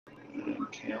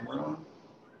Camera.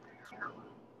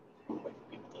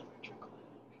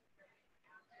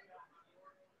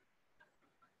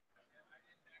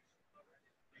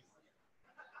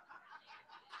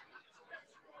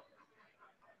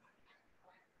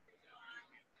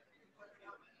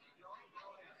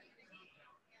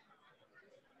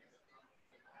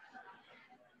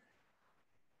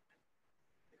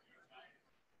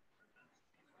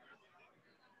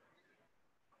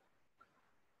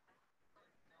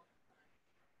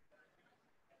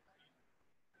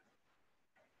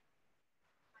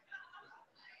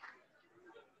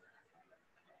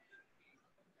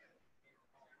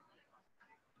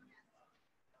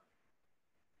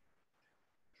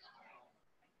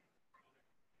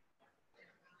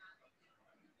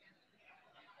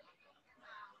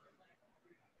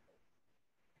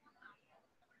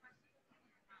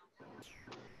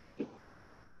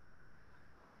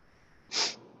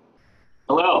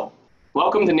 Hello,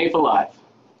 welcome to NAIFA Live.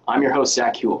 I'm your host,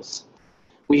 Zach Hewells.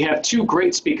 We have two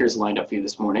great speakers lined up for you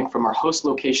this morning from our host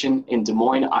location in Des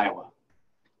Moines, Iowa.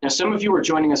 Now, some of you are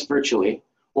joining us virtually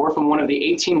or from one of the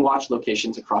 18 watch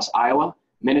locations across Iowa,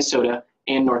 Minnesota,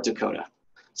 and North Dakota.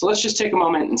 So let's just take a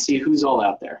moment and see who's all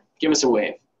out there. Give us a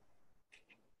wave.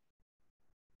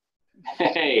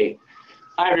 Hey,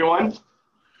 hi everyone.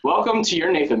 Welcome to your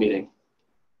NAIFA meeting.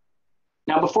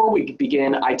 Now, before we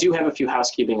begin, I do have a few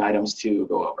housekeeping items to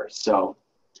go over. So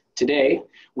today,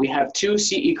 we have 2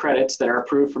 CE credits that are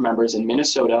approved for members in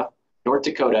Minnesota, North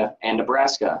Dakota, and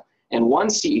Nebraska, and 1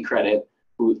 CE credit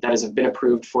that has been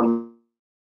approved for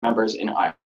members in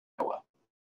Iowa.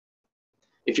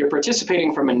 If you're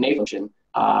participating from a NAIFA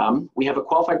function, we have a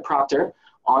qualified proctor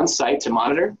on site to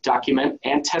monitor, document,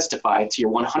 and testify to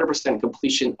your 100%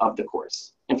 completion of the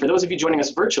course. And for those of you joining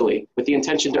us virtually with the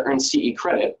intention to earn CE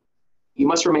credit, you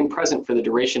must remain present for the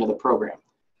duration of the program.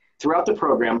 Throughout the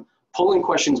program, polling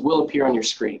questions will appear on your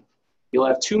screen. You'll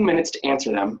have 2 minutes to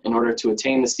answer them in order to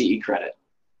attain the CE credit.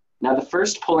 Now, the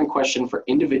first polling question for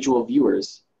individual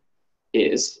viewers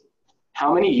is,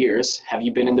 how many years have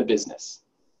you been in the business?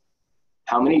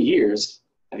 How many years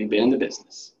have you been in the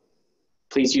business?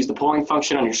 Please use the polling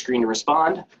function on your screen to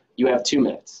respond. You have 2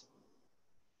 minutes.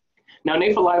 Now,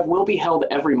 NAIFA Live will be held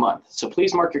every month, so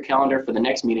please mark your calendar for the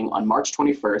next meeting on March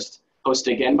 21st,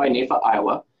 hosted again by NAIFA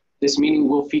Iowa. This meeting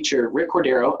will feature Rick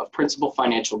Cordero of Principal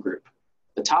Financial Group.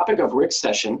 The topic of Rick's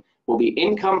session will be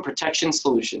Income Protection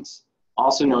Solutions,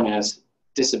 also known as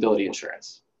disability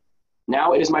insurance.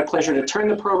 Now it is my pleasure to turn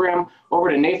the program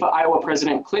over to NAIFA Iowa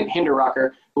President Clint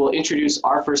Hinderrocker, who will introduce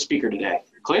our first speaker today.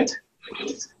 Clint?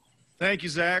 Thank you,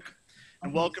 Zach,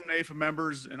 and welcome NAIFA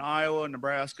members in Iowa,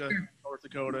 Nebraska, North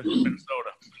Dakota, and Minnesota.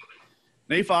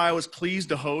 NAIFA Iowa is pleased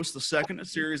to host the second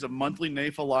series of monthly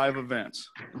NAIFA Live events.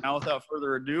 Now, without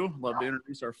further ado, I'd love to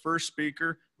introduce our first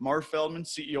speaker, Marv Feldman,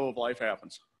 CEO of Life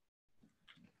Happens.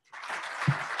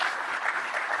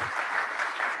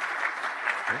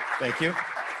 Thank you.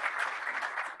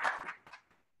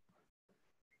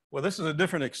 Well, this is a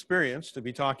different experience to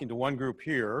be talking to one group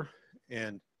here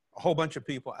and a whole bunch of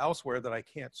people elsewhere that I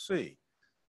can't see.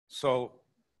 So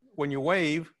when you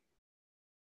wave,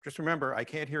 just remember, I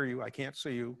can't hear you, I can't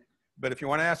see you, but if you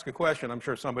want to ask a question, I'm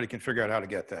sure somebody can figure out how to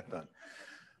get that done.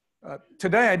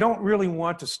 Today, I don't really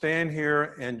want to stand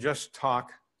here and just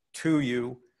talk to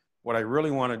you. What I really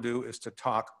want to do is to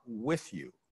talk with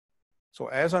you. So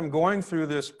as I'm going through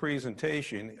this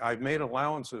presentation, I've made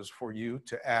allowances for you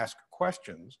to ask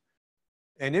questions.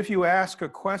 And if you ask a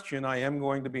question, I am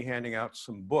going to be handing out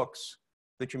some books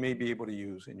that you may be able to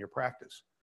use in your practice.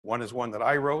 One is one that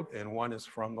I wrote, and one is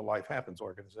from the Life Happens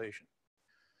organization.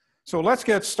 So let's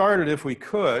get started if we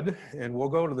could, and we'll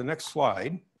go to the next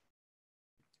slide.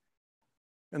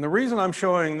 And the reason I'm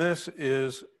showing this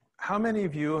is, how many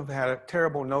of you have had a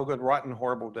terrible, no good, rotten,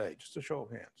 horrible day? Just a show of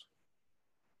hands.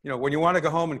 You know, when you want to go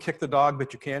home and kick the dog,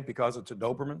 but you can't because it's a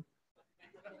Doberman.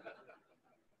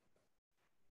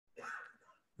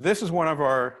 This is one of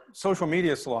our social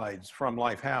media slides from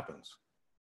Life Happens.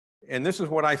 And this is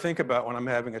what I think about when I'm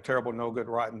having a terrible, no good,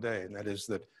 rotten day. And that is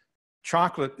that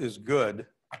chocolate is good.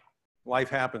 Life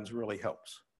Happens really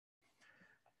helps.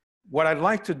 What I'd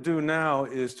like to do now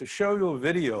is to show you a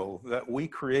video that we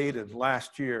created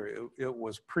last year. It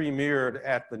was premiered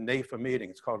at the NAIFA meeting.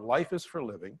 It's called Life is for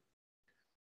Living.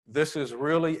 This is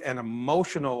really an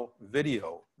emotional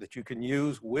video that you can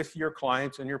use with your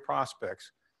clients and your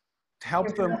prospects to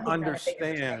help them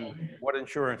understand what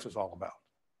insurance is all about.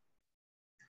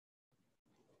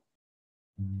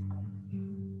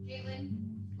 Caitlin,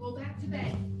 go back to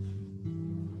bed.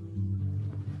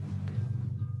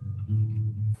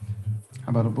 How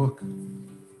about a book?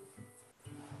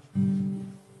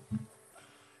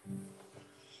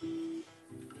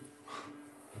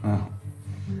 Oh,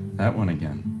 that one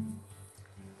again.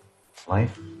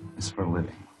 Life is for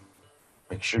living.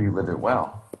 Make sure you live it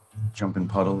well. Jump in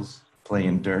puddles, play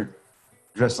in dirt,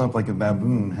 dress up like a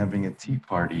baboon having a tea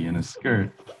party in a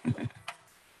skirt.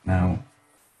 Now,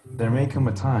 there may come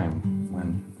a time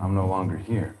when I'm no longer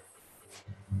here.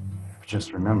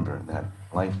 Just remember that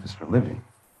life is for living,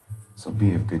 so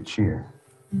be of good cheer.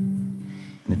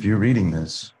 And if you're reading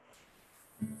this,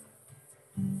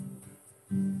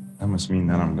 that must mean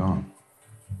that I'm gone.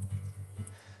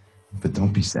 But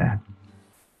don't be sad,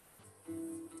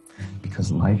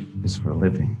 because life is for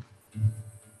living,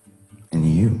 and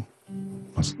you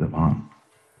must live on.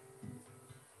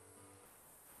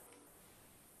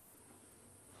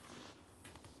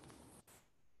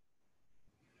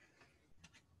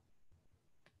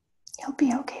 You'll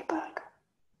be okay, Bug.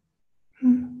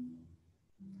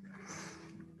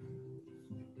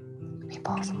 We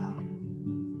both will.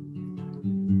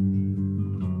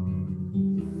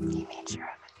 He made sure of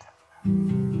it.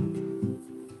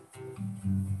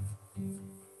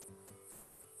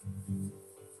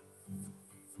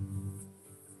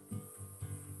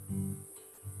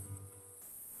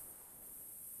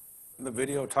 The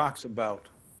video talks about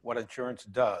what insurance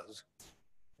does,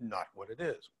 not what it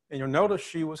is. And you'll notice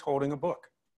she was holding a book.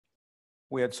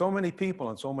 We had so many people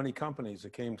and so many companies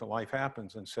that came to Life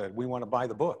Happens and said, we want to buy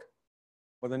the book.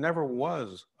 Well, there never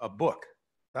was a book.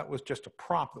 That was just a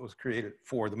prop that was created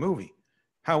for the movie.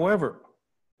 However,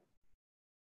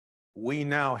 we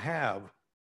now have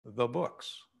the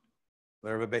books.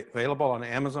 They're available on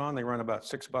Amazon. They run about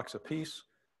 $6 a piece.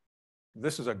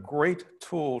 This is a great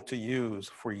tool to use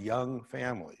for young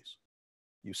families.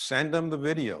 You send them the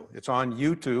video. It's on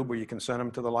YouTube, where you can send them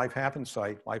to the Life Happens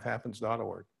site,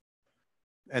 lifehappens.org.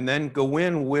 And then go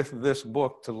in with this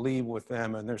book to leave with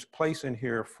them. And there's place in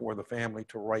here for the family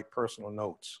to write personal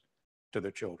notes to their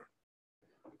children.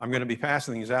 I'm going to be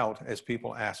passing these out as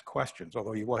people ask questions,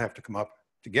 although you will have to come up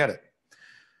to get it.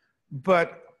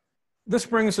 But this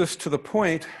brings us to the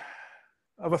point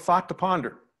of a thought to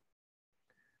ponder.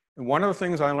 And one of the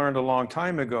things I learned a long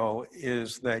time ago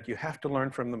is that you have to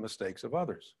learn from the mistakes of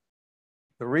others.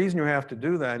 The reason you have to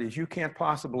do that is you can't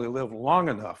possibly live long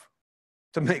enough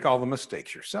to make all the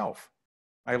mistakes yourself.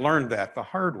 I learned that the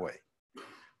hard way.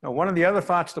 Now, one of the other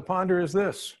thoughts to ponder is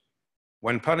this.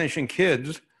 When punishing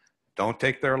kids, don't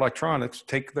take their electronics,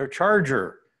 take their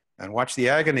charger and watch the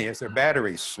agony as their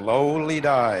battery slowly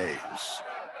dies.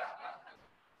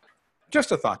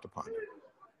 Just a thought to ponder.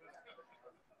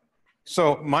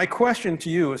 So my question to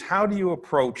you is, how do you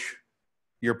approach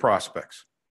your prospects?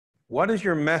 What is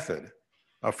your method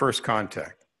of first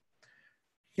contact?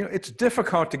 You know, it's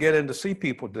difficult to get in to see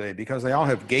people today because they all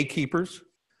have gatekeepers.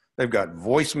 They've got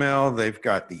voicemail, they've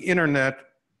got the internet,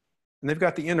 and they've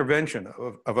got the intervention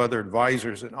of other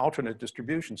advisors and alternate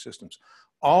distribution systems.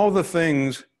 All the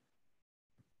things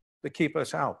that keep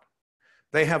us out.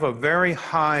 They have a very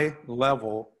high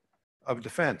level of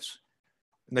defense.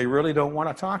 They really don't want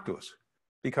to talk to us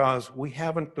because we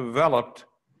haven't developed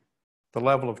the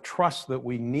level of trust that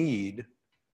we need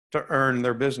to earn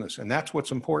their business. And that's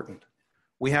what's important.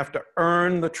 We have to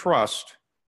earn the trust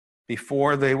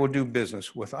before they will do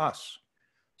business with us.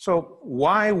 So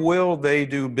why will they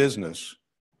do business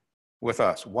with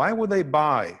us? Why will they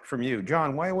buy from you?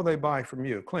 John, why will they buy from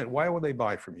you? Clint, why will they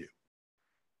buy from you?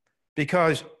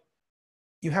 Because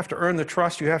you have to earn the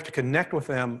trust. You have to connect with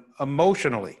them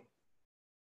emotionally.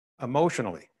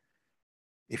 Emotionally.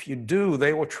 If you do,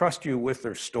 they will trust you with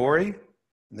their story,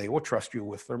 and they will trust you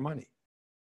with their money.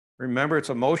 Remember, it's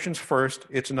emotions first,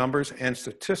 it's numbers and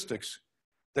statistics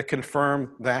that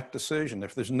confirm that decision.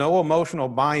 If there's no emotional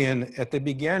buy-in at the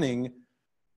beginning,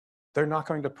 they're not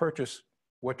going to purchase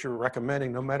what you're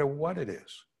recommending, no matter what it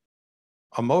is.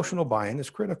 Emotional buy-in is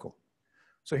critical.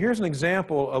 So here's an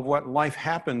example of what Life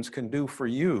Happens can do for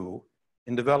you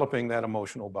in developing that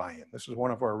emotional buy-in. This is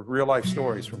one of our real-life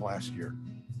stories from last year.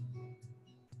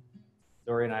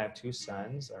 Dory and I have two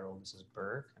sons. Our oldest is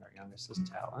Burke, and our youngest is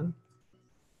Talon.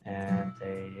 And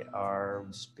they are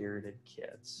spirited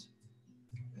kids.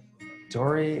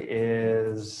 Dory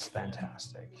is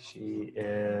fantastic. She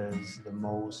is the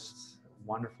most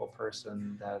wonderful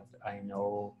person that I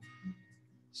know.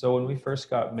 So when we first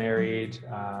got married,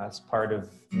 as part of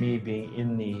me being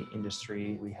in the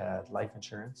industry, we had life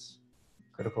insurance,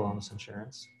 critical illness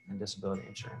insurance, and disability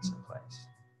insurance in place.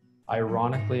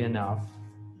 Ironically enough,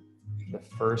 the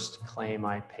first claim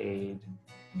I paid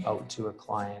out to a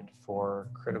client for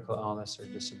critical illness or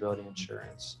disability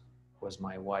insurance was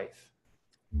my wife.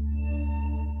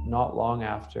 Not long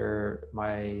after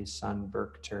my son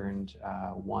Burke turned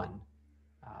 1,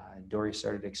 Dory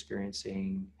started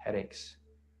experiencing headaches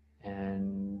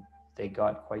and they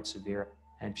got quite severe,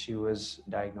 and she was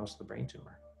diagnosed with a brain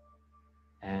tumor.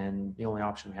 And the only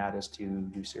option we had is to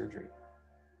do surgery.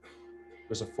 It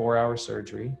was a 4-hour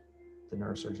surgery. The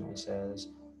neurosurgeon always says,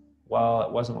 well,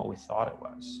 it wasn't what we thought it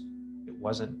was. It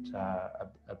wasn't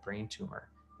a brain tumor.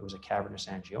 It was a cavernous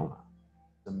angioma,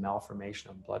 the malformation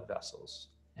of blood vessels.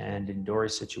 And in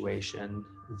Dory's situation,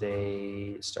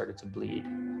 they started to bleed.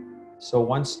 So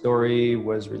once Dory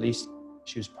was released,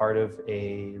 she was part of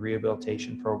a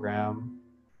rehabilitation program.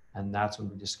 And that's when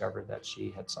we discovered that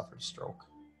she had suffered a stroke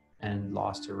and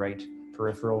lost her right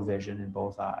peripheral vision in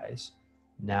both eyes.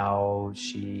 Now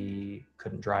she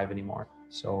couldn't drive anymore.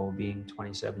 So being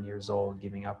 27 years old,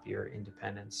 giving up your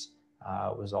independence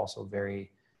was also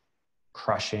very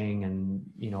crushing and,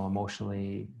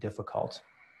 emotionally difficult.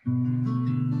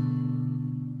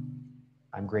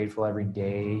 I'm grateful every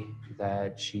day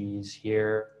that she's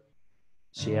here.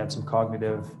 She had some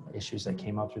cognitive issues that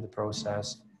came up through the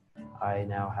process. I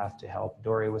now have to help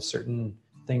Dory with certain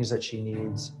things that she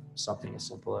needs, something as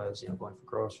simple as, going for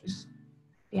groceries.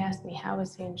 He asked me, how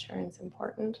is the insurance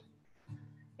important?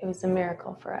 It was a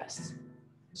miracle for us.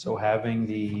 So having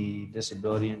the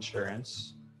disability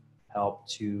insurance helped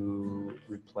to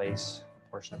replace a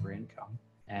portion of her income,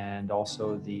 and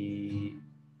also the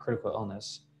critical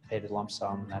illness paid a lump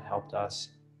sum that helped us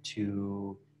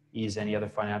to ease any other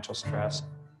financial stress,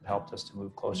 helped us to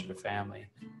move closer to family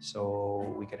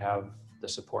so we could have the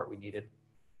support we needed.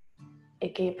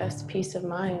 It gave us peace of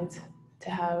mind to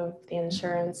have the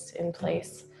insurance in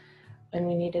place when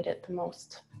we needed it the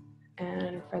most.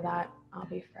 And for that, I'll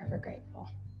be forever grateful.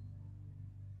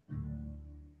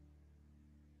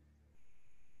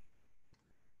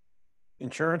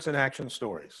 Insurance and action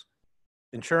stories.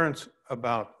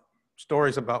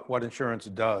 Stories about what insurance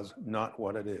does, not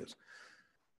what it is.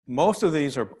 Most of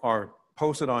these are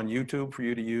posted on YouTube for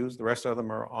you to use. The rest of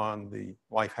them are on the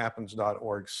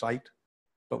lifehappens.org site.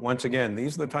 But once again,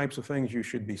 these are the types of things you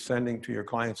should be sending to your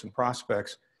clients and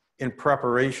prospects in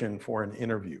preparation for an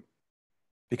interview,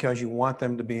 because you want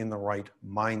them to be in the right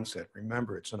mindset.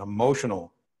 Remember, it's an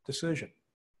emotional decision.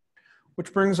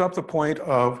 Which brings up the point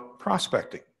of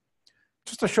prospecting.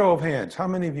 Just a show of hands, how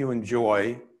many of you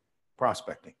enjoy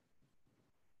prospecting?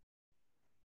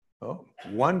 Oh,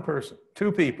 one person,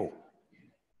 2 people.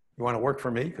 You want to work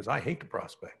for me? Because I hate to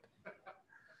prospect.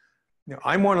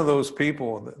 I'm one of those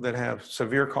people that have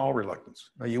severe call reluctance.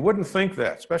 Now, you wouldn't think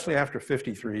that, especially after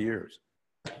 53 years.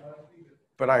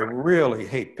 But I really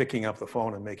hate picking up the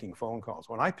phone and making phone calls.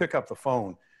 When I pick up the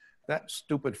phone, that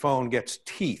stupid phone gets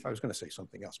teeth. I was going to say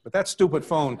something else, but that stupid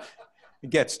phone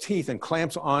gets teeth and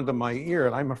clamps onto my ear,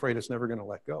 and I'm afraid it's never going to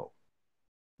let go.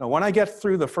 Now, when I get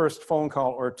through the first phone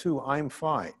call or 2, I'm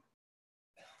fine.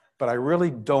 But I really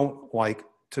don't like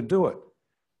to do it.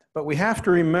 But we have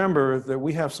to remember that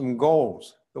we have some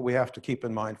goals that we have to keep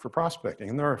in mind for prospecting.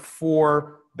 And there are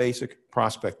 4 basic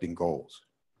prospecting goals.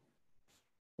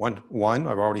 One,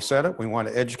 I've already said it, we want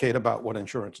to educate about what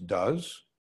insurance does.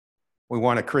 We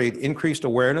want to create increased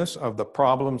awareness of the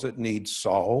problems it needs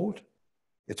solved,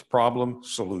 its problem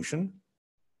solution.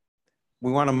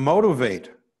 We want to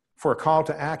motivate for a call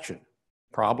to action.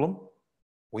 Problem,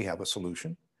 we have a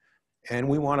solution. And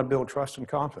we want to build trust and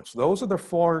confidence. Those are the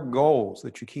 4 goals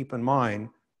that you keep in mind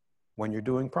when you're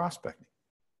doing prospecting.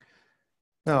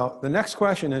 Now, the next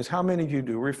question is, how many of you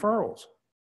do referrals?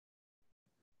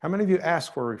 How many of you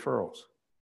ask for referrals?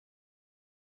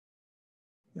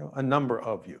 A number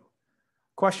of you.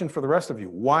 Question for the rest of you,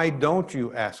 why don't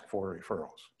you ask for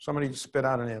referrals? Somebody spit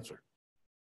out an answer.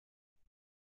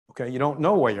 Okay, you don't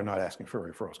know why you're not asking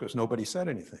for referrals because nobody said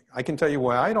anything. I can tell you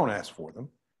why I don't ask for them.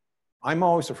 I'm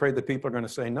always afraid that people are going to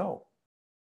say no.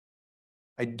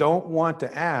 I don't want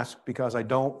to ask because I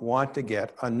don't want to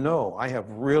get a no. I have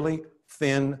really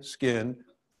thin skin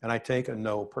and I take a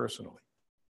no personally.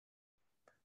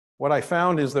 What I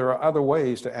found is there are other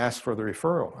ways to ask for the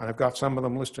referral, and I've got some of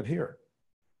them listed here.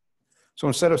 So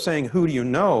instead of saying, who do you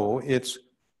know, it's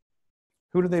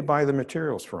who do they buy the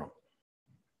materials from?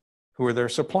 Who are their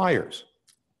suppliers?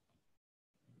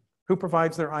 Who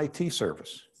provides their IT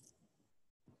service?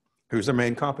 Who's their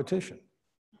main competition?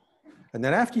 And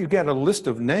then after you get a list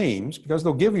of names, because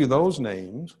they'll give you those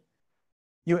names,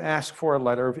 you ask for a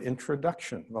letter of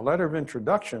introduction. The letter of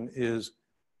introduction is,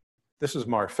 this is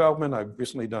Marv Feldman. I've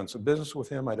recently done some business with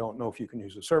him. I don't know if you can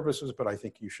use his services, but I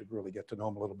think you should really get to know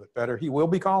him a little bit better. He will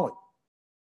be calling.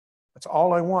 That's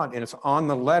all I want. And it's on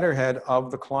the letterhead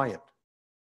of the client.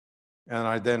 And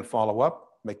I then follow up,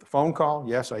 make the phone call.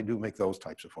 Yes, I do make those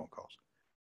types of phone calls.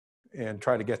 And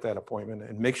try to get that appointment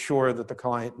and make sure that the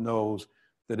client knows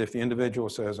that if the individual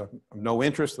says, "I'm no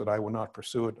interest," that I will not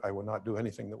pursue it. I will not do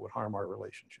anything that would harm our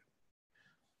relationship.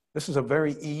 This is a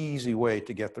very easy way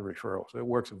to get the referrals. It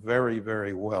works very,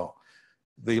 very well.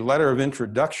 The letter of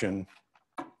introduction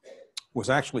was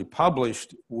actually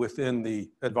published within the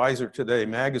Advisor Today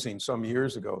magazine some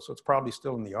years ago, so it's probably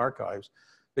still in the archives,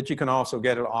 but you can also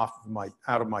get it out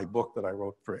of my book that I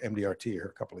wrote for MDRT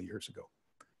here a couple of years ago.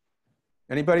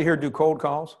 Anybody here do cold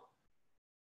calls?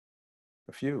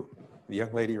 A few. The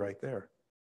young lady right there.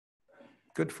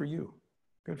 Good for you.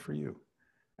 Good for you.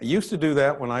 I used to do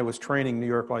that when I was training New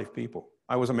York Life people.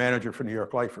 I was a manager for New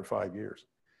York Life for 5 years.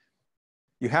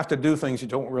 You have to do things you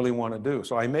don't really want to do.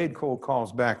 So I made cold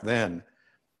calls back then,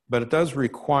 but it does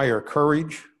require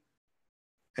courage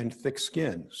and thick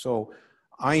skin. So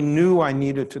I knew I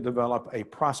needed to develop a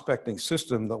prospecting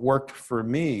system that worked for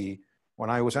me when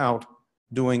I was out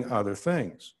doing other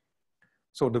things.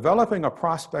 So developing a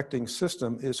prospecting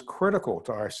system is critical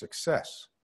to our success.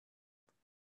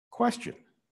 Question: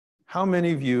 how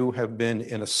many of you have been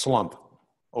in a slump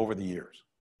over the years?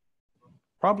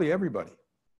 Probably everybody.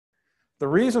 The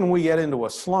reason we get into a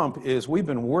slump is we've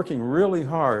been working really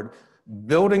hard,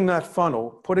 building that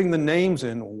funnel, putting the names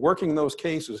in, working those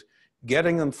cases,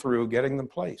 getting them through, getting them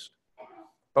placed.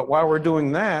 But while we're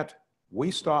doing that, we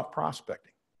stop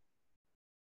prospecting.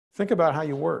 Think about how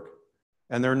you work.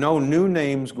 And there are no new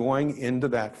names going into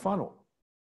that funnel.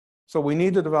 So we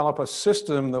need to develop a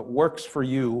system that works for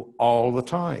you all the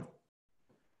time.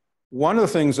 One of the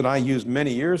things that I used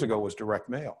many years ago was direct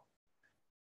mail.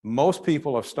 Most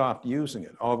people have stopped using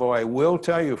it, although I will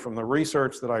tell you from the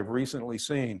research that I've recently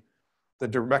seen, the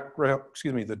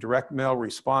direct mail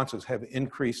responses have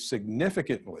increased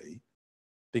significantly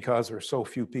because there are so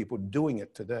few people doing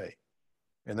it today.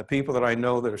 And the people that I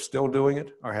know that are still doing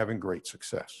it are having great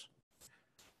success.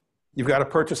 You've got to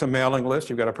purchase a mailing list.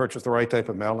 You've got to purchase the right type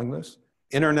of mailing list.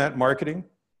 Internet marketing,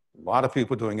 a lot of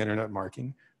people doing internet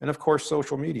marketing. And of course,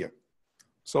 social media.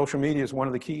 Social media is one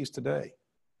of the keys today.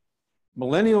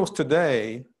 Millennials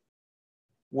today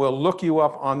will look you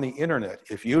up on the internet.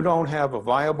 If you don't have a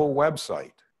viable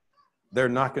website, they're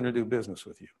not going to do business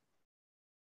with you.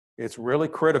 It's really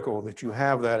critical that you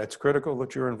have that. It's critical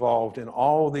that you're involved in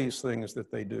all these things that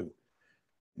they do.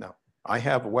 Now, I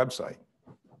have a website,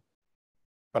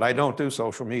 but I don't do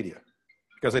social media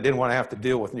because I didn't want to have to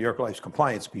deal with New York Life's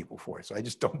compliance people for it. So I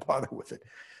just don't bother with it.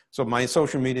 So my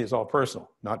social media is all personal,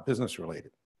 not business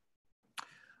related.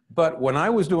 But when I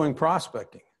was doing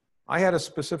prospecting, I had a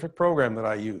specific program that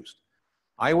I used.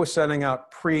 I was sending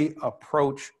out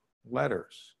pre-approach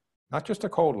letters, not just a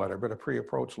cold letter, but a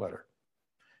pre-approach letter.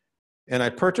 And I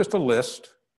purchased a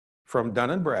list from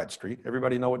Dun & Bradstreet.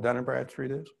 Everybody know what Dun &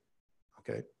 Bradstreet is?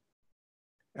 Okay.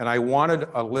 And I wanted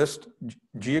a list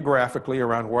geographically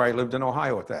around where I lived in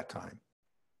Ohio at that time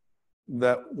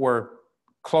that were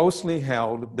closely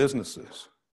held businesses,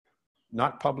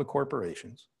 not public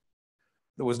corporations,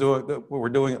 that were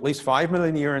doing at least $5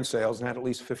 million a year in sales and had at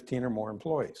least 15 or more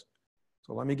employees.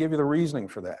 So let me give you the reasoning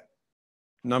for that.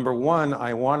 Number one,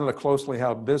 I wanted a closely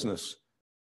held business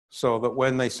so that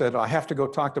when they said, I have to go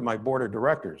talk to my board of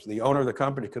directors, the owner of the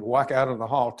company could walk out in the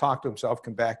hall, talk to himself,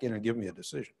 come back in and give me a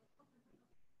decision.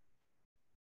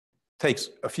 Takes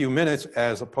a few minutes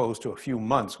as opposed to a few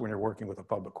months when you're working with a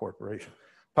public corporation.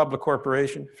 Public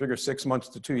corporation, figure 6 months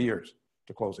to 2 years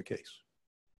to close a case.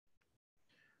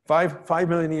 $5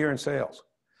 million a year in sales.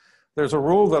 There's a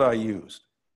rule that I used,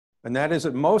 and that is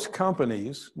that most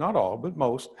companies, not all, but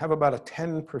most, have about a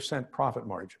 10% profit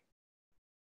margin.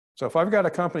 So if I've got a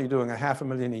company doing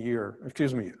 $500,000 a year,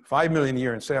 $5 million a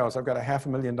year in sales, I've got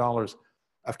 $500,000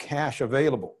 of cash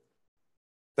available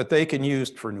that they can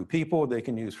use for new people, they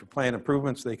can use for plan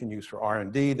improvements, they can use for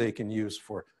R&D, they can use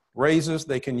for raises,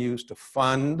 they can use to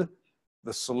fund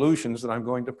the solutions that I'm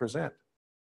going to present.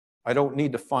 I don't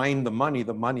need to find the money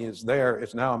is there.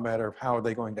 It's now a matter of how are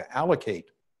they going to allocate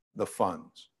the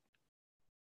funds.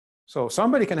 So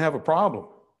somebody can have a problem,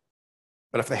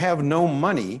 but if they have no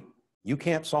money, you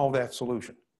can't solve that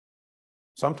solution.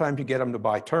 Sometimes you get them to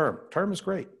buy term. Term is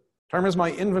great. Term is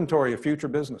my inventory of future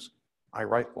business. I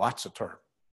write lots of term,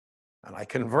 and I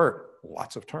convert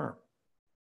lots of term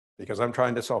because I'm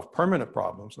trying to solve permanent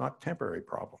problems, not temporary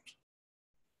problems.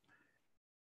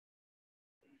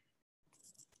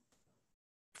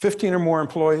 15 or more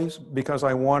employees because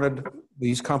I wanted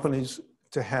these companies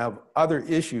to have other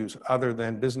issues other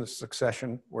than business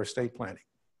succession or estate planning.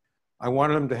 I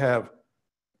wanted them to have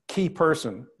key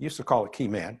person, used to call it key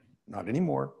man, not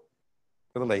anymore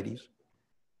for the ladies,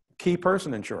 key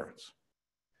person insurance.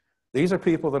 These are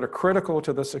people that are critical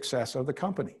to the success of the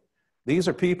company. These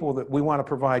are people that we want to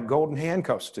provide golden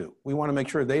handcuffs to. We want to make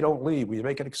sure they don't leave. We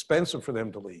make it expensive for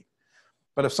them to leave.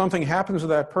 But if something happens to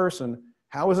that person,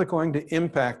 how is it going to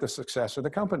impact the success of the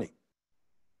company?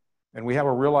 And we have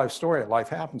a real life story at Life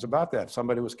Happens about that.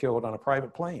 Somebody was killed on a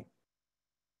private plane.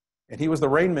 And he was the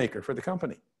rainmaker for the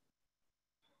company.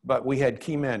 But we had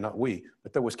key man, not we,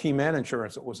 but there was key man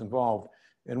insurance that was involved.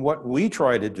 And what we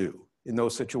try to do in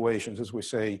those situations is we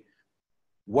say,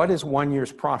 what is 1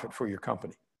 year's profit for your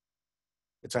company?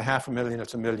 It's $500,000,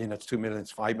 it's $1 million, it's $2 million,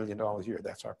 it's $5 million a year.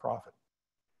 That's our profit.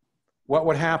 What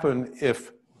would happen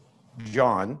if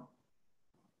John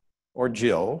or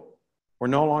Jill were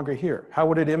no longer here? How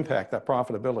would it impact that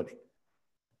profitability?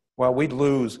 Well, we'd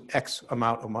lose X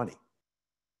amount of money.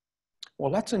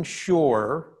 Well, let's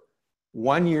insure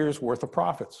 1 year's worth of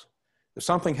profits. If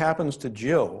something happens to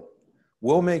Jill,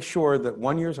 we'll make sure that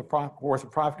 1 year's worth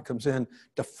of profit comes in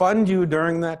to fund you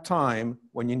during that time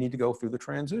when you need to go through the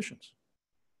transitions.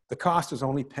 The cost is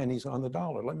only pennies on the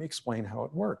dollar. Let me explain how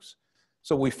it works.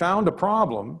 So we found a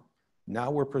problem.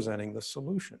 Now we're presenting the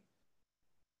solution.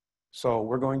 So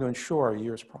we're going to insure a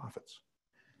year's profits.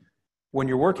 When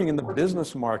you're working in the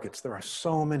business markets, there are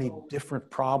so many different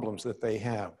problems that they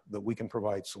have that we can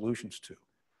provide solutions to.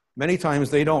 Many times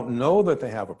they don't know that they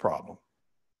have a problem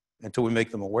until we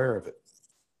make them aware of it.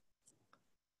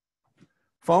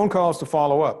 Phone calls to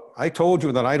follow up. I told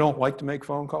you that I don't like to make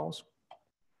phone calls.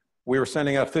 We were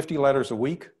sending out 50 letters a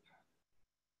week.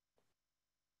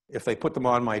 If they put them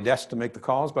on my desk to make the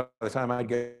calls, by the time I'd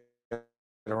get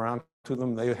around to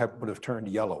them, they would have turned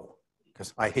yellow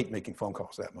because I hate making phone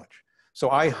calls that much. So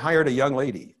I hired a young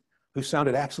lady who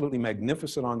sounded absolutely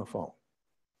magnificent on the phone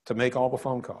to make all the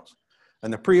phone calls.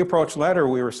 And the pre-approach letter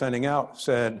we were sending out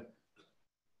said,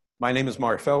 my name is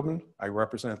Marv Feldman. I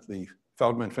represent the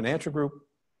Feldman Financial Group.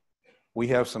 We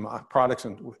have some products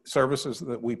and services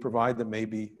that we provide that may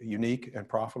be unique and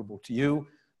profitable to you.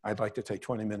 I'd like to take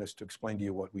 20 minutes to explain to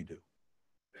you what we do.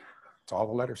 That's all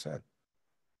the letter said.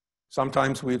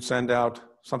 Sometimes we'd send out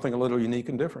something a little unique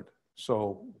and different.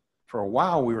 So for a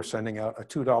while, we were sending out a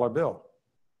 $2 bill.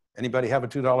 Anybody have a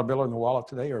 $2 bill in the wallet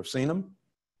today or have seen them?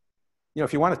 You know,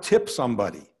 if you want to tip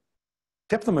somebody,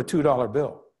 tip them a $2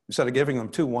 bill. Instead of giving them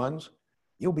 2 ones,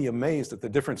 you'll be amazed at the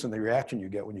difference in the reaction you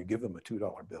get when you give them a $2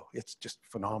 bill. It's just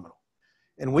phenomenal.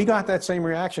 And we got that same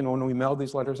reaction when we mailed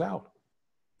these letters out.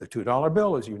 The $2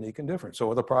 bill is unique and different.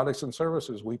 So are the products and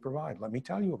services we provide. Let me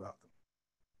tell you about them.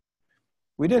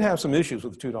 We did have some issues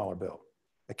with the $2 bill.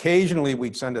 Occasionally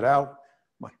we'd send it out.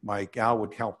 My gal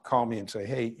would call me and say,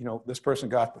 hey, you know, this person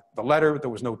got the letter, there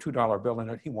was no $2 bill in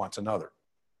it, he wants another.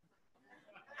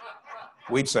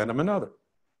 We'd send him another.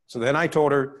 So then I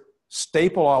told her,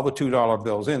 staple all the $2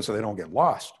 bills in so they don't get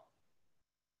lost.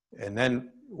 And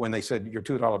then when they said your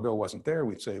 $2 bill wasn't there,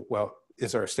 we'd say, well,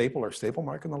 is there a staple or staple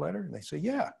mark in the letter? And they say,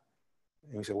 yeah.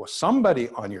 And we said, well, somebody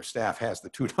on your staff has the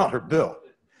 $2 bill.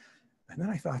 And then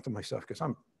I thought to myself, because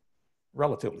I'm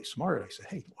relatively smart, I said,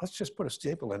 hey, let's just put a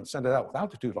staple in and send it out without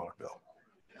the $2 bill.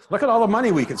 Look at all the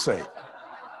money we could save.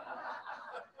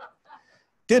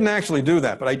 Didn't actually do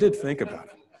that, but I did think about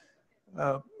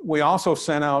it. We also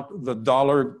sent out the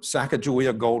dollar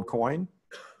Sacagawea gold coin.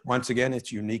 Once again,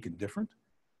 it's unique and different.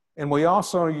 And we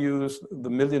also used the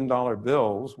 $1 million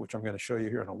bills, which I'm going to show you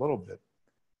here in a little bit,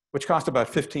 which cost about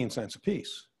 15 cents a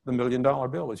piece. The $1 million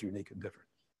bill is unique and different.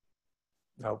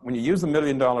 Now, when you use the $1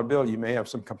 million bill, you may have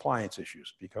some compliance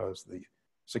issues because the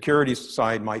securities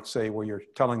side might say, well, you're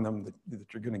telling them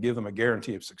that you're going to give them a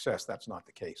guarantee of success. That's not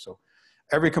the case. So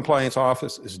every compliance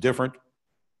office is different.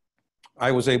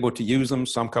 I was able to use them.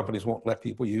 Some companies won't let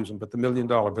people use them, but the $1 million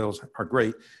bills are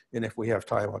great. And if we have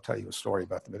time, I'll tell you a story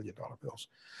about the $1 million bills.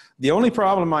 The only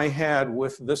problem I had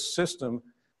with this system,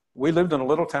 we lived in a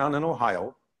little town in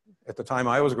Ohio. At the time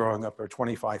I was growing up, there were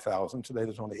 25,000. Today,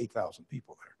 there's only 8,000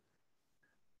 people there.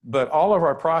 But all of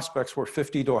our prospects were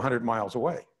 50 to 100 miles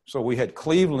away. So we had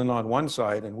Cleveland on one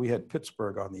side and we had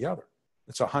Pittsburgh on the other.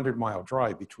 It's a 100-mile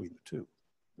drive between the two,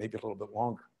 maybe a little bit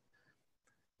longer.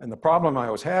 And the problem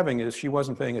I was having is she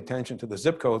wasn't paying attention to the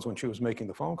zip codes when she was making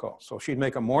the phone calls. So she'd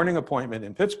make a morning appointment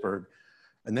in Pittsburgh,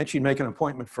 and then she'd make an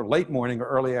appointment for late morning or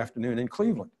early afternoon in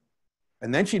Cleveland.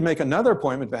 And then she'd make another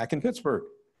appointment back in Pittsburgh.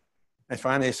 And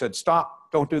finally I said,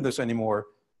 stop, don't do this anymore.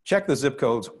 Check the zip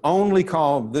codes, only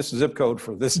call this zip code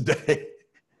for this day.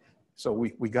 So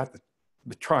we got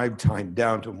the tribe time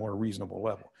down to a more reasonable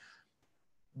level.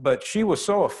 But she was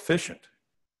so efficient.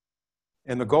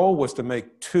 And the goal was to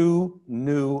make 2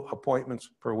 new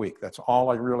appointments per week. That's all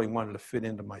I really wanted to fit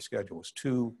into my schedule, was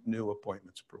 2 new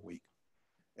appointments per week.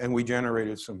 And we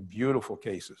generated some beautiful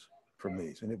cases from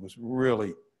these. And it was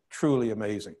really, truly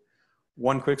amazing.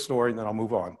 One quick story, and then I'll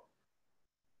move on.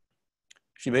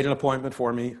 She made an appointment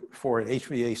for me for an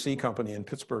HVAC company in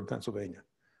Pittsburgh, Pennsylvania,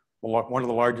 one of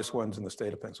the largest ones in the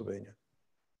state of Pennsylvania.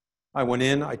 I went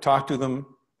in, I talked to them.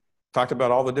 talked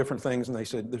about all the different things, and they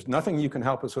said, there's nothing you can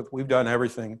help us with. We've done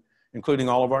everything, including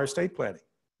all of our estate planning.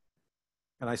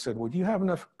 And I said, well, do you have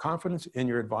enough confidence in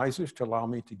your advisors to allow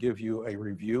me to give you a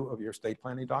review of your estate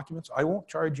planning documents? I won't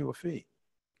charge you a fee,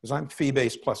 because I'm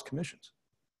fee-based plus commissions.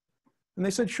 And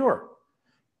they said, sure.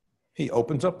 He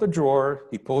opens up the drawer,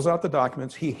 he pulls out the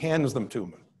documents, he hands them to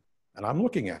me, and I'm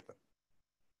looking at them.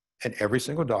 And every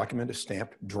single document is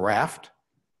stamped draft,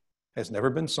 has never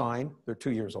been signed, they're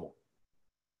 2 years old.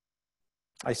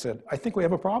 I said, I think we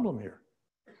have a problem here.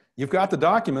 You've got the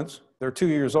documents, they're 2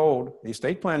 years old, the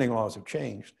estate planning laws have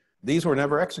changed, these were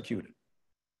never executed.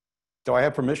 Do I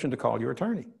have permission to call your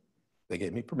attorney? They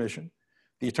gave me permission.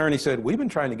 The attorney said, we've been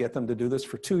trying to get them to do this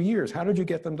for 2 years. How did you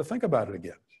get them to think about it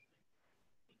again?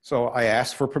 So I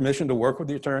asked for permission to work with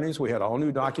the attorneys. We had all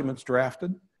new documents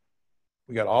drafted.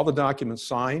 We got all the documents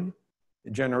signed.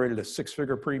 It generated a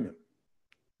 6-figure premium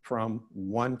from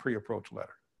one pre-approach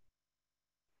letter.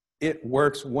 It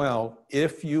works well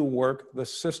if you work the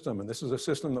system. And this is a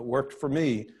system that worked for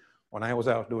me when I was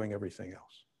out doing everything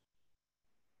else.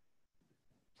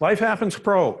 Life Happens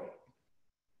Pro.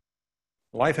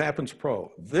 Life Happens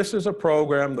Pro. This is a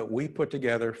program that we put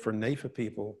together for NAIFA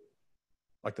people,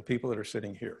 like the people that are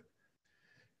sitting here.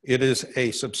 It is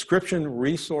a subscription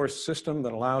resource system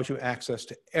that allows you access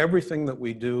to everything that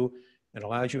we do and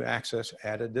allows you access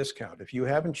at a discount. If you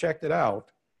haven't checked it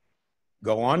out,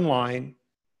 go online,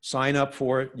 sign up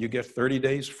for it. You get 30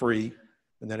 days free.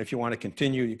 And then if you want to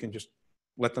continue, you can just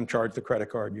let them charge the credit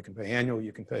card. You can pay annual,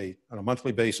 you can pay on a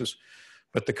monthly basis.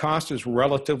 But the cost is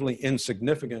relatively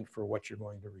insignificant for what you're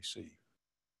going to receive.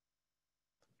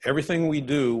 Everything we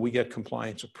do, we get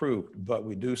compliance approved, but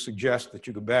we do suggest that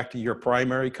you go back to your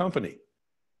primary company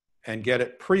and get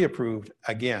it pre-approved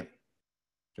again.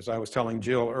 As I was telling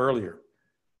Jill earlier,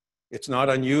 it's not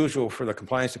unusual for the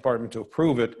compliance department to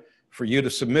approve it, for you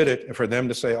to submit it, and for them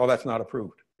to say, oh, that's not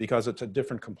approved, because it's a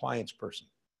different compliance person,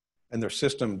 and their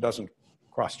system doesn't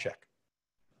cross-check.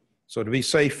 So to be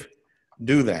safe,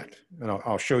 do that. And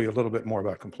I'll show you a little bit more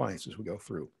about compliance as we go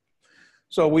through.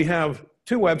 So we have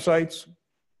 2 websites.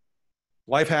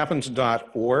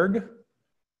 Lifehappens.org.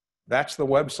 That's the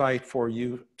website for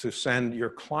you to send your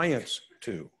clients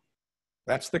to.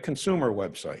 That's the consumer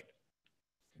website.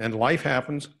 And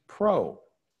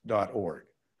lifehappenspro.org.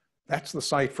 That's the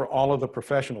site for all of the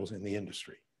professionals in the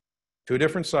industry. 2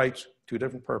 different sites, 2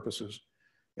 different purposes.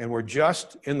 And we're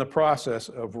just in the process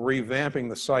of revamping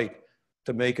the site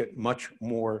to make it much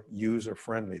more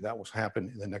user-friendly. That will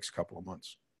happen in the next couple of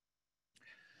months.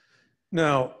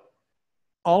 Now,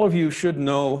 all of you should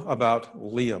know about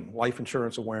LIAM, Life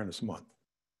Insurance Awareness Month.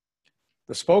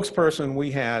 The spokesperson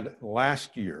we had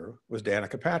last year was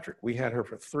Danica Patrick. We had her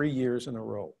for 3 years in a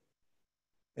row.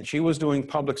 And she was doing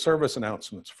public service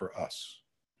announcements for us.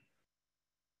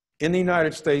 In the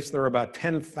United States, there are about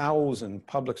 10,000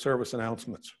 public service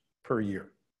announcements per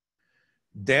year.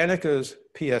 Danica's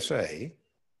PSA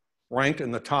ranked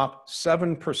in the top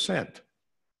 7%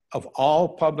 of all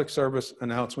public service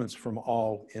announcements from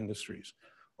all industries.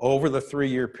 Over the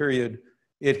 3-year period,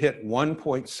 it hit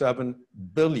 1.7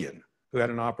 billion who had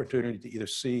an opportunity to either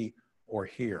see or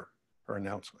hear her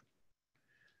announcement.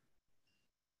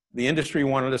 The industry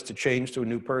wanted us to change to a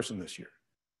new person this year.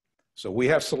 So we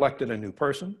have selected a new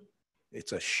person.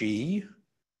 It's a she.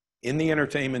 In the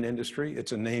entertainment industry,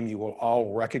 it's a name you will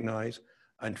all recognize.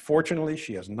 Unfortunately,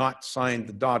 she has not signed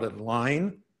the dotted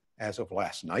line as of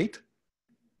last night.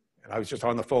 And I was just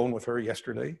on the phone with her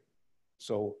yesterday.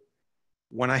 So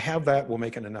when I have that, we'll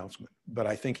make an announcement. But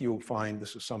I think you'll find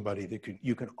this is somebody that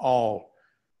you can all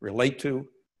relate to.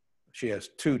 She has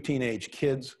 2 teenage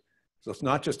kids. So it's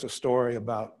not just a story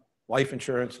about life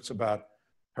insurance. It's about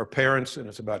her parents, and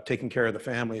it's about taking care of the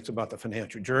family. It's about the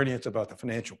financial journey. It's about the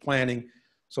financial planning.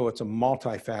 So it's a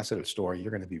multifaceted story.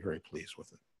 You're going to be very pleased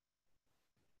with it.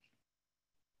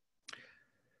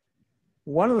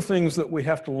 One of the things that we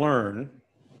have to learn,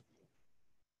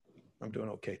 I'm doing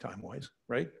okay time-wise,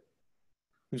 right?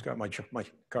 Who's got my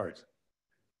cards?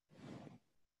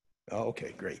 Oh,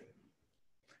 okay, great.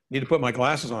 Need to put my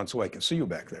glasses on so I can see you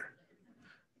back there.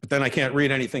 But then I can't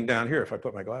read anything down here if I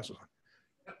put my glasses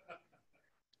on.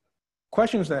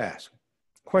 Questions to ask.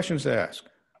 Questions to ask.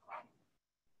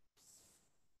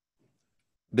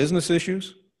 Business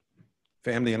issues,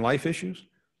 family and life issues,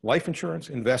 life insurance,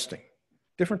 investing.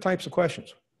 Different types of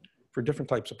questions for different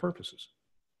types of purposes.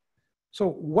 So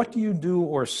what do you do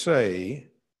or say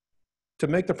to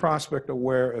make the prospect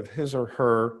aware of his or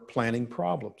her planning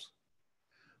problems?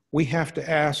 We have to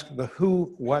ask the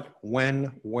who, what,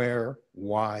 when, where,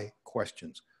 why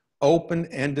questions.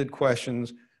 Open-ended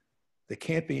questions that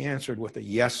can't be answered with a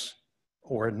yes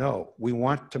or a no. We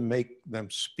want to make them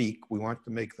speak. We want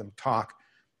to make them talk.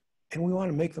 And we want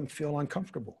to make them feel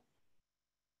uncomfortable.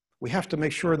 We have to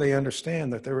make sure they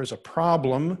understand that there is a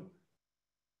problem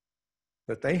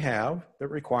that they have that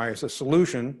requires a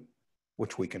solution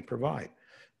which we can provide.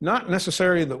 Not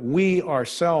necessarily that we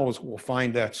ourselves will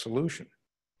find that solution,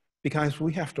 because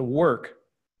we have to work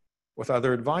with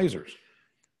other advisors.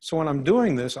 So when I'm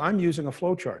doing this, I'm using a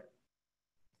flow chart.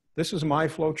 This is my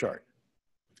flow chart.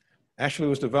 Actually, it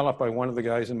was developed by one of the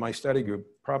guys in my study group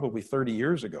probably 30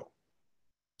 years ago.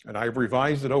 And I've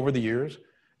revised it over the years.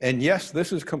 And yes,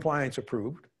 this is compliance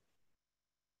approved.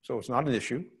 So it's not an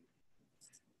issue.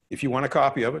 If you want a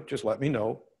copy of it, just let me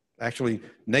know. Actually,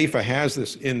 NAIFA has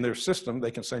this in their system.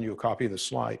 They can send you a copy of the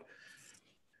slide.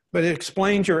 But it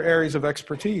explains your areas of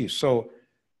expertise. So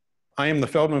I am the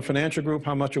Feldman Financial Group.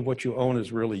 How much of what you own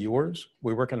is really yours?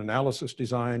 We work in analysis,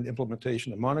 design,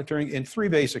 implementation, and monitoring in 3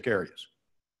 basic areas.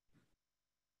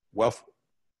 Wealth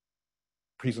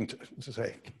presentation,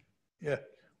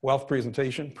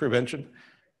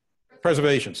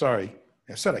 preservation, sorry.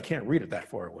 I said I can't read it that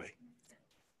far away.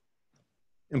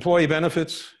 Employee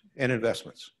benefits and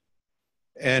investments.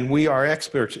 And we are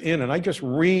experts in, and I just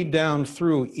read down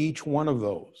through each one of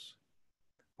those.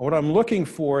 What I'm looking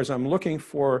for is I'm looking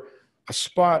for a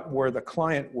spot where the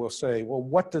client will say, well,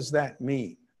 what does that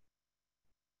mean?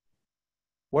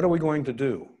 What are we going to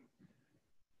do?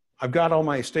 I've got all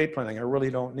my estate planning. I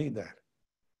really don't need that.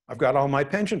 I've got all my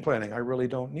pension planning. I really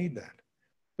don't need that.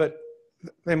 But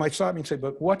they might stop me and say,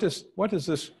 but what is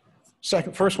this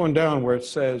first one down where it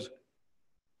says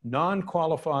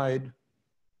non-qualified,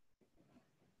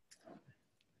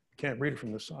 can't read it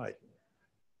from the side.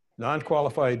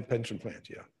 Non-qualified pension plans,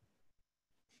 yeah.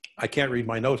 I can't read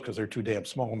my notes because they're too damn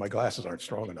small and my glasses aren't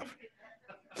strong enough.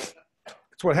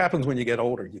 It's what happens when you get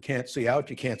older. You can't see out,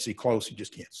 you can't see close, you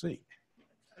just can't see.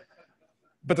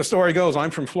 But the story goes, I'm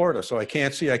from Florida, so I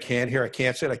can't see, I can't hear, I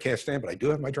can't sit, I can't stand, but I do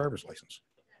have my driver's license.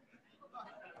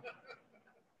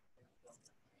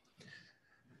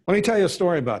 Let me tell you a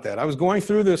story about that. I was going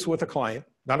through this with a client,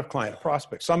 not a client, a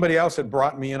prospect. Somebody else had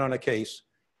brought me in on a case.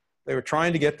 They were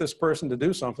trying to get this person to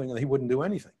do something and he wouldn't do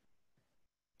anything.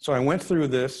 So I went through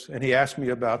this and he asked me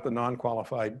about the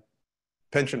non-qualified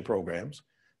pension programs.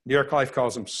 New York Life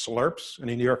calls them SLRPs.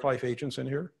 Any New York Life agents in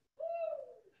here?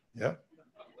 Yeah.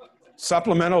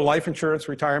 Supplemental life insurance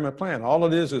retirement plan. All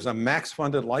it is a max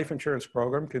funded life insurance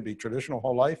program. Could be traditional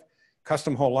whole life,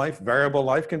 custom whole life, variable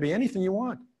life, can be anything you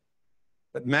want,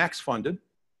 but max funded.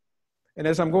 And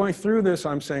as I'm going through this,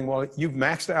 I'm saying, well, you've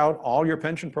maxed out all your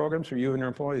pension programs for you and your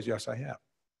employees. Yes, I have.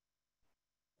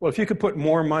 Well, if you could put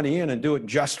more money in and do it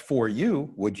just for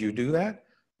you, would you do that?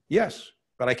 Yes,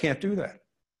 but I can't do that.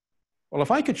 Well,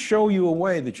 if I could show you a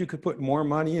way that you could put more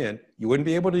money in, you wouldn't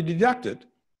be able to deduct it,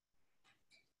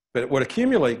 but it would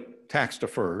accumulate tax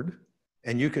deferred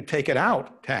and you could take it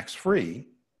out tax free.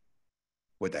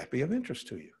 Would that be of interest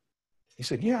to you? He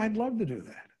said, yeah, I'd love to do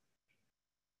that.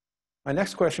 My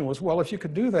next question was, well, if you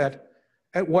could do that,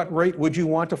 at what rate would you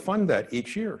want to fund that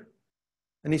each year?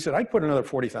 And he said, I'd put another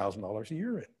 $40,000 a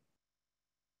year in.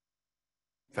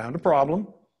 Found a problem,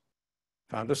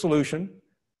 found a solution,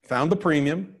 found the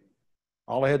premium.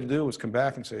 All I had to do was come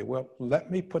back and say, well,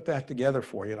 let me put that together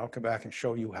for you and I'll come back and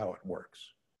show you how it works.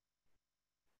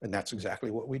 And that's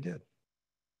exactly what we did.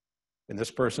 And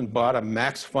this person bought a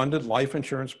max funded life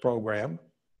insurance program,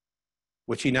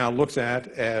 which he now looks at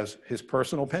as his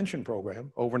personal pension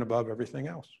program over and above everything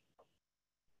else.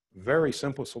 Very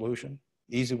simple solution,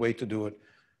 easy way to do it.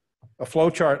 A flow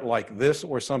chart like this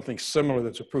or something similar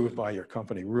that's approved by your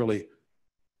company really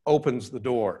opens the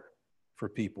door for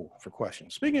people for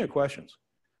questions. Speaking of questions,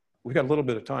 we've got a little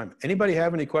bit of time. Anybody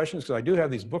have any questions? Because I do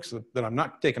have these books that I'm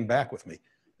not taking back with me.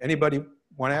 Anybody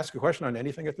want to ask a question on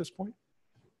anything at this point?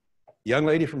 Young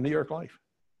lady from New York Life.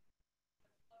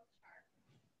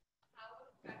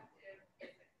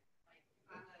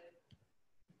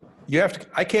 You have to,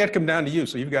 I can't come down to you,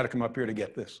 so you've got to come up here to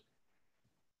get this.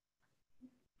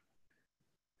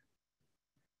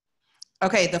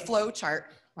 Okay, the flow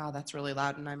chart. Wow, that's really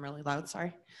loud and I'm really loud,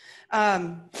 sorry.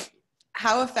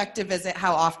 How effective is it?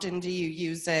 How often do you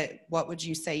use it? What would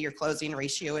you say your closing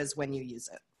ratio is when you use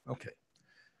it? Okay.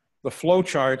 The flow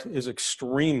chart is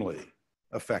extremely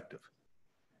effective.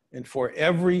 And for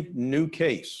every new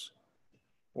case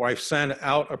where I've sent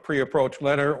out a pre-approach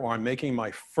letter or I'm making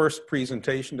my first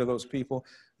presentation to those people,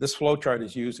 this flow chart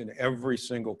is used in every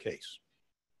single case.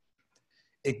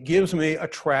 It gives me a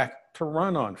track to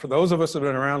run on. For those of us that have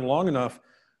been around long enough,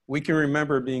 we can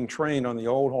remember being trained on the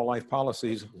old whole life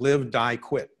policies, live, die,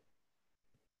 quit.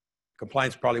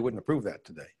 Compliance probably wouldn't approve that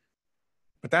today.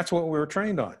 But that's what we were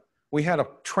trained on. We had a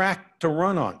track to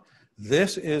run on.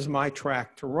 This is my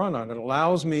track to run on. It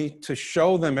allows me to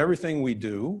show them everything we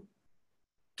do,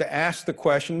 to ask the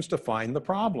questions to find the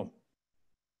problem.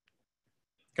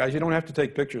 Guys, you don't have to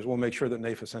take pictures. We'll make sure that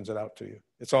NAIFA sends it out to you.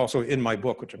 It's also in my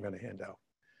book, which I'm going to hand out.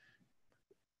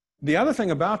 The other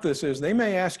thing about this is they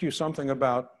may ask you something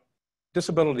about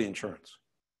disability insurance.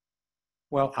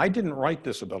 Well, I didn't write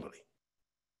disability,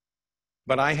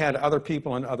 but I had other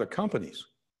people in other companies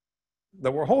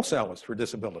that were wholesalers for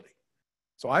disability.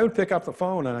 So I would pick up the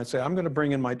phone and I'd say, I'm going to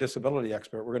bring in my disability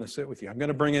expert. We're going to sit with you. I'm going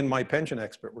to bring in my pension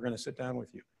expert. We're going to sit down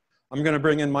with you. I'm going to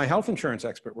bring in my health insurance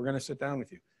expert. We're going to sit down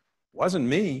with you. It wasn't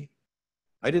me.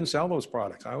 I didn't sell those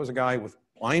products. I was a guy with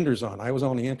blinders on. I was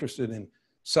only interested in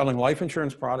selling life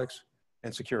insurance products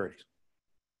and securities.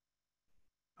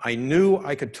 I knew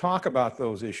I could talk about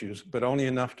those issues, but only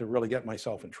enough to really get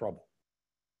myself in trouble.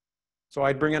 So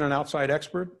I'd bring in an outside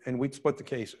expert and we'd split the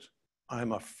cases.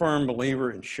 I'm a firm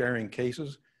believer in sharing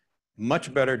cases.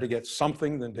 Much better to get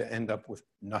something than to end up with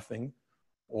nothing,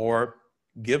 or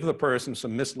give the person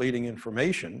some misleading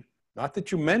information, not that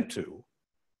you meant to,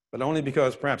 but only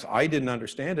because perhaps I didn't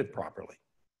understand it properly,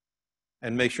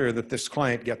 and make sure that this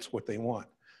client gets what they want.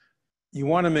 You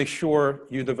want to make sure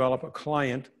you develop a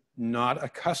client, not a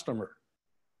customer.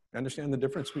 Understand the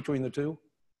difference between the two?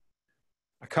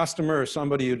 A customer is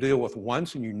somebody you deal with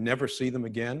once and you never see them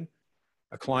again.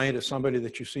 A client is somebody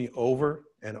that you see over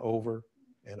and over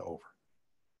and over.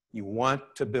 You want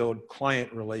to build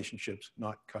client relationships,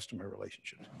 not customer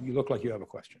relationships. You look like you have a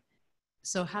question.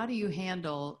 So how do you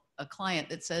handle a client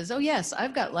that says, oh yes,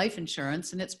 I've got life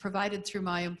insurance and it's provided through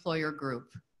my employer group,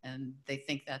 and they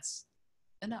think that's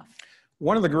enough?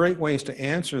 One of the great ways to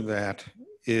answer that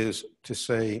is to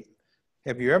say,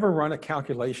 have you ever run a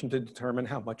calculation to determine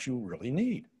how much you really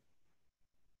need?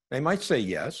 They might say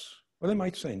yes, or they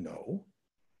might say no.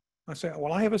 I say,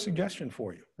 well, I have a suggestion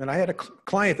for you. And I had a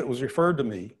client that was referred to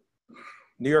me.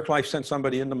 New York Life sent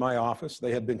somebody into my office.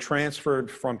 They had been transferred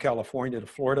from California to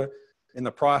Florida. In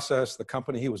the process, the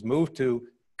company he was moved to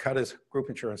cut his group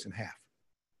insurance in half.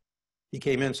 He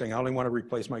came in saying, I only want to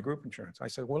replace my group insurance. I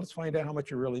said, well, let's find out how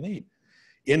much you really need.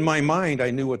 In my mind,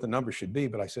 I knew what the number should be,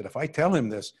 but I said, if I tell him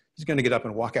this, he's going to get up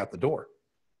and walk out the door,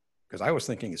 because I was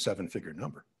thinking a seven-figure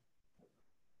number.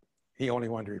 He only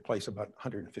wanted to replace about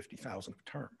 $150,000 a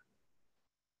term.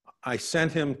 I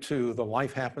sent him to the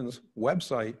Life Happens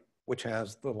website, which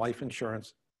has the life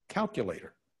insurance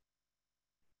calculator.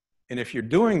 And if you're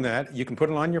doing that, you can put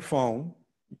it on your phone,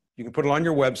 you can put it on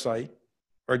your website,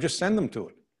 or just send them to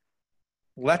it.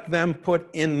 Let them put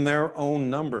in their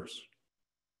own numbers.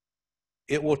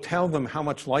 It will tell them how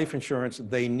much life insurance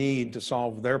they need to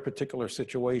solve their particular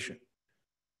situation.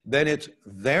 Then it's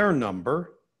their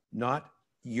number, not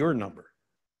your number.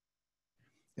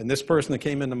 And this person that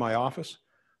came into my office,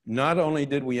 not only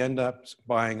did we end up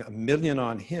buying $1 million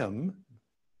on him,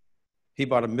 he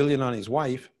bought $1 million on his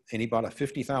wife, and he bought a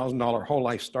 $50,000 whole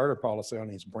life starter policy on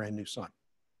his brand new son.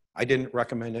 I didn't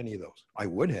recommend any of those. I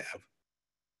would have,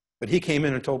 but he came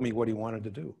in and told me what he wanted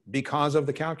to do because of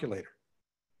the calculator.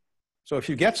 So if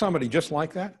you get somebody just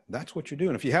like that, that's what you do.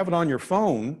 And if you have it on your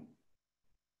phone,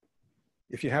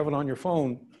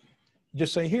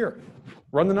 just say, here,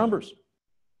 run the numbers.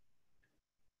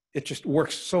 It just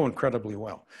works so incredibly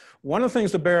well. One of the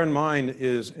things to bear in mind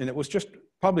is, and it was just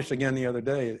published again the other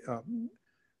day,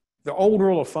 the old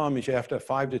rule of thumb is you have to have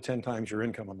 5 to 10 times your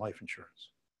income on life insurance.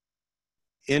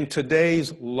 In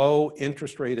today's low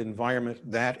interest rate environment,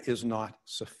 that is not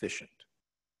sufficient.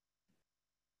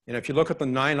 And if you look at the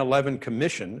 9/11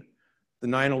 Commission, the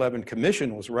 9/11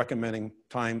 Commission was recommending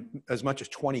time as much as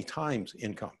 20 times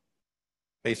income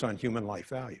based on human life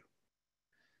value.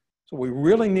 So we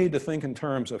really need to think in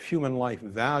terms of human life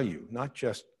value, not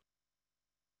just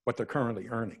what they're currently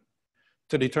earning,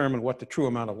 to determine what the true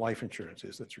amount of life insurance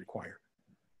is that's required.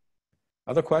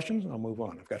 Other questions? I'll move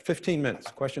on. I've got 15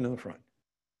 minutes. Question in the front.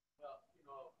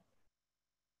 Well,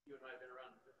 you and I have been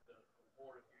around the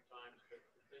board a few times, but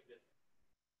the thing that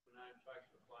when I'm talking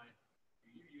to a client,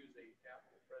 do you use a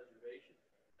capital preservation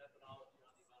methodology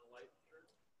on the amount of life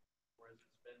insurance, or is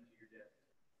it spend to your debt?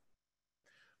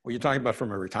 Well, you're talking about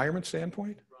from a retirement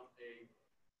standpoint? From a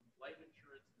life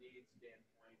insurance needs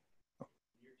standpoint,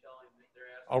 you're telling me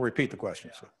they're asking. I'll repeat the question.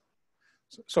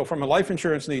 So from a life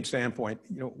insurance needs standpoint,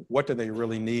 what do they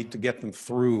really need to get them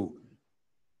through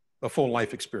the full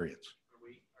life experience? Are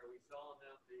we selling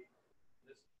them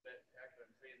this actually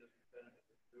I'm saying this benefit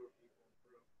to newer people in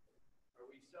the room. Are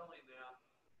we selling them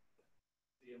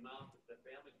the amount that the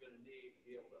family's going to need to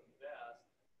be able to invest,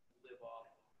 live off?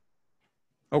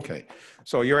 Okay,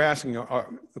 so you're asking,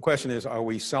 the question is, are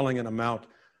we selling an amount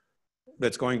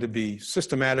that's going to be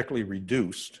systematically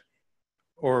reduced,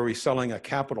 or are we selling a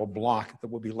capital block that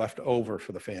will be left over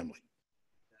for the family?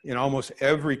 In almost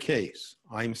every case,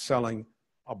 I'm selling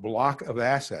a block of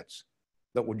assets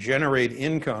that will generate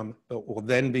income that will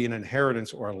then be an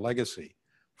inheritance or a legacy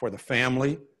for the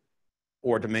family,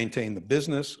 or to maintain the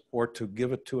business, or to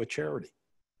give it to a charity.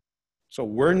 So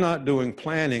we're not doing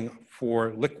planning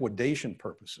for liquidation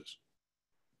purposes.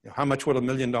 You know, how much would $1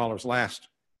 million last?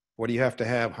 What do you have to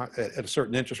have at a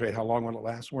certain interest rate? How long will it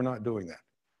last? We're not doing that.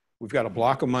 We've got a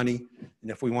block of money,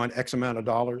 and if we want X amount of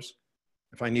dollars,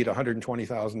 if I need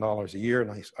 $120,000 a year,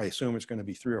 and I assume it's going to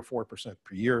be 3 or 4%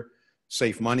 per year,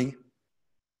 safe money,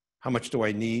 how much do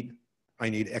I need? I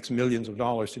need X millions of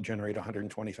dollars to generate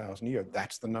 $120,000 a year.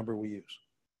 That's the number we use.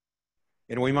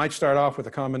 And we might start off with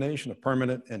a combination of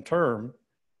permanent and term,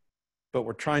 but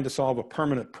we're trying to solve a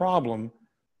permanent problem.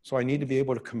 So I need to be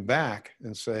able to come back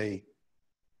and say,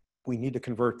 we need to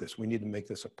convert this. We need to make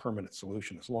this a permanent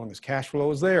solution. As long as cash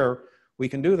flow is there, we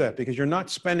can do that, because you're not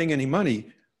spending any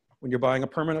money when you're buying a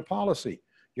permanent policy.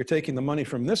 You're taking the money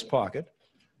from this pocket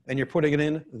and you're putting it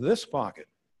in this pocket.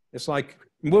 It's like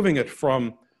moving it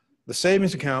from the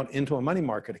savings account into a money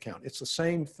market account. It's the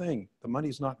same thing. The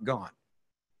money's not gone.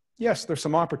 Yes, there's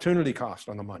some opportunity cost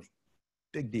on the money.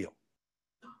 Big deal.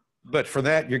 But for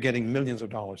that, you're getting millions of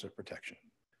dollars of protection.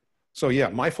 So yeah,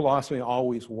 my philosophy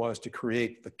always was to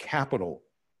create the capital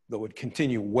that would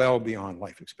continue well beyond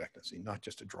life expectancy, not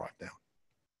just to draw it down.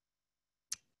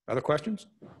 Other questions?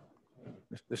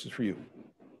 This is for you.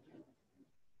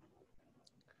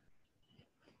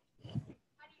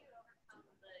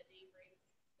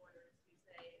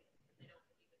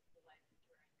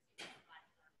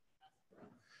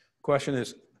 Question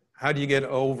is, how do you get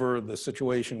over the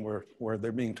situation where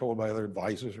they're being told by other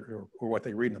advisors or what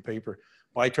they read in the paper,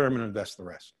 buy term and invest the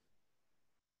rest?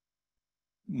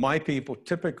 My people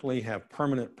typically have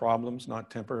permanent problems, not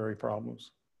temporary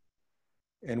problems.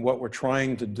 And what we're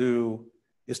trying to do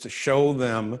is to show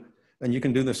them, and you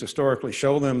can do this historically,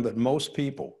 show them that most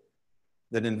people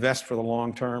that invest for the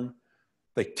long term,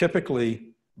 they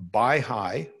typically buy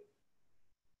high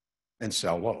and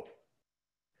sell low.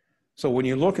 So when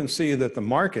you look and see that the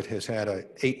market has had a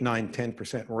 8, 9,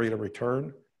 10% rate of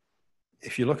return,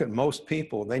 if you look at most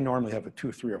people, they normally have a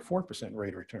 2, 3, or 4%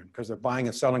 rate of return because they're buying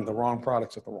and selling the wrong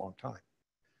products at the wrong time.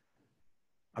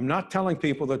 I'm not telling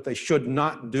people that they should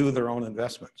not do their own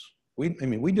investments. We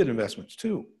did investments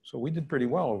too, so we did pretty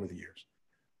well over the years.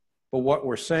 But what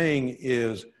we're saying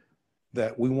is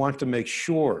that we want to make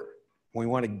sure, we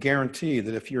want to guarantee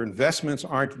that if your investments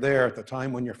aren't there at the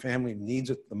time when your family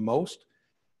needs it the most,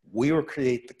 we will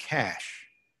create the cash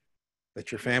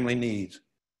that your family needs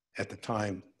at the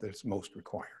time that it's most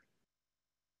required.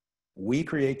 We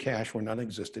create cash where none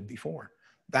existed before.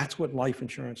 That's what life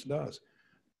insurance does.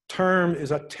 Term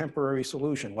is a temporary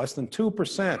solution. Less than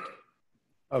 2%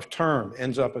 of term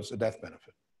ends up as a death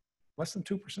benefit. Less than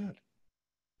 2%.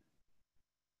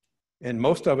 And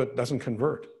most of it doesn't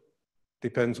convert.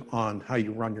 Depends on how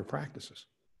you run your practices.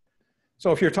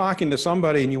 So if you're talking to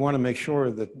somebody and you want to make sure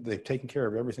that they've taken care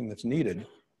of everything that's needed,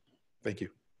 thank you.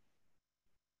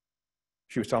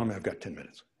 She was telling me I've got 10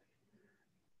 minutes.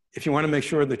 If you want to make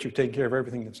sure that you've taken care of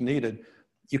everything that's needed,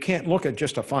 you can't look at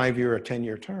just a 5-year or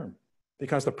 10-year term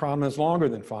because the problem is longer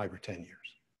than 5 or 10 years.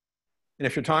 And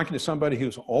if you're talking to somebody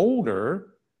who's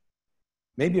older,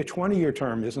 maybe a 20-year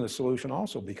term isn't a solution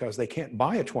also because they can't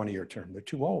buy a 20-year term. They're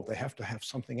too old. They have to have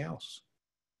something else.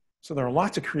 So there are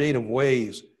lots of creative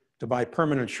ways to buy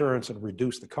permanent insurance and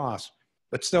reduce the cost,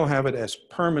 but still have it as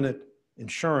permanent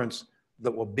insurance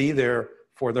that will be there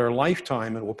for their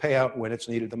lifetime and will pay out when it's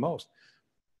needed the most.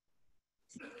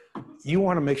 You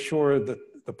want to make sure that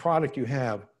the product you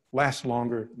have lasts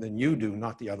longer than you do,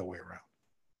 not the other way around.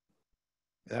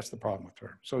 That's the problem with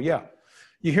term. So yeah,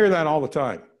 you hear that all the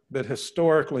time, but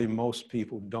historically, most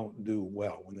people don't do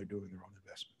well when they're doing their own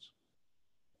investments.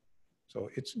 So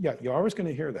it's, yeah, you're always going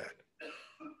to hear that.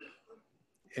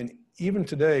 And even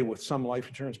today with some life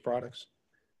insurance products,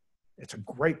 it's a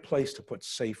great place to put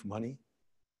safe money.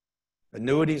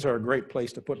 Annuities are a great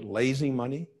place to put lazy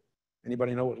money.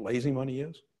 Anybody know what lazy money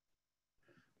is?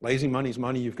 Lazy money is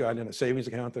money you've got in a savings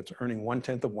account that's earning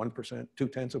 1/10 of 1%,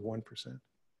 2/10 of 1%.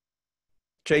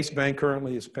 Chase Bank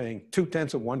currently is paying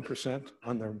 2/10 of 1%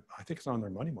 on their, I think it's on their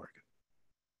money market.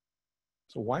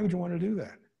 So why would you want to do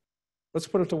that? Let's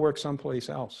put it to work someplace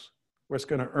else where it's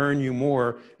going to earn you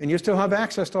more and you still have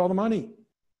access to all the money.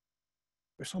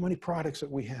 There's so many products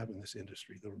that we have in this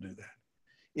industry that will do that.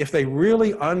 If they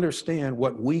really understand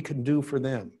what we can do for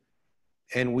them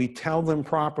and we tell them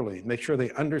properly, make sure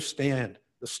they understand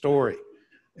the story,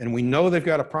 and we know they've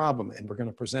got a problem and we're going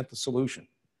to present the solution,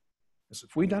 Because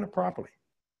if we've done it properly,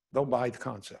 they'll buy the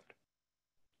concept.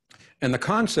 And the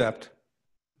concept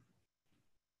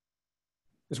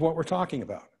is what we're talking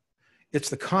about. It's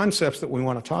the concepts that we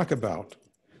want to talk about,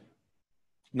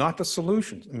 not the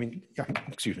solutions.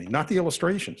 Not the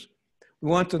illustrations. We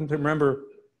want them to remember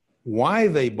why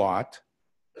they bought,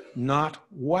 not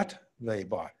what they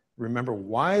bought. Remember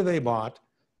why they bought,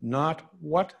 not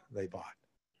what they bought.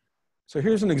 So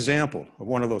here's an example of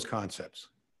one of those concepts.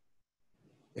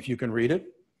 If you can read it.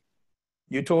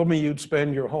 You told me you'd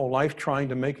spend your whole life trying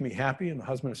to make me happy, and the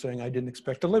husband is saying, I didn't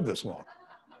expect to live this long.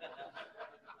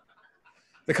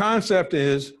 The concept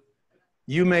is,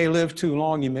 you may live too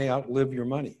long, you may outlive your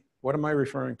money. What am I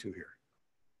referring to here?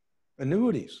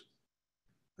 Annuities.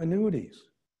 Annuities.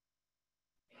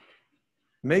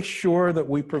 Make sure that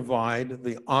we provide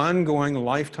the ongoing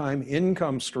lifetime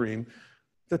income stream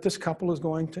that this couple is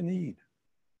going to need.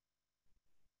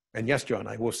 And yes, John,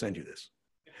 I will send you this.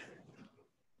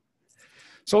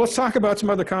 So let's talk about some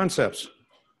other concepts.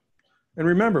 And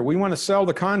remember, we want to sell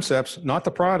the concepts, not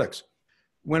the products.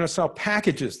 We want to sell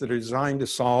packages that are designed to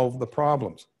solve the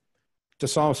problems, to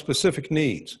solve specific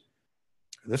needs.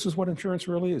 This is what insurance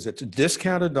really is. It's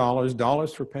discounted dollars,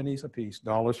 dollars for pennies apiece,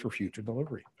 dollars for future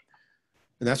delivery.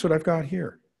 And that's what I've got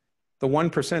here. The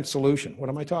 1% solution. What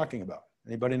am I talking about?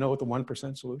 Anybody know what the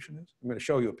 1% solution is? I'm going to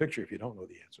show you a picture if you don't know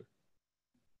the answer.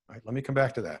 All right, let me come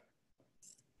back to that.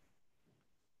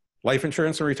 Life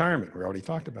insurance and retirement, we already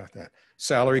talked about that.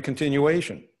 Salary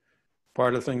continuation,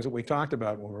 part of the things that we talked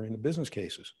about when we're in the business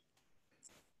cases.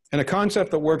 And a concept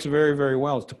that works very, very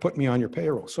well is to put me on your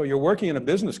payroll. So you're working in a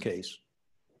business case,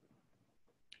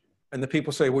 and the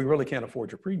people say, we really can't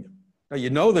afford your premium. Now, you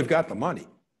know they've got the money.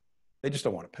 They just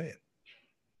don't want to pay it.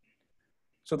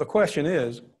 So the question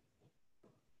is,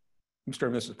 Mr.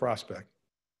 and Mrs. Prospect,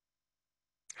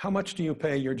 how much do you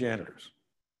pay your janitors?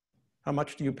 How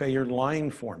much do you pay your line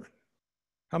foreman?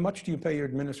 How much do you pay your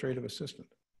administrative assistant?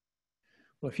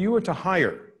 Well, if you were to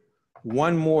hire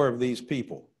one more of these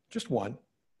people, just one,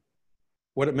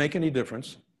 would it make any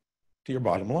difference to your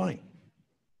bottom line?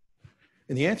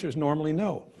 And the answer is normally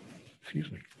no.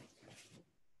 Excuse me.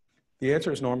 The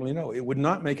answer is normally no. It would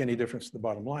not make any difference to the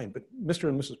bottom line. But Mr.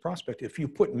 and Mrs. Prospect, if you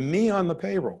put me on the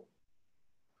payroll,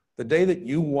 the day that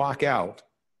you walk out,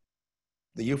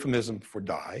 the euphemism for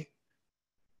die,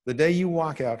 the day you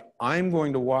walk out, I'm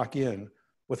going to walk in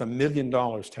with $1 million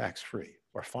tax-free,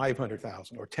 or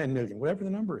 500,000, or 10 million, whatever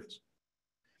the number is.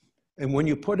 And when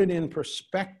you put it in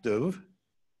perspective,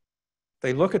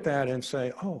 they look at that and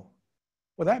say, oh,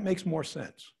 well, that makes more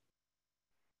sense.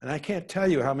 And I can't tell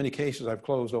you how many cases I've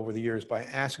closed over the years by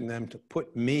asking them to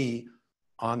put me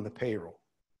on the payroll.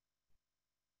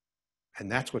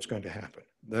 And that's what's going to happen.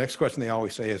 The next question they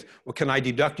always say is, well, can I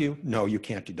deduct you? No, you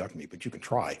can't deduct me, but you can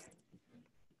try.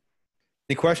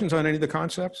 Any questions on any of the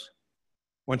concepts?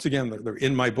 Once again, they're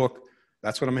in my book.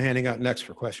 That's what I'm handing out next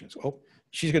for questions. Oh,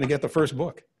 she's going to get the first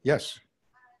book. Yes.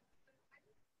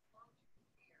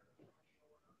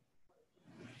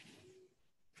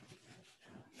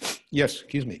 Yes,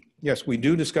 excuse me. Yes, we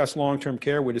do discuss long-term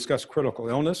care. We discuss critical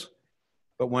illness.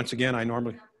 But once again, I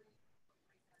normally,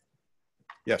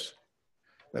 yes,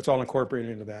 that's all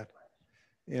incorporated into that.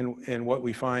 And what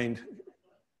we find,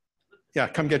 yeah,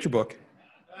 come get your book.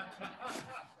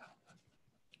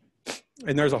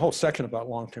 And there's a whole section about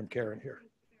long-term care in here.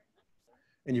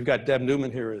 And you've got Deb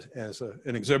Newman here as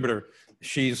an exhibitor.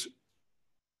 She's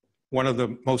one of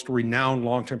the most renowned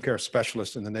long-term care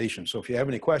specialists in the nation. So if you have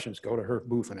any questions, go to her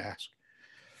booth and ask.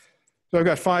 So I've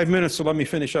got 5 minutes, so let me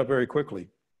finish up very quickly.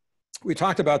 We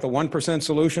talked about the 1%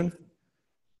 solution.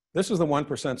 This is the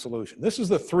 1% solution. This is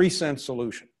the 3-cent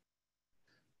solution.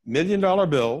 $1 million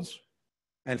bills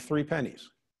and 3 pennies.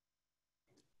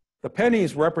 The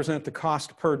pennies represent the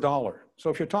cost per dollar. So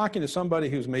if you're talking to somebody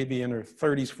who's maybe in their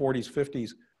 30s, 40s,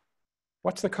 50s,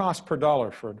 what's the cost per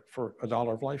dollar for a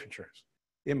dollar of life insurance?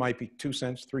 It might be 2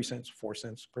 cents, 3 cents, 4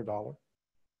 cents per dollar.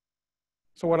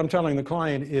 So what I'm telling the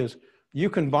client is,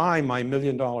 you can buy my $1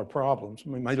 million problems,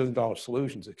 my $1 million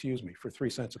solutions, excuse me, for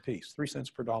 3 cents a piece, 3 cents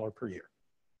per dollar per year.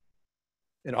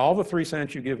 And all the 3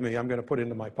 cents you give me, I'm going to put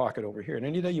into my pocket over here. And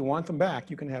any day you want them back,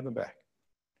 you can have them back.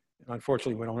 And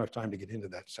unfortunately, we don't have time to get into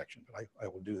that section, but I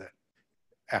will do that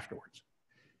afterwards.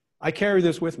 I carry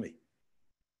this with me.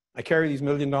 I carry these $1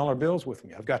 million bills with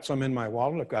me. I've got some in my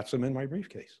wallet. I've got some in my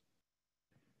briefcase.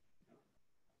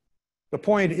 The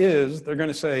point is, they're going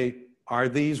to say, are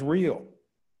these real?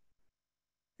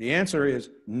 The answer is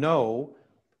no,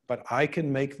 but I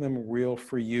can make them real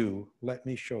for you. Let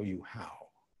me show you how.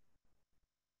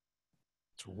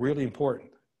 It's really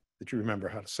important that you remember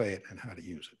how to say it and how to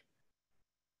use it.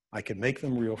 I can make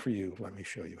them real for you. Let me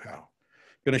show you how.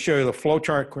 going to show you the flow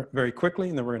chart very quickly,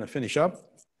 and then we're going to finish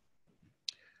up.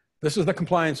 This is the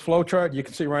compliance flow chart. You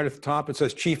can see right at the top, it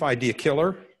says Chief Idea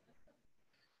Killer.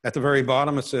 At the very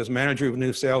bottom, it says Manager of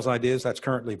New Sales Ideas. That's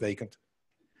currently vacant.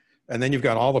 And then you've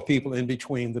got all the people in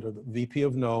between that are the VP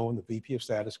of No and the VP of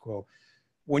Status Quo.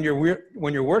 When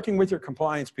you're working with your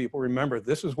compliance people, remember,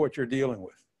 this is what you're dealing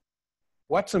with.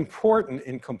 What's important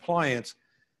in compliance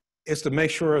is to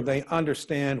make sure they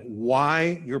understand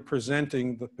why you're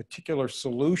presenting the particular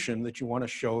solution that you want to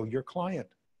show your client.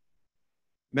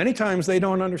 Many times they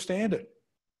don't understand it.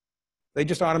 They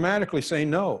just automatically say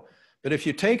no. But if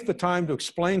you take the time to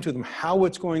explain to them how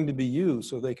it's going to be used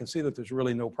so they can see that there's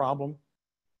really no problem,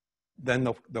 then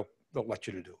they'll let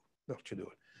you do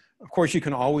it. Of course, you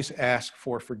can always ask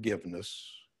for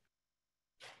forgiveness.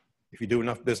 If you do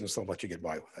enough business, they'll let you get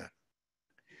by with that.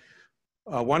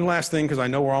 One last thing, because I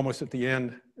know we're almost at the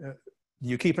end. Do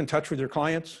you keep in touch with your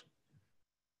clients?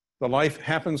 The Life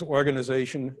Happens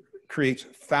organization creates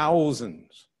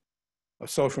thousands of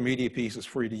social media pieces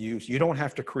for you to use. You don't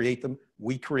have to create them.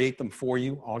 We create them for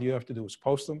you. All you have to do is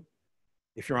post them.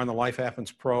 If you're on the Life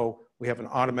Happens Pro, we have an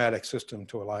automatic system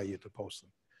to allow you to post them.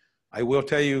 I will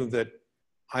tell you that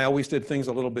I always did things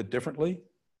a little bit differently.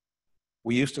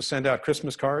 We used to send out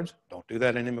Christmas cards. Don't do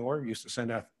that anymore. We used to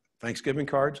send out Thanksgiving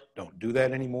cards. Don't do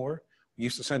that anymore. We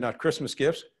used to send out Christmas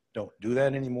gifts. Don't do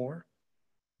that anymore.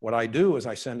 What I do is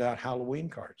I send out Halloween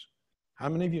cards. How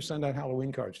many of you send out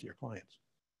Halloween cards to your clients?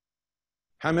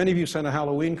 How many of you send a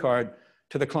Halloween card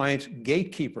to the client's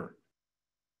gatekeeper,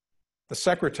 the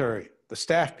secretary, the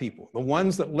staff people, the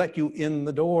ones that let you in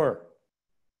the door?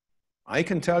 I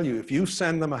can tell you, if you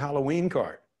send them a Halloween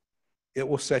card, it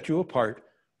will set you apart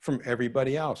from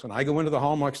everybody else. And I go into the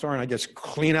Hallmark store and I just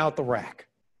clean out the rack.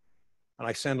 And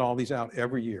I send all these out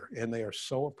every year, and they are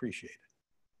so appreciated.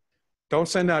 Don't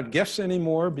send out gifts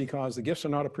anymore because the gifts are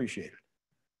not appreciated.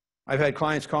 I've had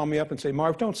clients call me up and say,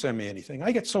 Marv, don't send me anything.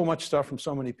 I get so much stuff from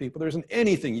so many people. There isn't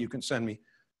anything you can send me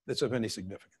that's of any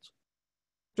significance.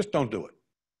 Just don't do it.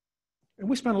 And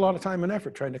we spend a lot of time and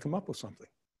effort trying to come up with something.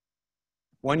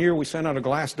 One year we sent out a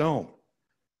glass dome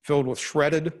filled with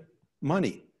shredded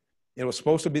money. It was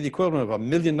supposed to be the equivalent of $1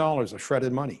 million of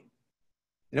shredded money.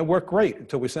 And it worked great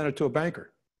until we sent it to a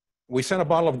banker. We sent a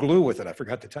bottle of glue with it. I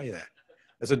forgot to tell you that,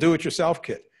 as a do-it-yourself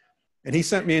kit. And he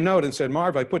sent me a note and said,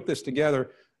 Marv, I put this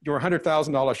together. You're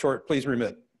 $100,000 short. Please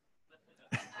remit.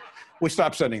 We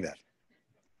stopped sending that.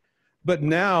 But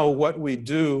now what we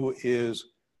do is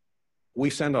we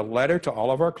send a letter to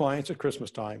all of our clients at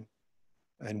Christmas time,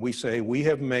 and we say, we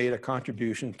have made a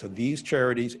contribution to these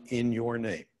charities in your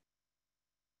name.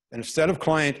 And instead of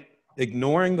client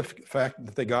ignoring the fact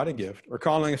that they got a gift or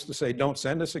calling us to say, don't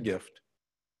send us a gift,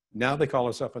 now they call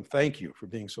us up and thank you for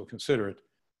being so considerate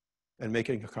and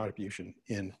making a contribution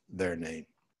in their name.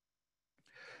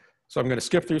 So I'm going to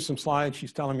skip through some slides.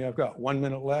 She's telling me I've got 1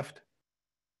 minute left.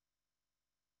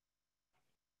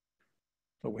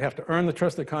 But we have to earn the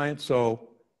trust of clients. So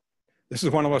this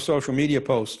is one of our social media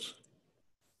posts.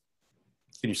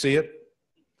 Can you see it?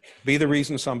 Be the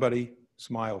reason somebody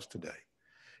smiles today.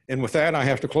 And with that, I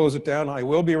have to close it down. I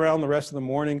will be around the rest of the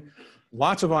morning.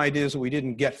 Lots of ideas that we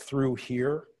didn't get through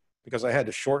here because I had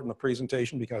to shorten the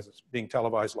presentation because it's being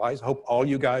televised live. I hope all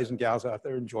you guys and gals out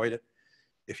there enjoyed it.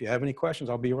 If you have any questions,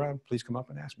 I'll be around. Please come up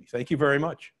and ask me. Thank you very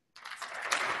much.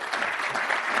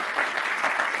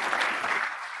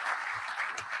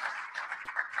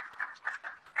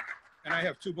 And I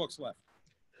have 2 books left.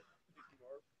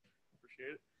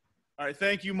 Appreciate it. All right,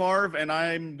 thank you, Marv. And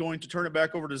I'm going to turn it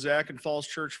back over to Zach in Falls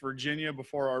Church, Virginia,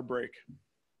 before our break.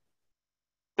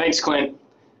 Thanks, Clint.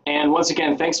 And once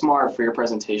again, thanks, Marv, for your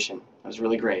presentation. That was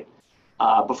really great.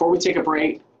 Before we take a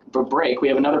break, we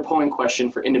have another polling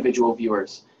question for individual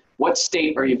viewers. What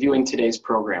state are you viewing today's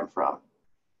program from?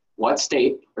 What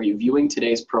state are you viewing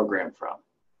today's program from?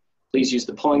 Please use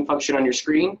the polling function on your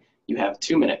screen. You have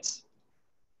 2 minutes.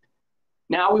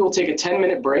 Now we will take a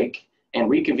 10-minute break and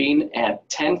reconvene at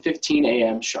 10:15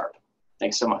 a.m. sharp.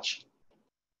 Thanks so much.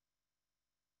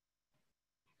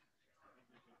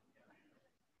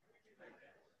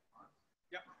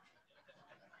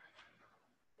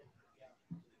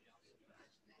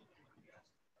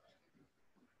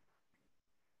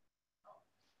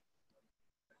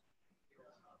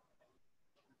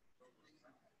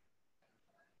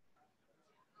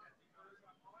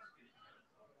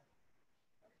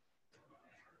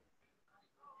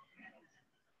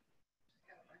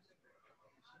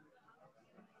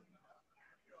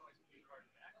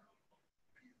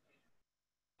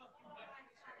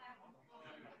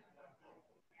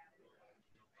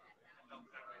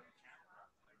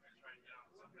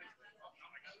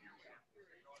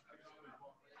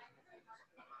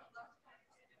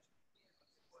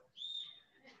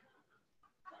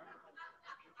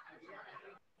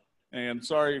 And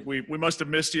sorry, we must have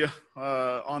missed you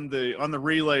on the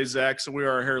relay, Zach. So we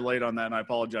are here late on that, and I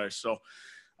apologize. So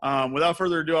without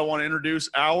further ado, I want to introduce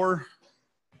our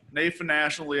NAIFA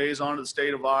National Liaison to the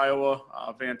state of Iowa,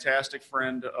 a fantastic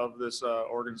friend of this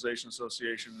organization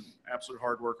association, absolute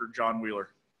hard worker, John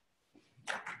Wheeler.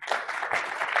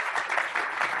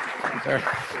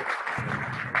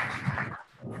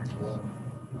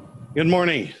 Good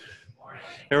morning.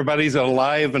 Everybody's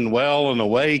alive and well and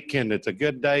awake, and it's a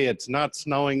good day. It's not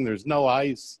snowing. There's no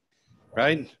ice,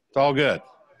 right? It's all good.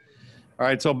 All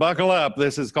right, so buckle up.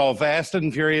 This is called Fast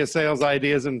and Furious Sales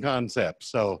Ideas and Concepts.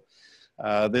 So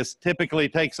this typically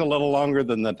takes a little longer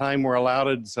than the time we're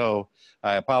allotted, so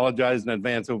I apologize in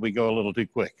advance if we go a little too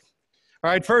quick.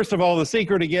 All right, first of all, the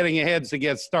secret to getting ahead is to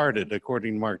get started,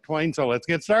 according to Mark Twain, so let's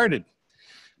get started.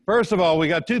 First of all, we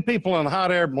got two people in a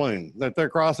hot air balloon that they're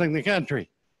crossing the country.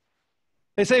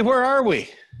 They say, where are we?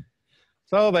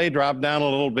 So they drop down a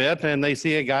little bit, and they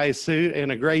see a guy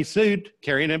in a gray suit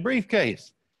carrying a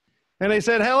briefcase. And they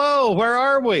said, hello, where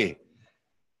are we?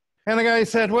 And the guy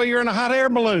said, well, you're in a hot air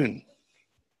balloon.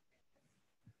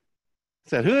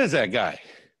 Said, who is that guy?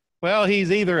 Well,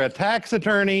 he's either a tax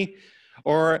attorney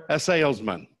or a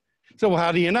salesman. So well,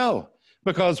 how do you know?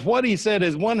 Because what he said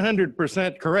is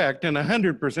 100% correct and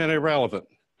 100% irrelevant.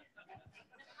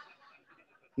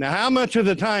 Now, how much of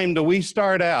the time do we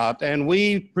start out and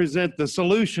we present the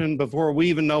solution before we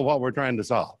even know what we're trying to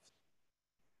solve?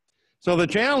 So the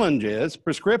challenge is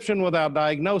prescription without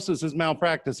diagnosis is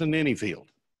malpractice in any field.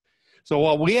 So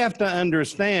what we have to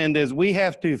understand is we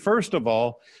have to, first of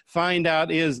all, find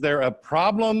out, is there a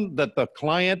problem that the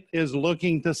client is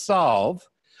looking to solve,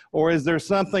 or is there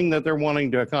something that they're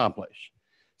wanting to accomplish?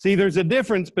 See, there's a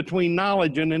difference between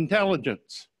knowledge and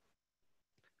intelligence.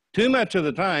 Too much of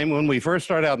the time when we first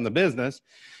start out in the business,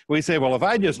 we say, well, if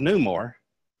I just knew more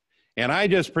and I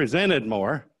just presented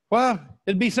more, well,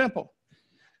 it'd be simple.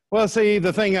 Well, see,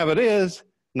 the thing of it is,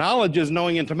 knowledge is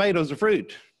knowing in tomatoes are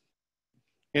fruit.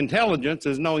 Intelligence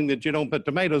is knowing that you don't put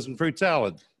tomatoes in fruit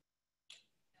salad.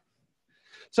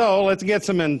 So let's get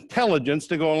some intelligence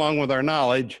to go along with our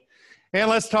knowledge. And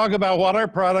let's talk about what our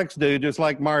products do, just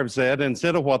like Marv said,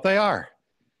 instead of what they are.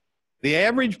 The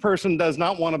average person does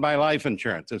not want to buy life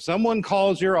insurance. If someone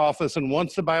calls your office and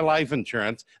wants to buy life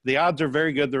insurance, the odds are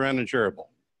very good they're uninsurable.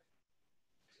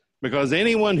 Because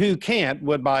anyone who can't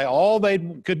would buy all they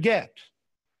could get.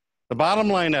 The bottom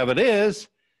line of it is,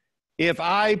 if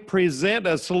I present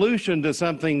a solution to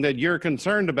something that you're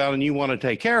concerned about and you want to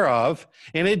take care of,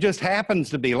 and it just happens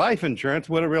to be life insurance,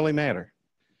 would it really matter?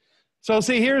 So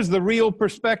see, here's the real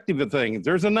perspective of things.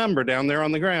 There's a number down there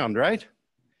on the ground, right?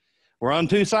 We're on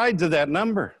two sides of that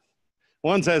number.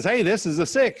 One says, hey, this is a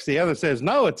 6. The other says,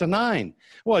 no, it's a 9.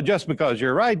 Well, just because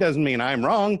you're right doesn't mean I'm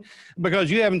wrong,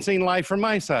 because you haven't seen life from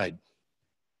my side.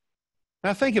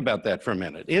 Now think about that for a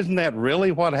minute. Isn't that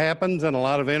really what happens in a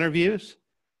lot of interviews?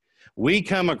 We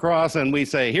come across and we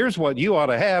say, here's what you ought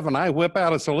to have, and I whip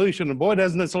out a solution, and boy,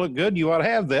 doesn't this look good? You ought to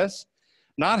have this.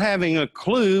 Not having a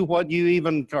clue what you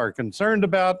even are concerned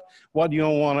about, what you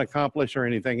want to accomplish, or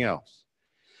anything else.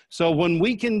 So when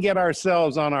we can get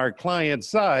ourselves on our client's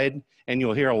side, and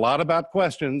you'll hear a lot about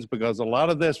questions, because a lot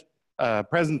of this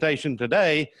presentation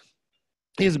today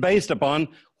is based upon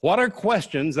what are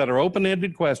questions that are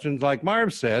open-ended questions, like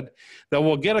Marv said, that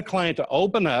will get a client to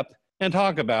open up and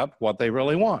talk about what they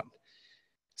really want.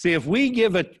 See, if we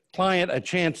give a client a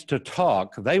chance to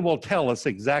talk, they will tell us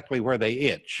exactly where they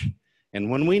itch. And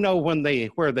when we know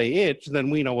where they itch, then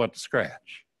we know what to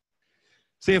scratch.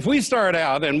 See, if we start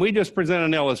out and we just present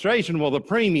an illustration, well, the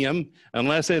premium,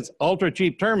 unless it's ultra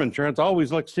cheap term insurance,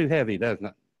 always looks too heavy, doesn't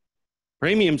it?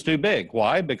 Premium's too big.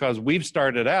 Why? Because we've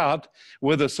started out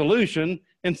with a solution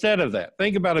instead of that.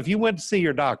 Think about if you went to see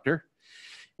your doctor,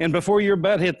 and before your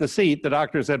butt hit the seat, the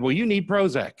doctor said, well, you need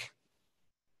Prozac.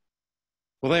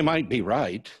 Well, they might be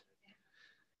right,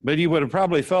 but you would have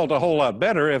probably felt a whole lot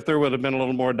better if there would have been a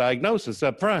little more diagnosis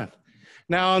up front.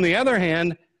 Now, on the other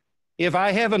hand, if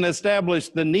I haven't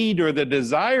established the need or the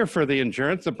desire for the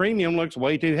insurance, the premium looks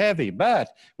way too heavy. But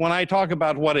when I talk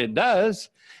about what it does,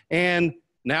 and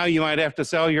now you might have to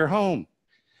sell your home.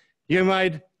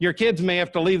 Your kids may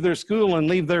have to leave their school and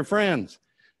leave their friends.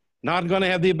 Not going to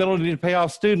have the ability to pay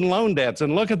off student loan debts.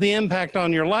 And look at the impact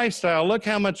on your lifestyle. Look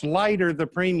how much lighter the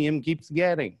premium keeps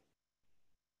getting.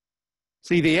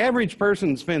 See, the average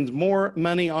person spends more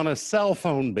money on a cell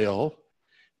phone bill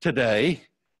today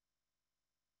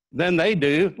than they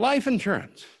do life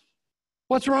insurance.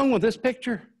 What's wrong with this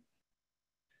picture?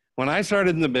 When I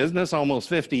started in the business almost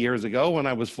 50 years ago, when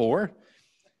I was 4,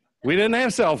 we didn't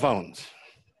have cell phones.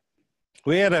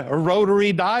 We had a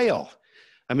rotary dial.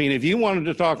 I mean, if you wanted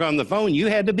to talk on the phone, you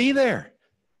had to be there.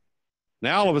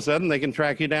 Now, all of a sudden, they can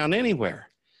track you down anywhere.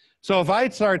 So if I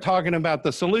start talking about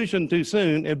the solution too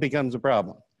soon, it becomes a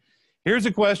problem. Here's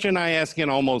a question I ask in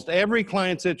almost every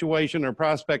client situation or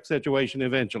prospect situation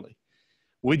eventually.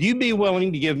 Would you be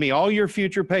willing to give me all your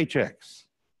future paychecks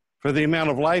for the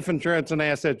amount of life insurance and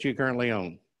assets you currently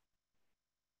own?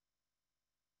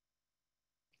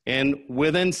 And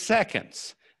within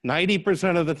seconds,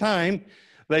 90% of the time,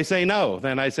 they say no.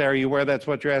 Then I say, are you aware that's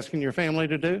what you're asking your family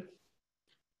to do?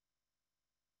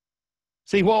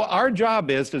 See, well, our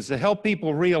job is to help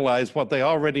people realize what they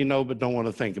already know but don't want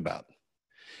to think about.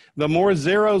 The more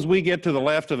zeros we get to the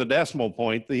left of a decimal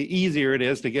point, the easier it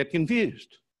is to get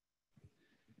confused.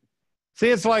 See,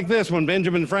 it's like this when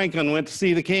Benjamin Franklin went to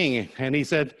see the king, and he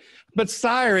said, but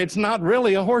sire, it's not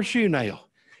really a horseshoe nail.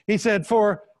 He said,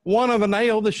 for one of a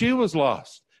nail, the shoe was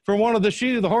lost. For one of the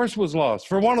shoe, the horse was lost.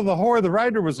 For one of the whore, the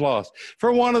rider was lost.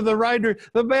 For one of the rider,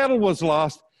 the battle was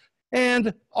lost.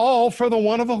 And all for the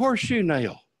one of a horseshoe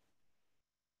nail.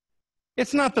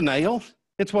 It's not the nail,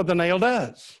 it's what the nail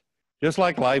does. Just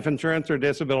like life insurance or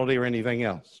disability or anything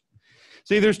else.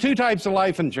 See, there's two types of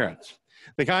life insurance.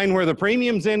 The kind where the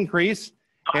premiums increase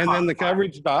and then the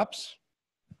coverage stops,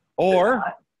 or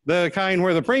the kind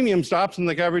where the premium stops and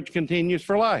the coverage continues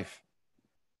for life.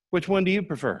 Which one do you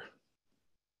prefer?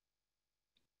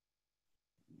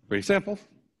 Pretty simple.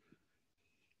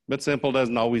 But simple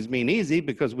doesn't always mean easy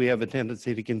because we have a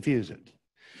tendency to confuse it.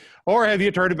 Or have you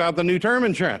heard about the new term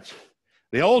insurance?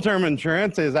 The old term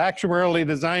insurance is actuarially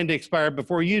designed to expire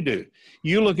before you do.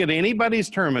 You look at anybody's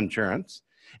term insurance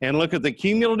and look at the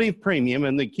cumulative premium,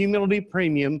 and the cumulative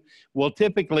premium will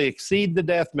typically exceed the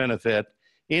death benefit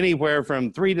anywhere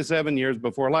from 3 to 7 years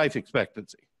before life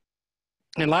expectancy.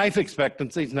 And life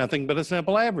expectancy is nothing but a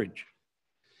simple average.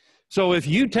 So if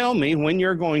you tell me when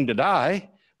you're going to die,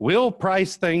 we'll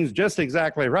price things just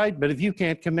exactly right, but if you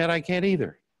can't commit, I can't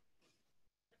either.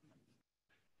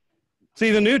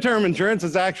 See, the new term insurance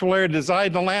is actually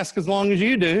designed to last as long as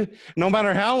you do, no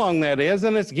matter how long that is,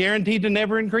 and it's guaranteed to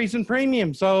never increase in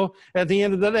premium. So at the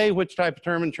end of the day, which type of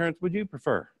term insurance would you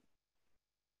prefer?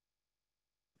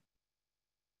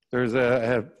 There's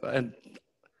a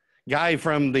guy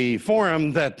from the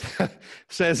forum that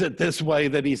says it this way,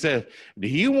 that he said, do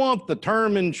you want the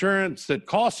term insurance that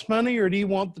costs money, or do you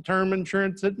want the term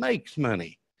insurance that makes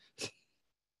money?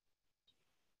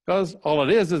 Because all it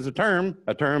is a term.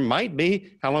 A term might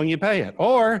be how long you pay it,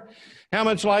 or how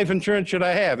much life insurance should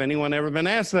I have? Anyone ever been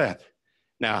asked that?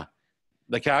 Now,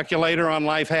 the calculator on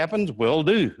Life Happens will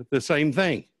do the same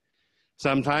thing.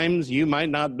 Sometimes you might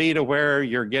not be to where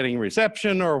you're getting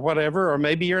reception or whatever, or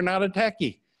maybe you're not a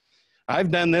techie.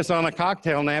 I've done this on a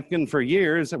cocktail napkin for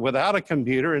years without a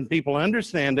computer, and people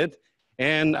understand it,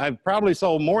 and I've probably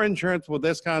sold more insurance with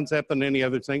this concept than any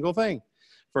other single thing.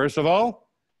 First of all,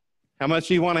 how much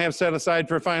do you want to have set aside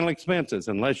for final expenses?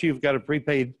 Unless you've got a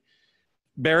prepaid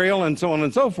burial and so on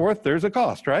and so forth, there's a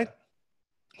cost, right?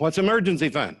 What's emergency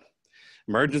fund?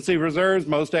 Emergency reserves,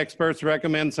 most experts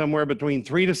recommend somewhere between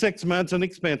 3 to 6 months in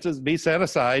expenses be set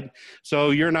aside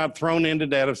so you're not thrown into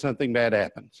debt if something bad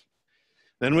happens.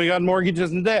 Then we got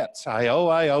mortgages and debts. I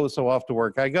owe, so off to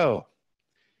work I go.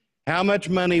 How much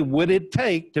money would it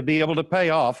take to be able to pay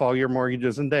off all your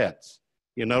mortgages and debts?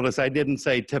 You notice I didn't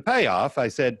say to pay off, I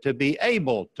said to be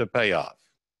able to pay off.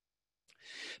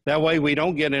 That way we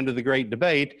don't get into the great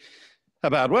debate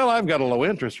about, well, I've got a low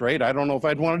interest rate, I don't know if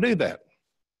I'd want to do that.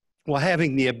 Well,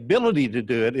 having the ability to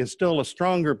do it is still a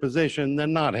stronger position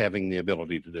than not having the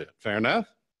ability to do it. Fair enough?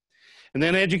 And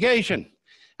then education.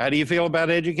 How do you feel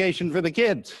about education for the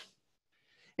kids?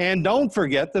 And don't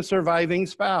forget the surviving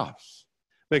spouse.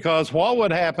 Because what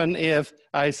would happen if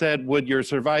I said, would your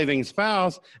surviving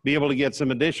spouse be able to get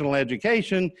some additional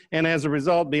education and as a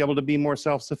result be able to be more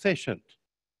self-sufficient?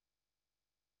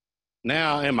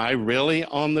 Now, am I really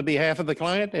on the behalf of the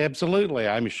client? Absolutely.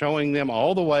 I'm showing them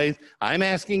all the ways. I'm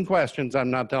asking questions.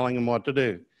 I'm not telling them what to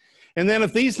do. And then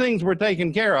if these things were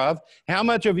taken care of, how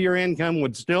much of your income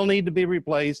would still need to be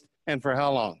replaced and for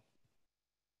how long?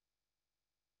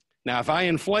 Now, if I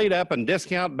inflate up and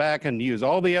discount back and use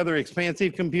all the other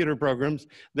expensive computer programs,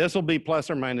 this will be plus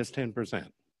or minus 10%.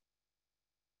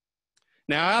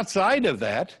 Now, outside of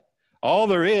that, all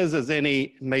there is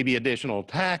any maybe additional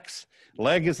tax,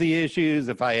 legacy issues.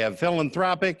 If I have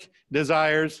philanthropic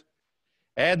desires,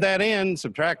 add that in,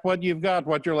 subtract what you've got,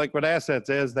 what your liquid assets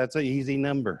is, that's an easy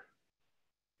number.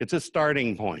 It's a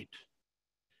starting point.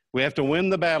 We have to win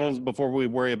the battles before we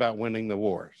worry about winning the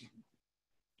wars.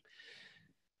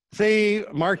 See,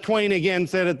 Mark Twain again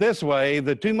said it this way,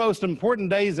 the two most important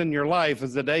days in your life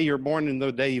is the day you're born and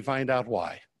the day you find out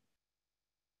why.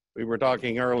 We were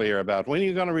talking earlier about when are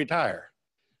you going to retire?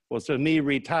 Well, to me,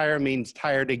 retire means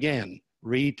tired again,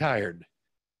 retired.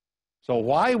 So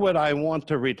why would I want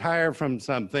to retire from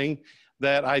something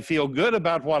that I feel good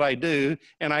about what I do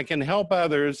and I can help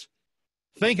others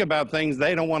think about things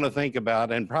they don't want to think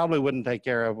about and probably wouldn't take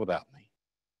care of without me?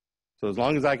 So as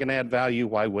long as I can add value,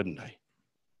 why wouldn't I?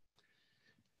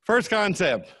 First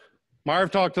concept,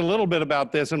 Marv talked a little bit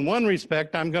about this. In one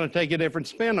respect, I'm going to take a different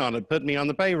spin on it, put me on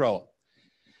the payroll.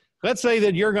 Let's say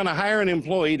that you're going to hire an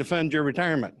employee to fund your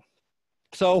retirement.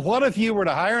 So what if you were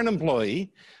to hire an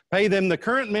employee, pay them the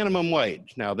current minimum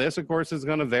wage? Now this, of course, is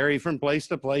going to vary from place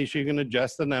to place. You can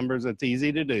adjust the numbers. It's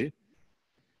easy to do.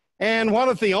 And what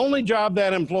if the only job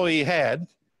that employee had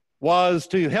was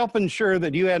to help ensure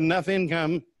that you had enough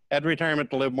income at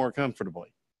retirement to live more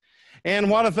comfortably? And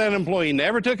what if that employee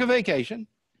never took a vacation,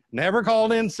 never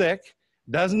called in sick,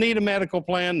 doesn't need a medical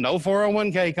plan, no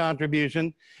 401k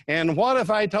contribution? And what if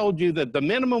I told you that the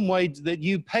minimum wage that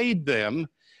you paid them,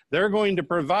 they're going to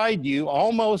provide you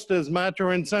almost as much,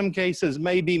 or in some cases,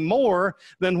 maybe more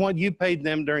than what you paid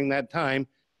them during that time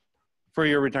for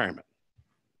your retirement?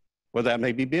 Well, that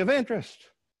maybe be of interest.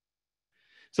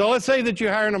 So let's say that you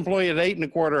hire an employee at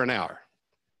 $8.25 an hour.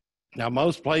 Now,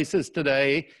 most places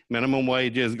today, minimum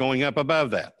wage is going up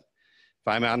above that. If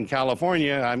I'm out in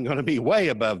California, I'm going to be way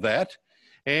above that.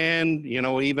 And, you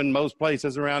know, even most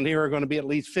places around here are going to be at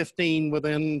least 15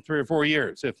 within 3 or 4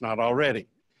 years, if not already.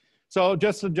 So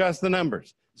just adjust the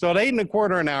numbers. So at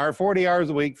 $8.25 an hour, 40 hours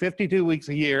a week, 52 weeks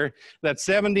a year, that's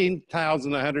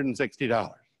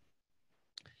 $17,160.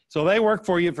 So they work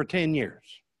for you for 10 years.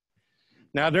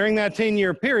 Now, during that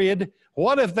 10-year period,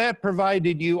 what if that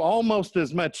provided you almost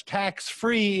as much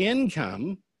tax-free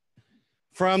income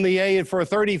from the aid for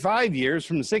 35 years,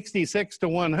 from 66 to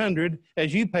 100,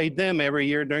 as you paid them every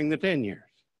year during the 10 years?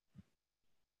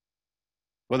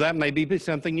 Well, that may be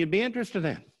something you'd be interested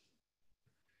in.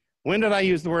 When did I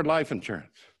use the word life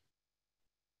insurance?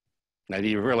 Now, do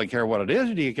you really care what it is,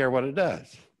 or do you care what it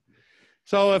does?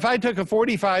 So if I took a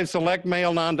 45 select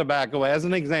male non-tobacco as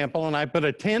an example, and I put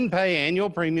a 10-pay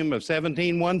annual premium of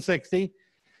 $17,160,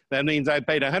 that means I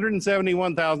paid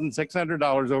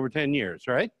 $171,600 over 10 years,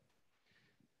 right?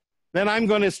 Then I'm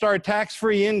going to start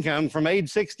tax-free income from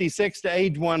age 66 to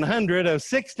age 100 of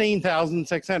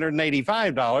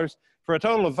 $16,685 for a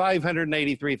total of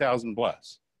 $583,000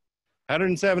 plus.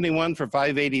 171 for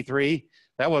 583.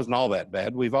 That wasn't all that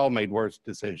bad. We've all made worse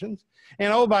decisions.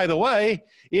 And oh, by the way,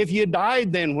 if you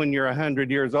died then when you're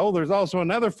 100 years old, there's also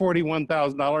another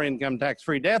 $41,000 income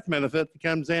tax-free death benefit that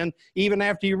comes in even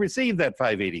after you receive that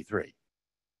 583.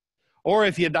 Or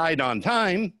if you died on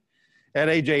time at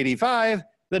age 85,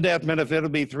 the death benefit will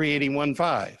be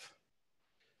 381.5.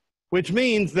 Which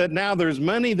means that now there's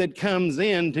money that comes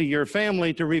in to your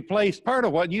family to replace part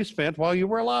of what you spent while you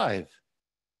were alive.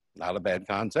 Not a bad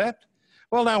concept.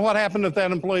 Well, now what happened if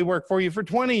that employee worked for you for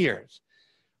 20 years?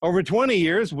 Over 20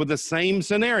 years with the same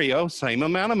scenario, same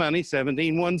amount of money,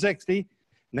 $17,160.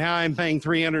 Now I'm paying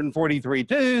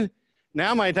 $343,200.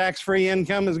 Now my tax-free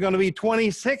income is going to be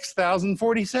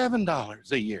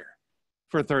 $26,047 a year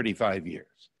for 35 years.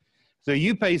 So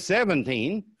you pay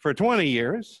 17 for 20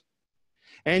 years,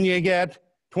 and you get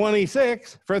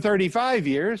 26 for 35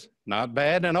 years. Not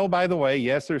bad. And oh, by the way,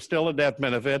 yes, there's still a death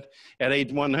benefit at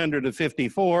age 100 of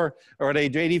 54, or at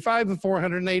age 85 of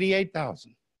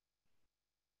 $488,000.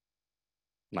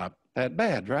 Not that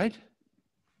bad, right?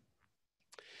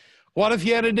 What if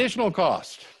you had additional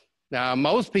cost? Now,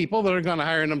 most people that are going to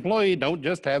hire an employee don't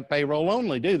just have payroll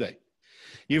only, do they?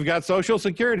 You've got Social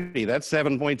Security. That's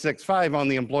 7.65 on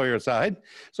the employer side.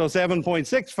 So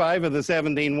 7.65 of the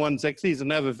 17,160 is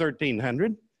another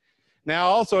 1,300. Now,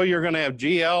 also, you're going to have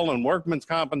GL and workman's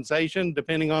compensation,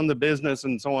 depending on the business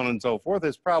and so on and so forth.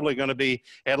 It's probably going to be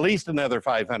at least another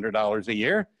 $500 a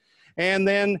year. And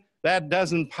then that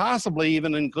doesn't possibly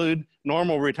even include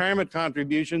normal retirement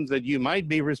contributions that you might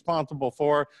be responsible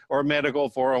for, or medical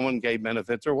 401k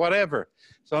benefits or whatever.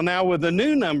 So now with the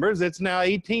new numbers, it's now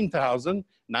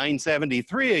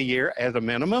 $18,973 a year as a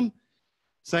minimum.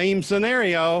 Same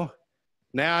scenario.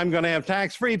 Now I'm going to have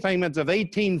tax-free payments of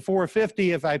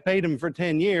 $18,450 if I paid them for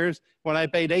 10 years, when I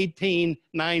paid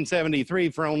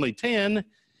 $18,973 for only 10,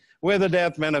 with a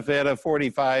death benefit of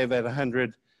 $45 at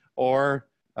 100, or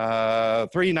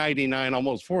 $399,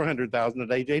 almost $400,000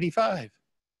 at age 85.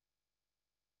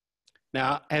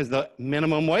 Now, as the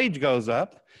minimum wage goes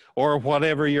up, or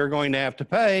whatever you're going to have to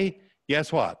pay,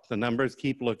 guess what? The numbers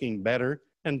keep looking better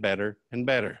and better and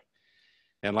better.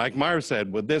 And like Marv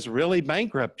said, would this really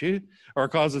bankrupt you or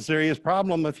cause a serious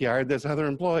problem if you hired this other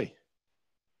employee?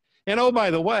 And oh, by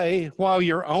the way, while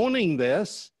you're owning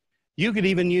this, You could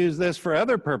even use this for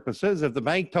other purposes. If the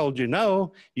bank told you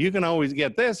no, you can always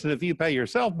get this, and if you pay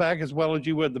yourself back as well as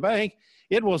you would the bank,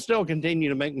 it will still continue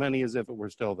to make money as if it were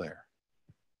still there.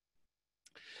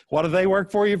 What if they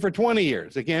work for you for 20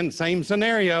 years? Again, same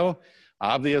scenario.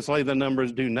 Obviously, the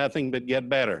numbers do nothing but get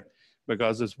better,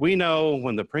 because as we know,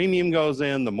 when the premium goes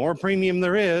in, the more premium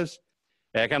there is.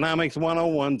 Economics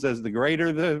 101 says the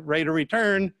greater the rate of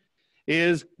return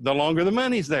is, the longer the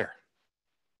money's there.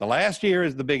 The last year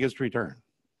is the biggest return.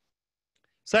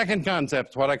 Second concept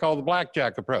is what I call the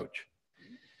blackjack approach.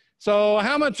 So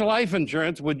how much life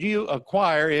insurance would you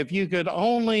acquire if you could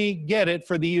only get it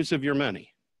for the use of your money?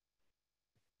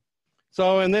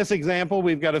 So in this example,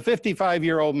 we've got a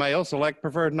 55-year-old male, select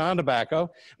preferred non-tobacco, $1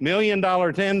 million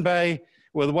 10-pay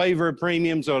with waiver of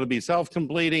premium, so it'll be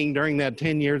self-completing during that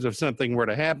 10 years if something were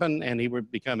to happen and he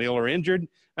would become ill or injured,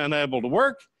 unable to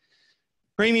work.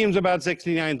 Premium's about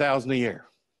 $69,000 a year.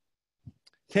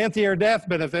 10th year death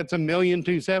benefits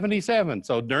 $1,277,000.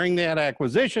 So during that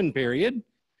acquisition period,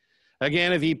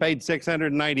 again, if he paid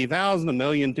 $690,000,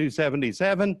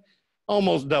 $1,277,000,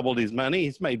 almost doubled his money.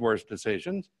 He's made worse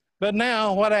decisions. But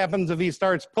now what happens if he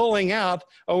starts pulling out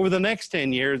over the next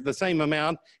 10 years the same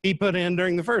amount he put in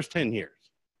during the first 10 years?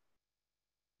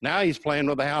 Now he's playing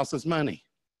with the house's money.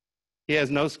 He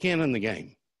has no skin in the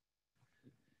game.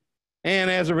 And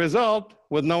as a result,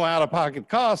 with no out-of-pocket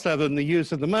cost other than the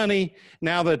use of the money,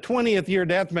 now the 20th year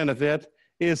death benefit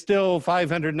is still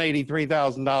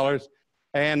 $583,000.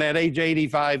 And at age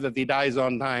 85, if he dies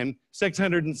on time,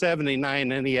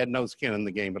 $679,000, and he had no skin in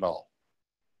the game at all.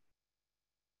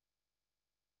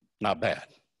 Not bad,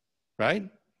 right?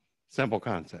 Simple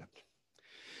concept.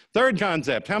 Third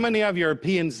concept, how many of you are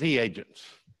P&C agents?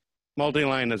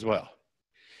 Multi-line as well.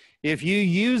 If you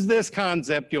use this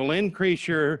concept, you'll increase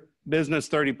your business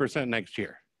 30% next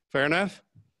year. Fair enough?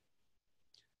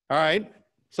 All right.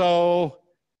 So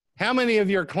how many of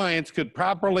your clients could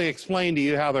properly explain to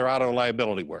you how their auto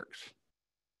liability works?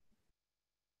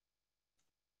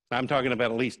 I'm talking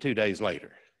about at least 2 days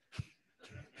later.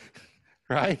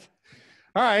 Right?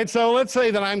 All right. So let's say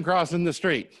that I'm crossing the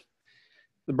street.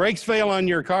 The brakes fail on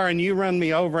your car and you run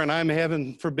me over and I'm,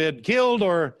 heaven forbid, killed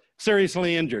or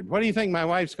seriously injured. What do you think my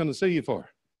wife's going to sue you for?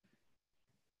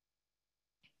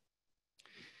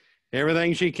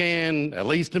 Everything she can, at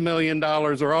least $1 million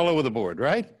or all over the board,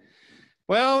 right?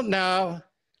 Well, now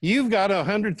you've got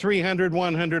 100, 300,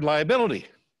 100 liability.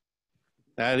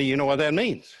 Now, do you know what that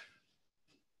means?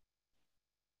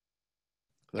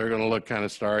 They're going to look kind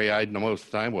of starry-eyed most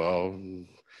of the time. Well,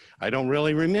 I don't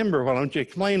really remember. Why don't you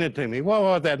explain it to me? Well,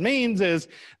 what that means is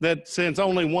that since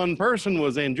only one person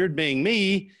was injured, being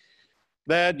me,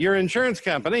 that your insurance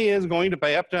company is going to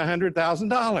pay up to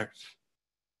 $100,000.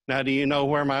 Now, do you know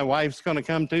where my wife's going to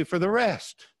come to for the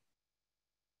rest?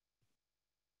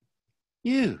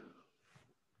 You.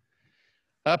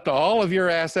 Up to all of your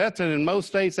assets, and in most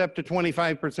states, up to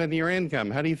 25% of your income.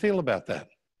 How do you feel about that?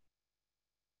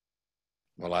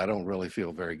 Well, I don't really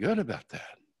feel very good about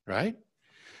that, right?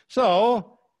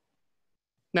 So,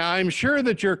 now I'm sure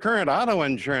that your current auto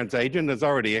insurance agent has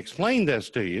already explained this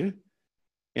to you.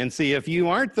 And see, if you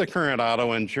aren't the current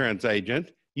auto insurance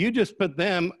agent, you just put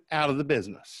them out of the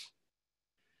business.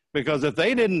 Because if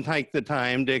they didn't take the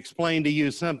time to explain to you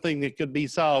something that could be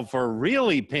solved for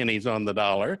really pennies on the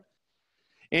dollar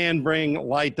and bring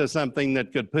light to something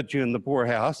that could put you in the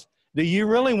poorhouse, do you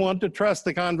really want to trust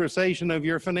the conversation of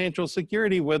your financial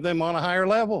security with them on a higher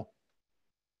level?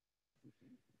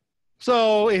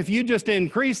 So if you just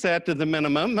increase that to the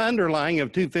minimum underlying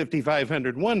of 250,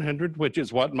 500, 100, which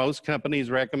is what most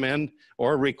companies recommend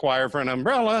or require for an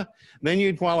umbrella, then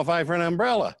you'd qualify for an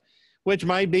umbrella, which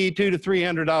might be $200 to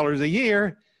 $300 a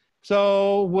year.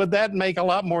 So would that make a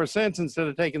lot more sense instead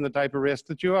of taking the type of risk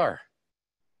that you are?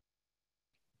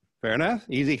 Fair enough?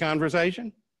 Easy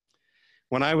conversation?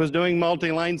 When I was doing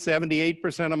multi-line,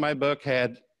 78% of my book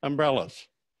had umbrellas.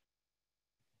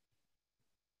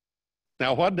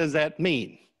 Now, what does that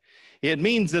mean? It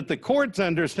means that the courts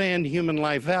understand human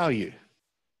life value.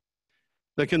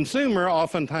 The consumer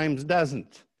oftentimes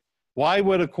doesn't. Why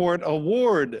would a court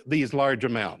award these large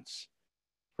amounts?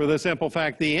 For the simple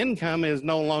fact the income is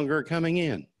no longer coming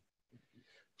in.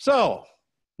 So,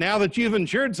 now that you've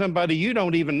insured somebody you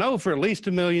don't even know for at least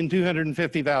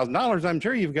 $1,250,000, I'm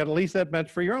sure you've got at least that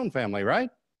much for your own family, right?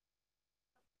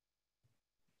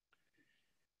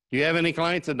 Do you have any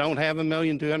clients that don't have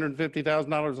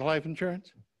 $1,250,000 of life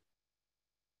insurance?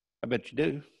 I bet you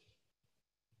do.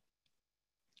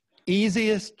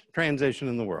 Easiest transition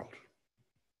in the world.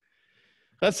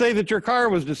 Let's say that your car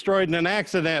was destroyed in an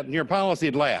accident and your policy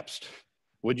had lapsed.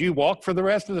 Would you walk for the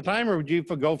rest of the time or would you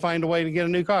go find a way to get a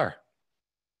new car?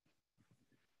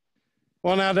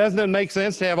 Well, now, doesn't it make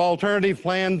sense to have alternative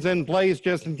plans in place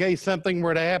just in case something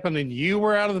were to happen and you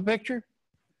were out of the picture?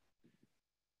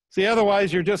 See,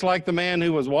 otherwise you're just like the man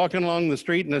who was walking along the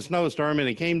street in a snowstorm and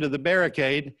he came to the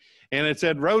barricade and it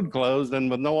said road closed, and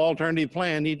with no alternative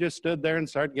plan, he just stood there and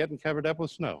started getting covered up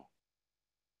with snow.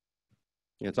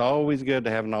 It's always good to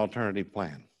have an alternative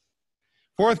plan.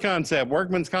 Fourth concept,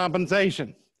 workman's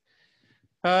compensation.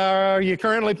 Are you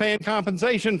currently paying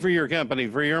compensation for your company,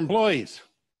 for your employees?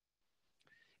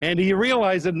 And do you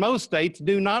realize that most states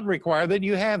do not require that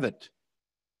you have it?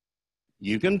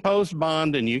 You can post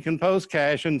bond and you can post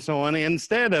cash and so on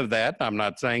instead of that. I'm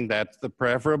not saying that's the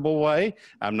preferable way.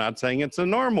 I'm not saying it's a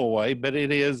normal way, but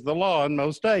it is the law in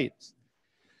most states.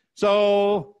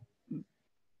 So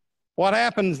what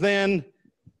happens then?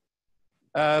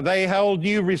 They hold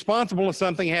you responsible if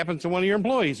something happens to one of your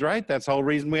employees, right? That's the whole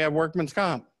reason we have workman's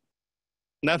comp.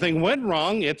 Nothing went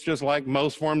wrong. It's just like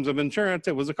most forms of insurance,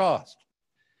 it was a cost.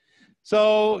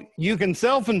 So you can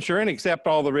self-insure and accept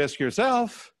all the risk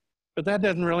yourself, but that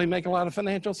doesn't really make a lot of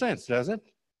financial sense, does it?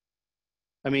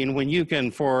 I mean, when you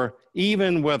can, for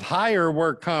even with higher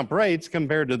work comp rates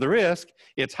compared to the risk,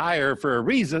 it's higher for a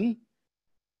reason,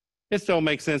 it still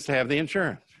makes sense to have the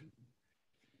insurance.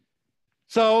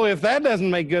 So if that doesn't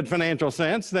make good financial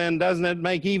sense, then doesn't it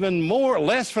make even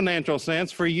less financial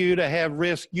sense for you to have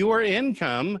risk your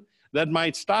income that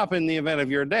might stop in the event of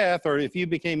your death, or if you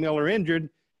became ill or injured,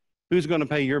 who's going to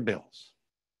pay your bills?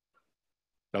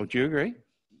 Don't you agree?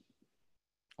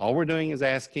 All we're doing is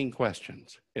asking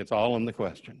questions. It's all in the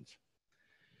questions.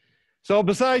 So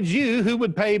besides you, who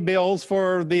would pay bills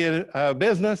for the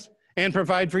business and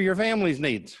provide for your family's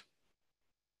needs?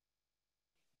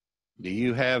 Do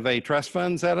you have a trust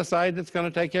fund set aside that's going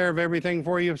to take care of everything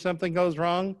for you if something goes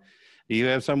wrong? Do you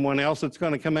have someone else that's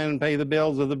going to come in and pay the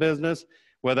bills of the business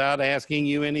without asking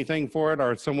you anything for it,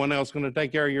 or is someone else going to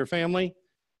take care of your family?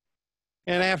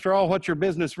 And after all, what's your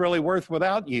business really worth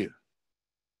without you?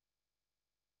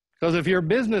 Because if your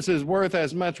business is worth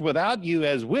as much without you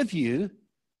as with you,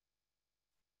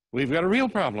 we've got a real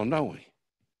problem, don't we?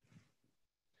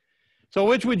 So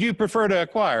which would you prefer to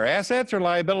acquire, assets or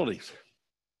liabilities?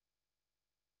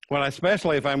 Well,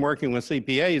 especially if I'm working with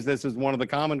CPAs, this is one of the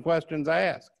common questions I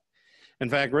ask. In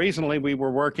fact, recently we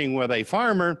were working with a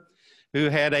farmer who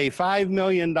had a $5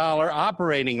 million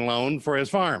operating loan for his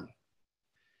farm.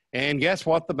 And guess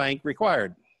what the bank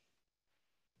required?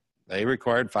 They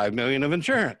required $5 million of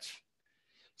insurance.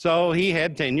 So he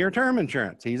had 10-year term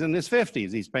insurance. He's in his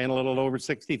 50s. He's paying a little over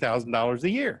 $60,000 a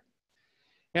year.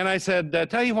 And I said,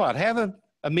 tell you what, have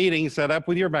a meeting set up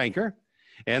with your banker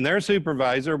and their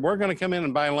supervisor. We're going to come in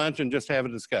and buy lunch and just have a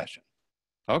discussion.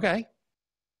 Okay.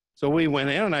 So we went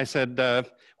in and I said,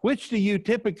 which do you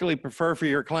typically prefer for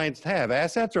your clients to have,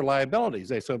 assets or liabilities?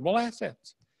 They said, well,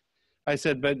 assets. I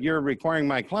said, but you're requiring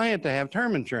my client to have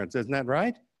term insurance, isn't that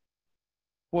right?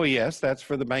 Well, yes, that's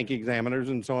for the bank examiners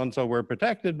and so on, so we're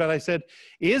protected. But I said,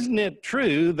 isn't it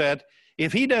true that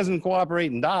if he doesn't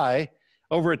cooperate and die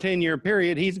over a 10-year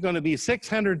period, he's going to be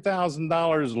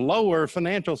 $600,000 lower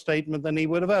financial statement than he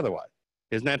would have otherwise?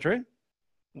 Isn't that true?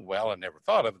 Well, I never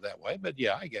thought of it that way, but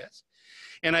yeah, I guess.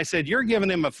 And I said, you're giving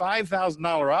him a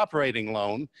 $5,000 operating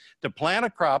loan to plant a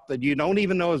crop that you don't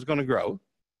even know is going to grow.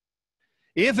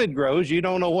 If it grows, you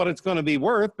don't know what it's going to be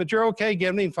worth, but you're okay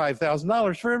giving him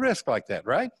 $5,000 for a risk like that,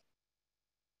 right?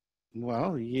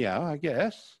 Well, yeah, I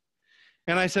guess.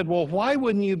 And I said, well, why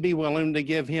wouldn't you be willing to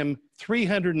give him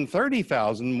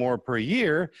 $330,000 more per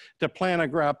year to plant a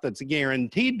crop that's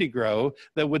guaranteed to grow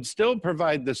that would still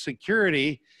provide the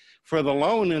security for the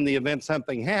loan in the event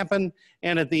something happened?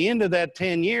 And at the end of that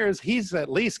 10 years, he's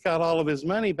at least got all of his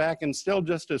money back and still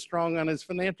just as strong on his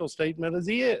financial statement as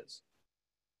he is.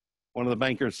 One of the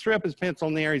bankers threw his pencil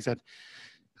in the air. He said,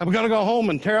 I'm going to go home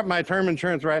and tear up my term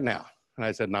insurance right now. And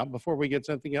I said, not before we get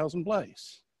something else in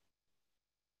place.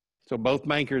 So both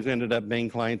bankers ended up being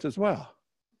clients as well.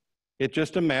 It's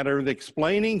just a matter of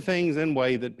explaining things in a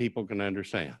way that people can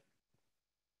understand.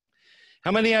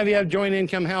 How many of you have joint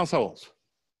income households?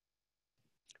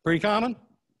 Pretty common?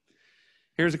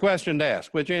 Here's a question to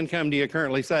ask. Which income do you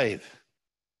currently save?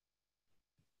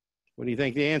 What do you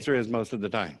think the answer is most of the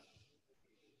time?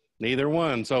 Neither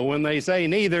one. So when they say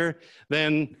neither,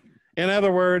 then in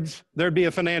other words, there'd be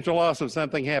a financial loss if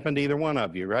something happened to either one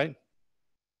of you, right?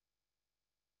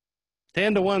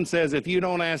 10 to 1 says if you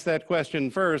don't ask that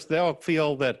question first, they'll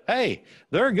feel that, hey,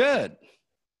 they're good.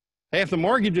 Hey, if the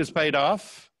mortgage is paid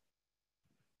off,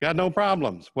 got no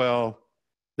problems. Well,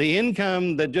 the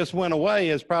income that just went away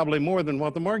is probably more than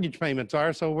what the mortgage payments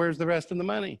are, so where's the rest of the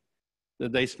money?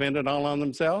 Did they spend it all on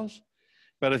themselves?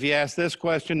 But if you ask this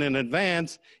question in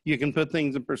advance, you can put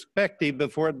things in perspective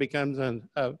before it becomes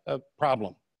a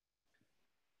problem.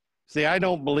 See, I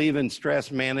don't believe in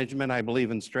stress management. I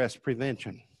believe in stress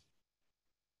prevention.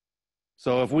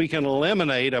 So if we can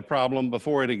eliminate a problem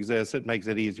before it exists, it makes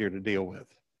it easier to deal with.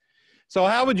 So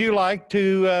how would you like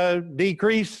to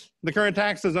decrease the current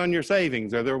taxes on your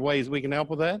savings? Are there ways we can help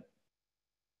with that?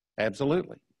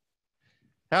 Absolutely.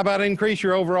 How about increase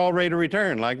your overall rate of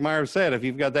return? Like Marv said, if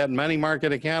you've got that money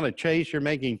market account at Chase you're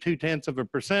making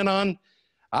 0.2% on,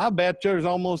 I bet there's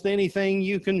almost anything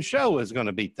you can show is going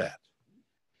to beat that.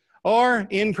 Or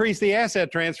increase the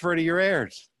asset transfer to your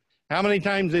heirs. How many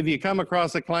times have you come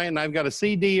across a client and I've got a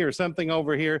CD or something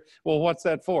over here? Well, what's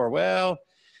that for? Well,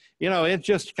 you know, it's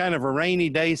just kind of a rainy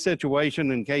day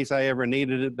situation in case I ever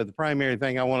needed it, but the primary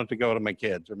thing, I want it to go to my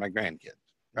kids or my grandkids,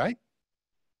 right?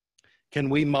 Can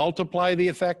we multiply the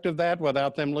effect of that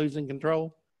without them losing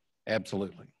control?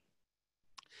 Absolutely.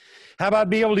 How about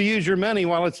be able to use your money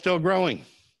while it's still growing?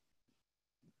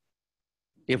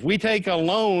 If we take a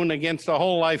loan against a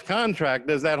whole life contract,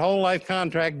 does that whole life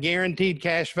contract guaranteed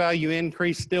cash value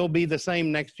increase still be the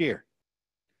same next year?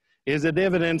 Is the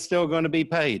dividend still going to be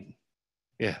paid?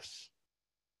 Yes.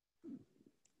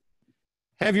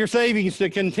 Have your savings to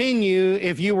continue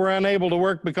if you were unable to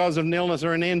work because of an illness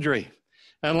or an injury.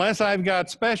 Unless I've got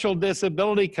special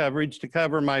disability coverage to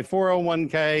cover my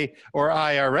 401k or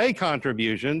IRA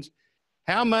contributions,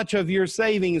 how much of your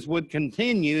savings would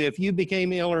continue if you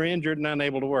became ill or injured and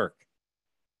unable to work?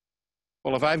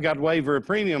 Well, if I've got waiver of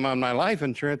premium on my life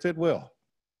insurance, it will.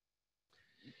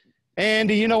 And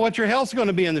do you know what your health's going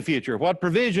to be in the future? What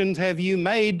provisions have you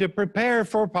made to prepare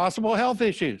for possible health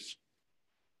issues?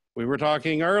 We were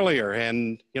talking earlier,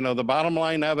 and you know, the bottom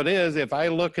line of it is, if I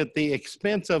look at the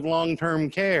expense of long-term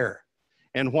care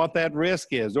and what that risk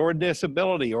is, or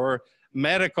disability, or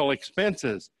medical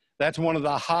expenses, that's one of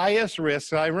the highest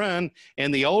risks I run,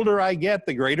 and the older I get,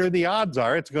 the greater the odds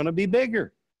are it's going to be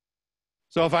bigger.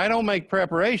 So if I don't make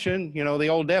preparation, you know, the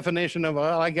old definition of,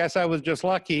 well, I guess I was just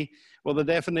lucky. Well, the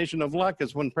definition of luck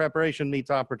is when preparation meets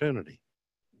opportunity.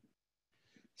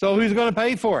 So who's going to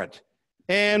pay for it?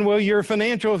 And will your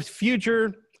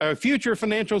future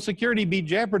financial security be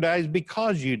jeopardized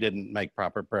because you didn't make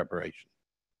proper preparation?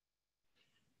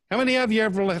 How many of you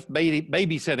ever left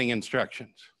babysitting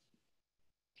instructions?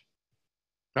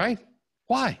 Right?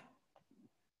 Why?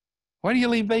 Why do you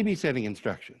leave babysitting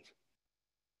instructions?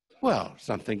 Well,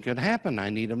 something could happen. I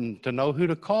need them to know who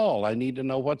to call. I need to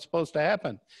know what's supposed to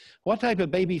happen. What type of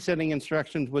babysitting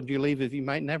instructions would you leave if you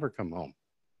might never come home?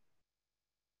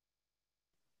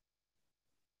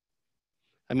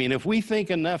 I mean, if we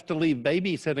think enough to leave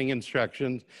babysitting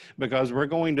instructions because we're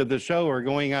going to the show or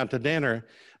going out to dinner,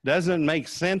 doesn't it make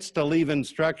sense to leave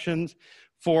instructions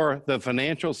for the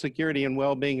financial security and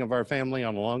well-being of our family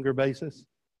on a longer basis?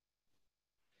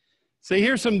 See,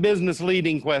 here's some business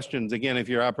leading questions, again, if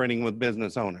you're operating with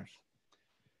business owners.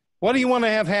 What do you want to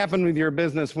have happen with your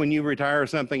business when you retire or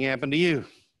something happen to you?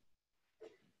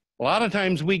 A lot of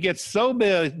times we get so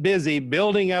busy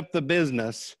building up the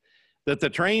business that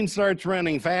the train starts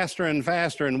running faster and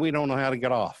faster and we don't know how to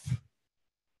get off.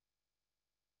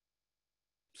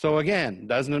 So again,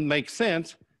 doesn't it make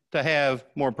sense to have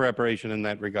more preparation in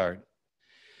that regard?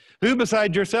 Who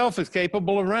besides yourself is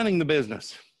capable of running the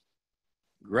business?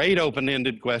 Great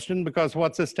open-ended question, because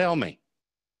what's this tell me?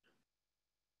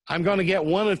 I'm going to get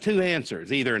one of two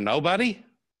answers, either nobody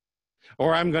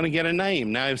or I'm going to get a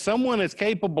name. Now, if someone is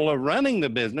capable of running the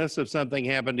business, if something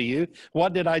happened to you,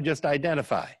 what did I just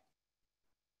identify?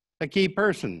 A key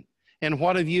person. And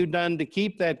what have you done to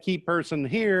keep that key person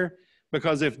here?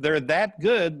 Because if they're that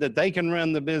good that they can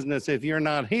run the business if you're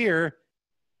not here,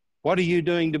 what are you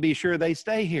doing to be sure they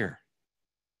stay here?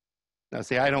 Now,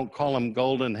 see, I don't call them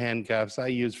golden handcuffs. I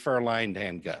use fur-lined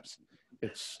handcuffs.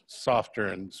 It's softer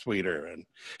and sweeter, and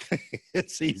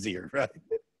it's easier, right?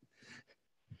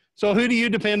 So who do you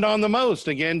depend on the most?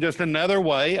 Again, just another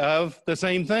way of the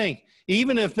same thing.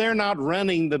 Even if they're not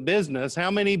running the business, how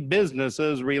many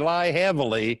businesses rely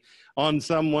heavily on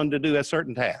someone to do a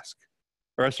certain task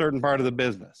or a certain part of the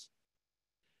business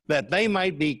that they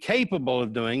might be capable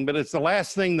of doing, but it's the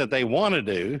last thing that they want to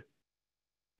do?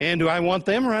 And do I want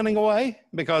them running away?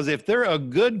 Because if they're a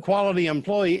good quality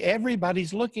employee,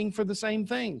 everybody's looking for the same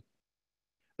thing.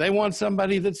 They want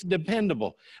somebody that's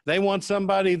dependable. They want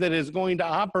somebody that is going to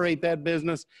operate that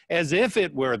business as if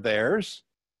it were theirs,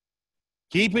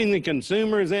 keeping the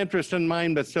consumer's interest in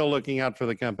mind, but still looking out for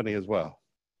the company as well.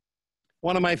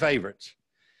 One of my favorites.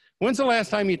 When's the last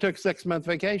time you took a 6-month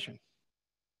vacation?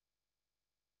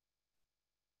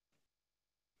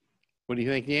 What do you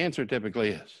think the answer typically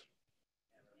is?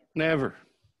 Never.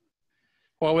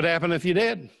 What would happen if you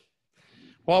did?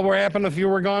 What would happen if you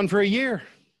were gone for a year?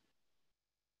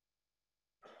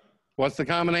 What's the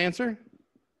common answer?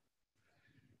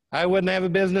 I wouldn't have a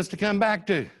business to come back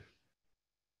to.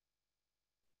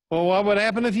 Well, what would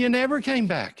happen if you never came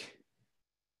back?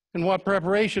 And what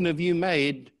preparation have you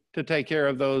made to take care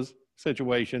of those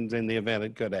situations in the event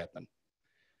it could happen?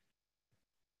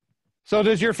 So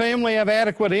does your family have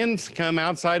adequate income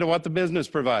outside of what the business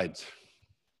provides?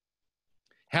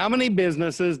 How many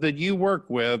businesses that you work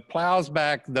with plows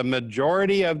back the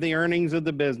majority of the earnings of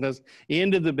the business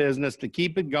into the business to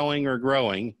keep it going or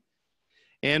growing?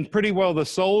 And pretty well the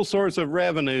sole source of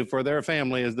revenue for their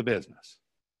family is the business.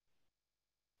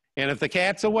 And if the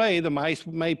cat's away, the mice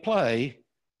may play.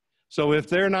 So if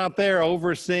they're not there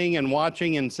overseeing and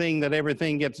watching and seeing that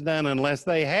everything gets done, unless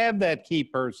they have that key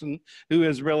person who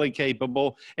is really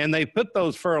capable, and they put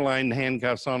those fur-lined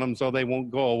handcuffs on them so they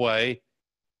won't go away,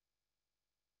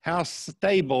 how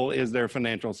stable is their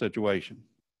financial situation?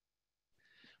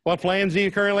 What plans do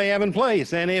you currently have in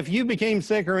place? And if you became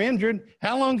sick or injured,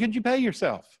 how long could you pay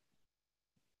yourself?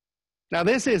 Now,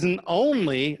 this isn't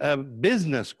only a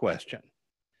business question,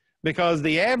 because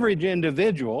the average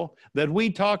individual that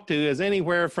we talk to is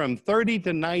anywhere from 30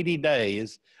 to 90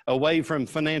 days away from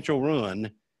financial ruin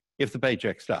if the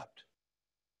paycheck stopped.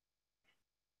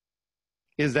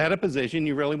 Is that a position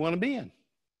you really want to be in?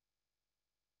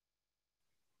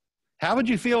 How would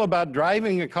you feel about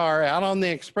driving a car out on the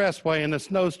expressway in a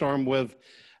snowstorm with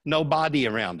no body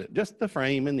around it? Just the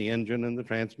frame and the engine and the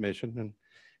transmission. And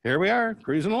here we are,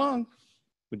 cruising along.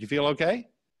 Would you feel okay?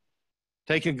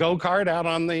 Take a go-kart out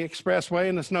on the expressway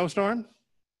in a snowstorm?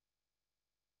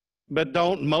 But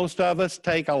don't most of us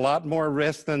take a lot more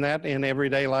risk than that in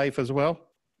everyday life as well?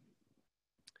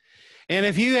 And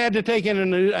if you had to take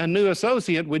in a new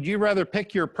associate, would you rather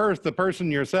pick the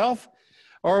person yourself?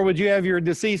 Or would you have your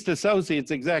deceased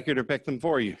associate's executor pick them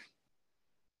for you?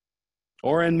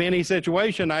 Or in many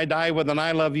situations, I die with an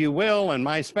I love you will, and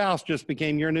my spouse just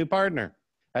became your new partner.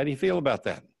 How do you feel about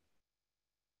that?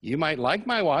 You might like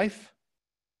my wife,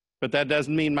 but that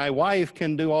doesn't mean my wife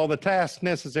can do all the tasks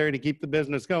necessary to keep the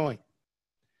business going.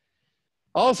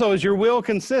 Also, is your will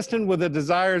consistent with the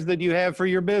desires that you have for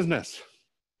your business?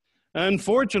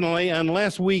 Unfortunately,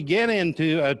 unless we get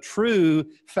into a true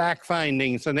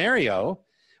fact-finding scenario,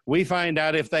 we find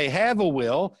out if they have a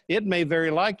will, it may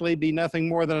very likely be nothing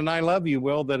more than an I love you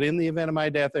will, that in the event of my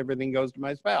death, everything goes to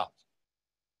my spouse.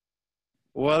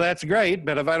 Well, that's great,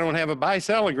 but if I don't have a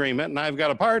buy-sell agreement and I've got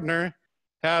a partner,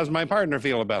 how does my partner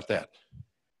feel about that?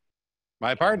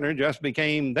 My partner just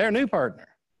became their new partner.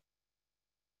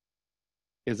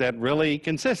 Is that really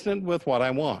consistent with what I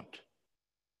want?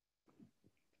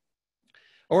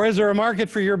 Or is there a market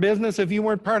for your business if you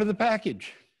weren't part of the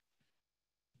package?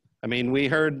 I mean, we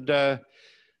heard the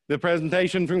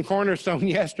presentation from Cornerstone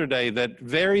yesterday that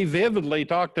very vividly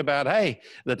talked about, hey,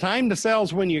 the time to sell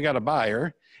is when you got a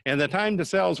buyer, and the time to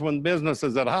sell is when business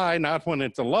is at high, not when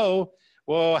it's a low.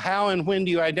 Well, how and when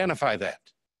do you identify that?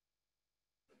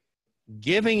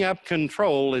 Giving up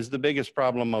control is the biggest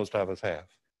problem most of us have.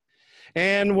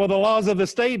 And will the laws of the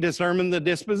state determine the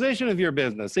disposition of your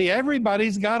business? See,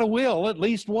 everybody's got a will, at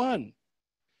least one.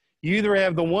 You either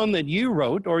have the one that you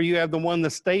wrote or you have the one the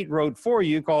state wrote for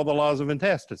you called the laws of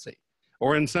intestacy,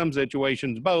 or in some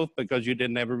situations both because you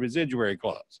didn't have a residuary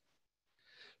clause.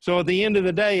 So at the end of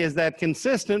the day, is that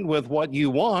consistent with what you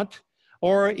want?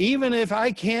 Or even if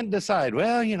I can't decide,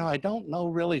 well, you know, I don't know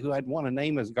really who I'd want to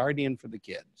name as guardian for the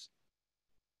kids.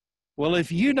 Well,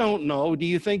 if you don't know, do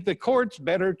you think the court's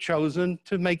better chosen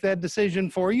to make that decision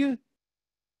for you?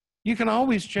 You can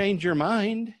always change your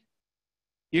mind.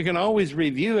 You can always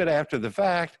review it after the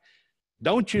fact.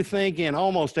 Don't you think in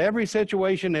almost every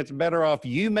situation it's better off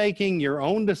you making your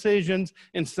own decisions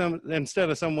instead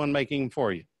of someone making them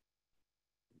for you?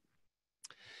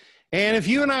 And if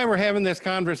you and I were having this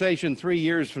conversation 3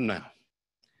 years from now,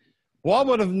 what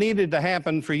would have needed to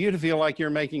happen for you to feel like you're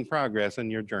making progress in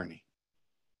your journey?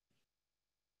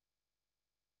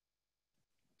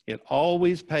 It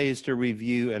always pays to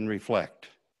review and reflect.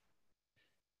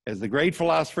 As the great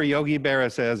philosopher Yogi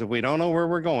Berra says, if we don't know where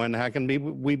we're going, how can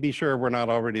we be sure we're not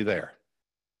already there?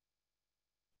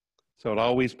 So it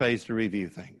always pays to review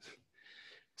things.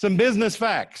 Some business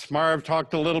facts. Marv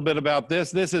talked a little bit about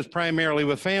this. This is primarily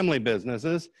with family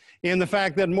businesses, in the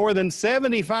fact that more than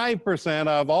 75%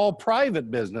 of all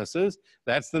private businesses,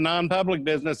 that's the non-public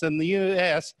business in the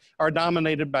U.S., are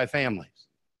dominated by families.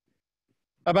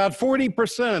 About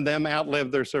 40% of them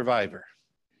outlive their survivor.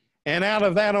 And out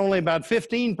of that, only about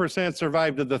 15%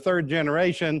 survived to the third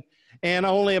generation, and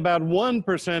only about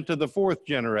 1% to the fourth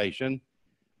generation.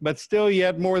 but still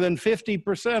yet more than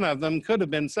 50% of them could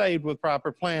have been saved with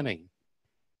proper planning.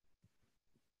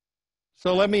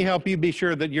 So let me help you be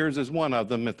sure that yours is one of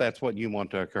them if that's what you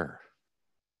want to occur.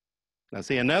 Now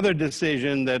see, another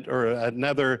decision that, or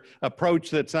another approach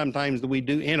that sometimes we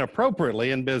do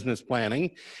inappropriately in business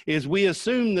planning is we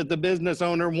assume that the business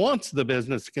owner wants the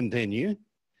business to continue,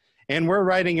 and we're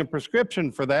writing a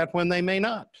prescription for that when they may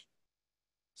not.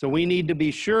 So we need to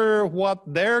be sure what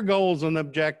their goals and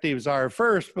objectives are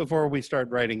first before we start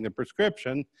writing the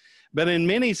prescription. But in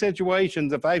many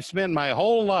situations, if I've spent my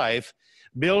whole life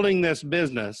building this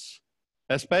business,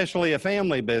 especially a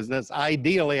family business,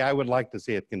 ideally I would like to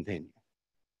see it continue.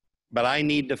 But I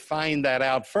need to find that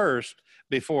out first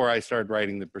before I start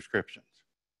writing the prescriptions.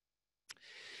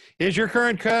 Is your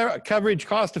current coverage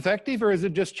cost effective, or is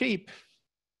it just cheap?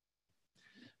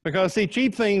 Because see,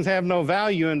 cheap things have no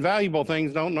value and valuable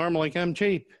things don't normally come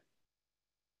cheap.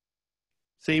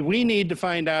 See, we need to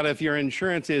find out if your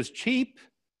insurance is cheap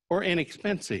or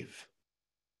inexpensive.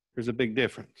 There's a big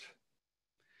difference.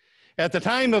 At the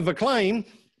time of a claim,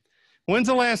 when's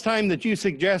the last time that you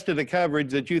suggested a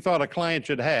coverage that you thought a client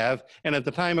should have, and at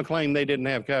the time of claim they didn't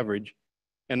have coverage,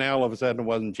 and now all of a sudden it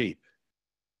wasn't cheap?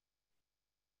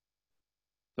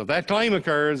 So if that claim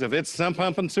occurs, if it's sump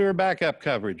pump and sewer backup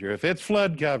coverage, or if it's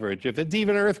flood coverage, if it's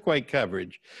even earthquake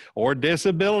coverage, or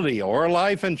disability, or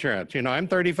life insurance, you know, I'm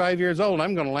 35 years old,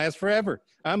 I'm going to last forever.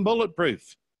 I'm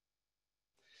bulletproof.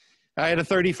 I had a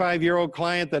 35-year-old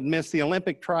client that missed the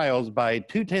Olympic trials by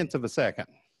 0.2 of a second.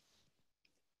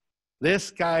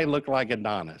 This guy looked like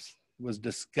Adonis. It was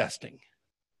disgusting.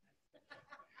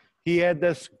 He had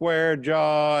this square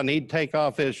jaw, and he'd take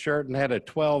off his shirt and had a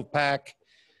 12-pack.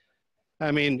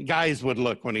 I mean, guys would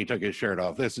look when he took his shirt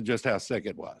off. This is just how sick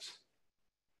it was.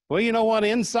 Well, you know what?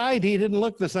 Inside, he didn't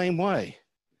look the same way.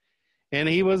 And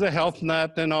he was a health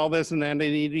nut and all this and that. And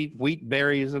he'd eat wheat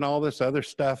berries and all this other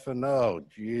stuff. And oh,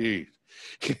 geez.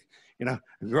 You know,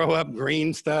 grow up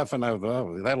green stuff. And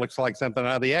oh, that looks like something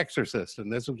out of The Exorcist.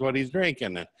 And this is what he's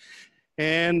drinking.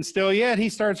 And still yet, he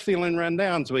starts feeling run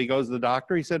down. So he goes to the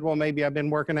doctor. He said, well, maybe I've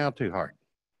been working out too hard.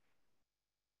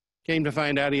 Came to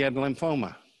find out he had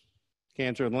lymphoma.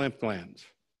 Cancer of the lymph glands.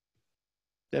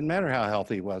 Didn't matter how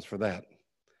healthy he was for that.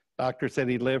 Doctor said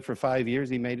he'd live for 5 years.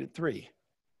 He made it 3.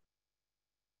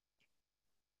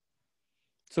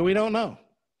 So we don't know.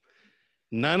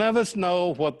 None of us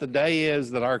know what the day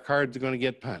is that our cards are going to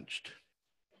get punched,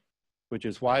 which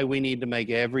is why we need to make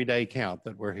every day count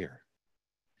that we're here.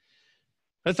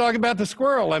 Let's talk about the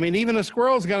squirrel. I mean, even a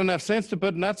squirrel's got enough sense to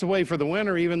put nuts away for the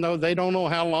winter, even though they don't know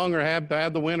how long or how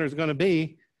bad the winter's going to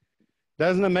be.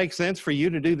 Doesn't it make sense for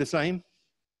you to do the same?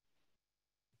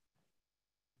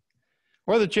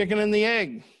 Or the chicken and the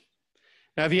egg.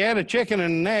 Now, if you had a chicken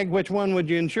and an egg, which one would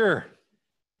you insure?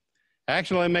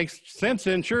 Actually, it makes sense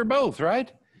to insure both,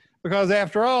 right? Because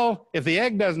after all, if the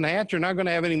egg doesn't hatch, you're not going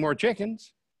to have any more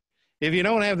chickens. If you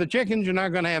don't have the chickens, you're not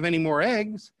going to have any more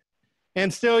eggs.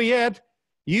 And still yet,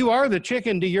 you are the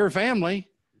chicken to your family,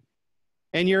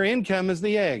 and your income is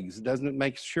the eggs. Doesn't it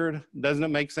make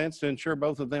sense to insure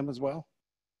both of them as well?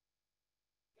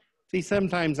 See,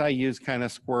 sometimes I use kind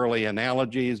of squirrely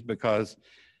analogies because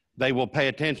they will pay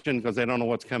attention because they don't know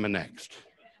what's coming next.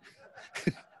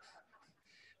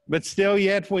 But still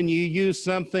yet, when you use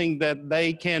something that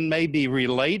they can maybe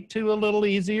relate to a little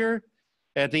easier,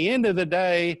 at the end of the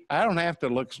day, I don't have to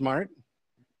look smart.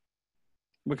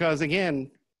 Because again,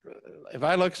 if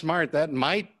I look smart, that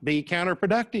might be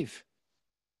counterproductive.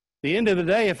 At the end of the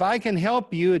day, if I can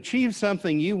help you achieve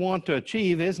something you want to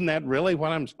achieve, isn't that really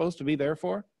what I'm supposed to be there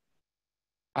for?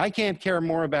 I can't care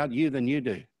more about you than you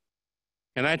do.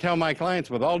 And I tell my clients,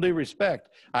 with all due respect,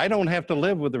 I don't have to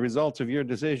live with the results of your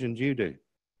decisions, you do.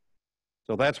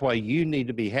 So that's why you need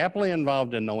to be happily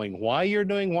involved in knowing why you're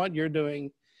doing what you're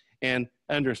doing and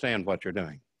understand what you're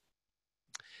doing.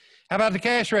 How about the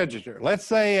cash register? Let's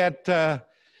say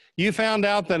you found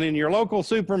out that in your local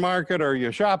supermarket or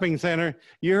your shopping center,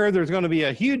 you heard there's going to be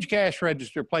a huge cash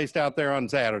register placed out there on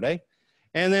Saturday.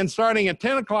 And then starting at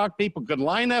 10 o'clock, people could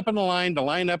line up in the line to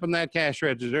line up in that cash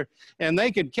register, and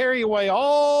they could carry away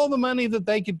all the money that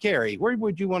they could carry. Where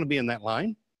would you want to be in that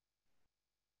line?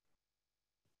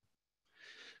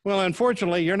 Well,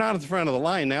 unfortunately, you're not at the front of the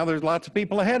line now. There's lots of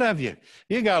people ahead of you.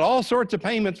 You got all sorts of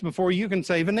payments before you can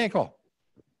save a nickel.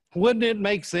 Wouldn't it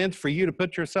make sense for you to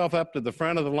put yourself up to the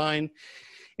front of the line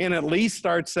and at least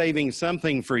start saving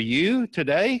something for you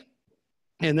today?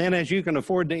 And then as you can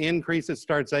afford to increase it,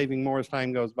 start saving more as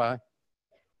time goes by.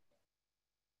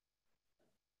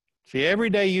 See, every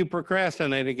day you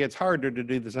procrastinate, it gets harder to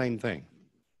do the same thing.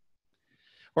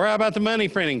 Or how about the money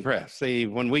printing press? See,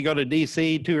 when we go to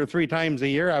DC 2 or 3 times a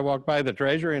year, I walk by the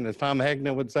treasury, and as Tom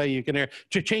Hagner would say, you can hear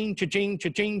cha-ching, cha-ching,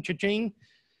 cha-ching, cha-ching.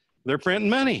 They're printing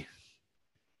money.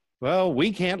 Well,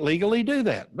 we can't legally do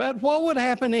that. But what would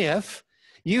happen if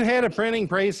you had a printing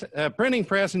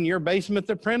press in your basement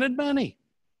that printed money?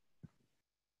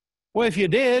 Well, if you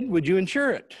did, would you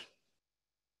insure it?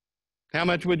 How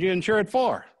much would you insure it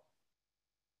for?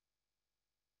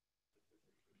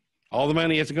 All the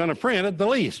money it's going to print at the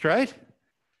least, right?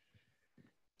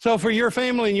 So for your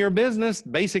family and your business,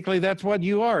 basically that's what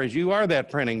you are, is you are that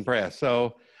printing press.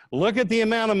 So look at the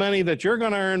amount of money that you're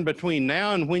going to earn between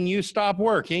now and when you stop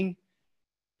working,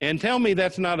 and tell me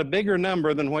that's not a bigger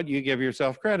number than what you give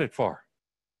yourself credit for.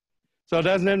 So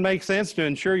doesn't it make sense to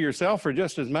insure yourself for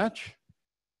just as much?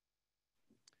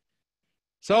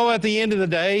 So at the end of the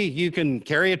day, you can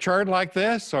carry a chart like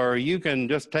this, or you can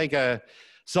just take a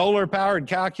solar-powered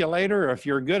calculator. Or if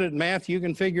you're good at math, you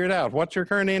can figure it out. What's your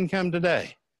current income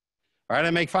today? All right,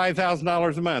 I make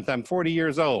 $5,000 a month. I'm 40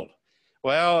 years old.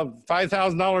 Well,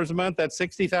 $5,000 a month, that's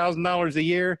 $60,000 a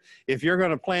year. If you're going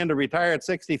to plan to retire at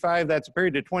 65, that's a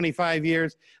period of 25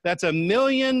 years. That's $1.5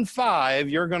 million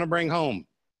you're going to bring home.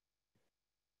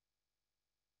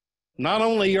 Not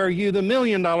only are you the $1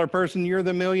 million person, you're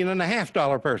the $1.5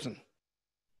 million person.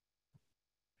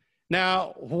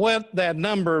 Now, what that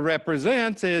number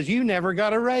represents is you never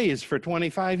got a raise for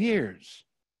 25 years.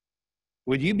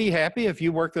 Would you be happy if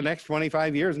you worked the next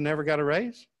 25 years and never got a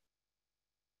raise?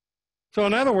 So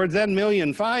in other words, that $1.5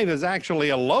 million is actually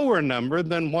a lower number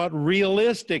than what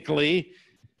realistically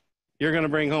you're going to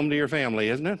bring home to your family,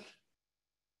 isn't it?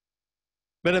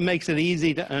 But it makes it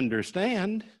easy to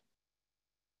understand.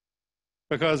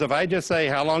 Because if I just say,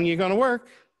 how long are you going to work?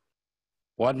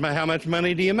 How much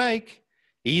money do you make?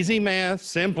 Easy math,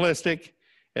 simplistic.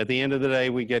 At the end of the day,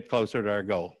 we get closer to our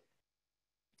goal.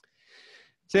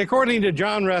 See, according to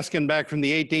John Ruskin back from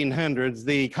the 1800s,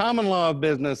 the common law of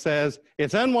business says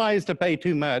it's unwise to pay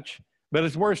too much, but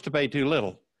it's worse to pay too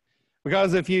little.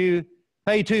 Because if you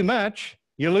pay too much,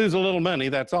 you lose a little money,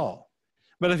 that's all.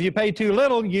 But if you pay too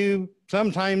little, you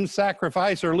sometimes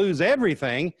sacrifice or lose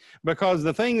everything because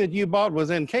the thing that you bought was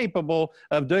incapable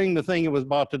of doing the thing it was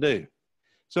bought to do.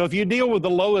 So if you deal with the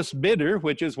lowest bidder,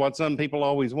 which is what some people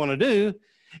always want to do,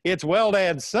 it's well to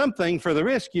add something for the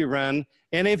risk you run.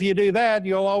 And if you do that,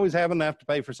 you'll always have enough to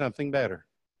pay for something better.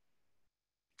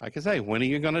 Like I say, when are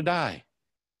you going to die?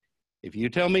 If you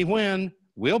tell me when,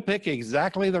 we'll pick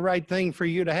exactly the right thing for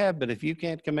you to have. But if you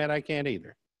can't commit, I can't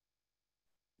either.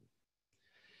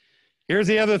 Here's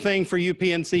the other thing for you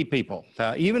PNC people.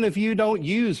 Even if you don't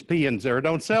use PNC or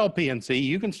don't sell PNC,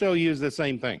 you can still use the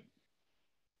same thing.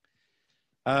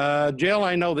 Jill,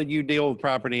 I know that you deal with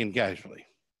property and casualty.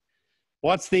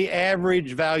 What's the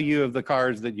average value of the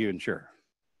cars that you insure?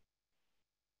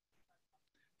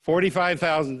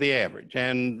 $45,000 the average.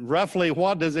 And roughly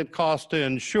what does it cost to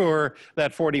insure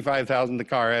that $45,000 the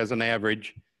car as an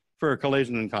average for a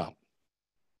collision and comp?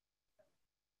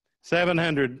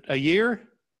 $700 a year?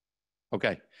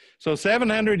 Okay. So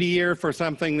 $700 a year for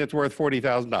something that's worth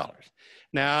 $40,000.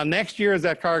 Now, next year, is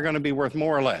that car going to be worth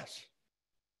more or less?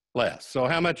 Less. So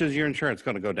how much is your insurance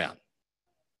going to go down?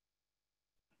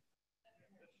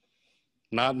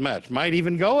 Not much. Might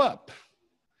even go up.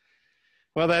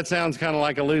 Well, that sounds kind of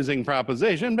like a losing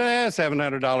proposition, but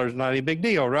 $700 is not a big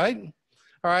deal, right?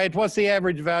 All right, what's the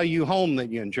average value home that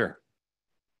you insure?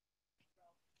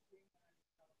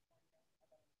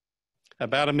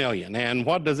 About $1 million. And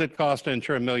what does it cost to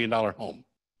insure $1 million home?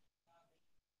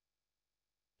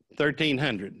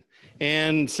 $1,300.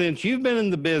 And since you've been in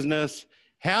the business,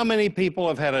 how many people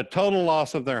have had a total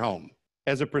loss of their home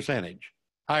as a percentage?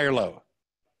 High or low?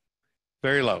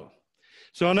 Very low.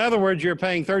 So in other words, you're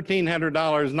paying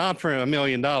 $1,300 not for $1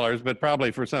 million, but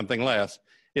probably for something less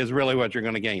is really what you're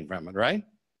going to gain from it, right?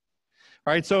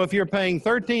 All right, so if you're paying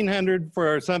 $1,300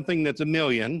 for something that's $1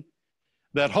 million,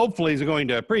 that hopefully is going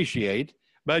to appreciate,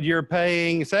 but you're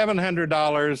paying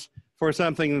 $700 for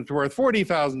something that's worth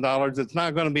 $40,000, it's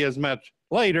not going to be as much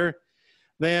later,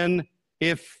 then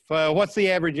if, what's the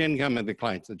average income of the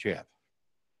clients that you have?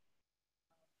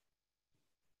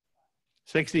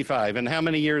 65. And how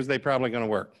many years are they probably going to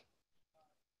work?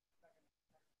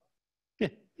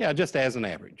 Yeah, just as an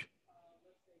average.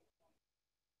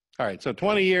 All right, so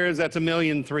 20 years, that's $1.3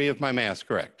 million if my math's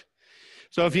correct.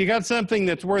 So if you got something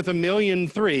that's worth $1.3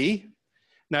 million,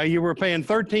 now you were paying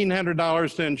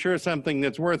 $1,300 to insure something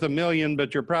that's worth $1 million,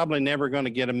 but you're probably never going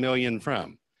to get $1 million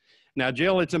from. Now,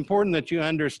 Jill, it's important that you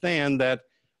understand that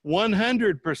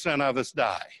 100% of us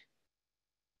die.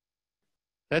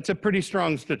 That's a pretty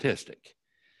strong statistic.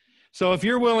 So if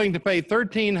you're willing to pay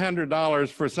 $1,300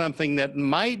 for something that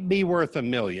might be worth $1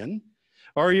 million,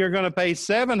 or you're going to pay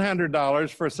 $700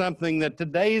 for something that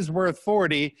today's worth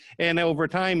 $40 and over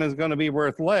time is going to be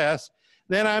worth less,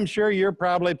 then I'm sure you're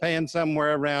probably paying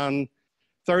somewhere around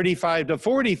 $35,000 to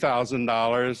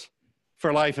 $40,000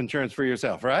 for life insurance for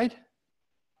yourself, right?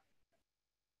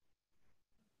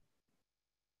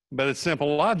 But it's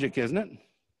simple logic, isn't it?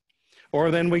 Or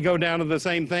then we go down to the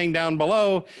same thing down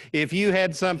below. If you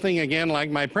had something, again, like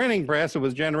my printing press, it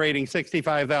was generating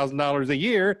 $65,000 a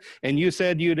year, and you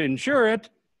said you'd insure it,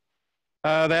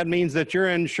 that means that you're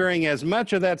insuring as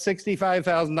much of that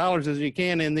 $65,000 as you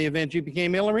can in the event you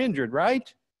became ill or injured,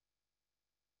 right?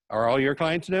 Are all your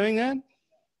clients doing that?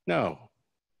 No.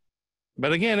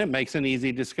 But again, it makes an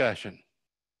easy discussion.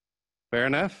 Fair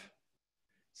enough?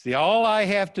 See, all I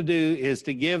have to do is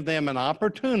to give them an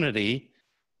opportunity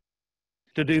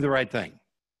to do the right thing.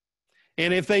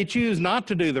 And if they choose not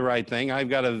to do the right thing, I've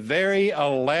got a very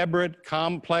elaborate,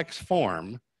 complex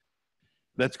form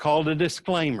that's called a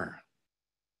disclaimer.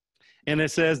 And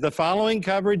it says, the following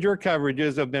coverage or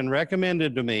coverages have been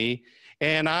recommended to me,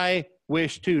 and I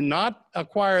wish to not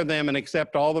acquire them and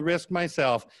accept all the risk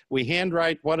myself. We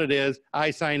handwrite what it is,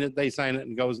 I sign it, they sign it,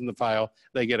 and goes in the file.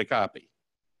 They get a copy.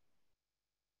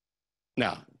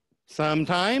 Now,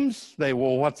 sometimes they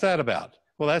will, what's that about?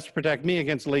 Well, that's to protect me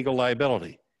against legal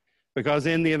liability. Because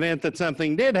in the event that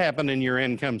something did happen and your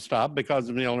income stopped because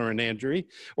of an ill or an injury,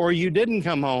 or you didn't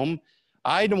come home,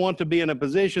 I don't want to be in a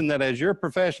position that as your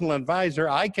professional advisor,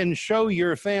 I can show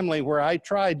your family where I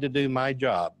tried to do my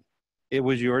job. It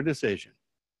was your decision.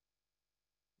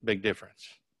 Big difference.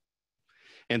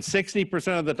 And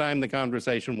 60% of the time, the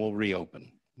conversation will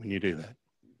reopen when you do that.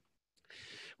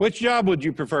 Which job would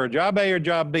you prefer, job A or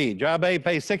job B? Job A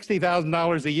pays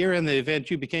 $60,000 a year in the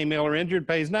event you became ill or injured,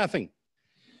 pays nothing.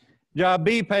 Job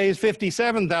B pays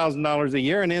 $57,000 a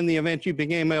year, and in the event you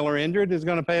became ill or injured, is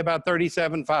going to pay about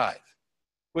 $37,500.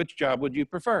 Which job would you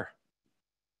prefer?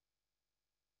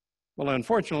 Well,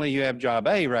 unfortunately, you have job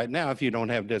A right now if you don't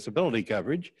have disability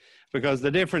coverage, because the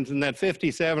difference in that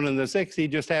 57 and the 60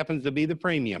 just happens to be the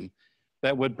premium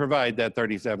that would provide that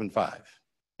 $37,500.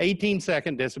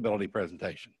 18-second disability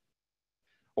presentation.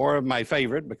 Or my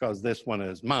favorite, because this one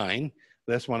is mine,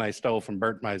 this one I stole from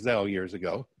Bert Mizell years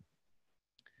ago,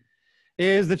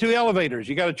 is the two elevators.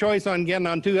 You got a choice on getting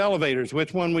on two elevators.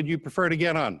 Which one would you prefer to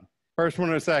get on? First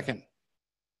one or second?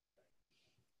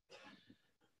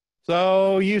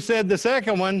 So you said the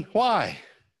second one. Why?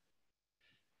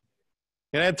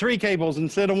 It had 3 cables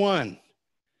instead of 1.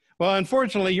 Well,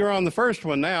 unfortunately, you're on the first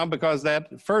one now because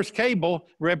that first cable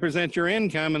represents your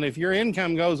income, and if your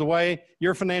income goes away,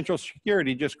 your financial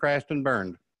security just crashed and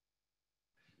burned.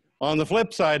 On the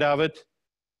flip side of it,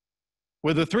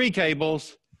 with the 3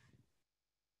 cables,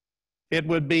 it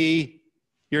would be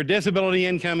your disability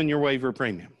income and your waiver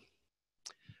premium.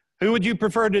 Who would you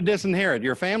prefer to disinherit,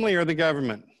 your family or the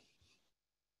government?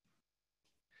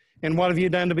 And what have you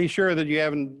done to be sure that you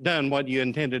haven't done what you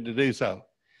intended to do so?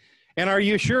 And are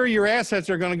you sure your assets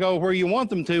are going to go where you want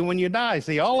them to when you die?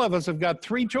 See, all of us have got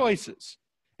 3 choices.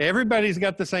 Everybody's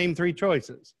got the same 3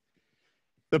 choices.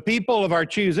 The people of our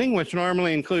choosing, which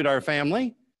normally include our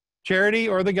family, charity,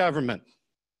 or the government.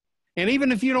 And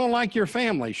even if you don't like your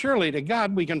family, surely to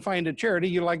God we can find a charity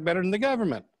you like better than the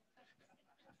government.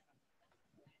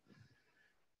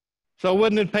 So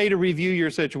wouldn't it pay to review your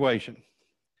situation?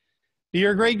 Do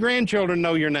your great-grandchildren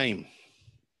know your name?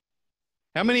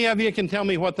 How many of you can tell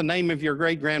me what the name of your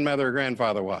great-grandmother or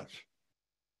grandfather was?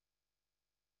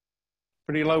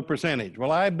 Pretty low percentage.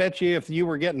 Well, I bet you if you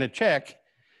were getting a check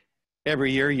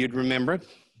every year, you'd remember it.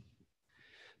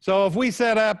 So if we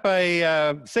set up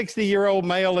a 60-year-old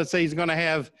male, let's say he's going to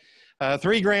have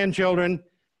 3 grandchildren,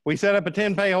 we set up a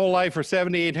 10-pay whole life for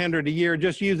 $7,800 a year,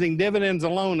 just using dividends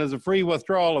alone as a free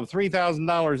withdrawal of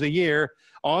 $3,000 a year.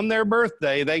 On their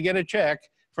birthday, they get a check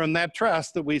from that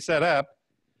trust that we set up.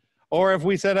 Or if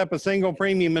we set up a single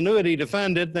premium annuity to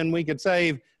fund it, then we could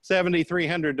save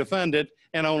 $7,300 to fund it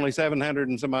and only $700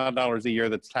 and some odd dollars a year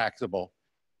that's taxable.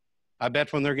 I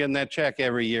bet when they're getting that check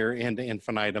every year into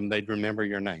infinitum, they'd remember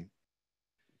your name.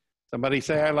 Somebody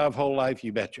say, I love whole life,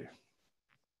 you betcha.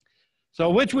 So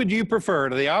which would you prefer,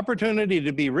 the opportunity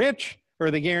to be rich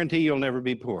or the guarantee you'll never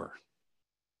be poor?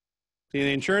 See,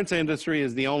 the insurance industry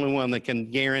is the only one that can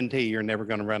guarantee you're never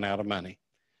going to run out of money.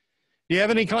 Do you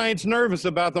have any clients nervous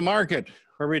about the market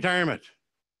or retirement?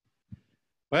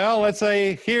 Well, let's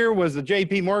say here was the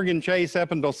JP Morgan Chase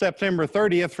up until September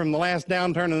 30th from the last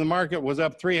downturn in the market was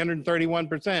up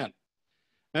 331%.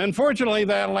 Unfortunately,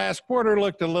 that last quarter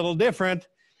looked a little different,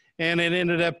 and it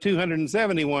ended up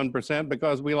 271%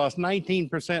 because we lost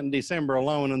 19% in December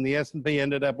alone, and the S&P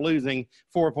ended up losing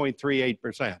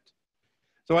 4.38%.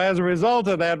 So as a result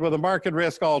of that, with a market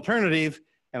risk alternative,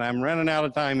 and I'm running out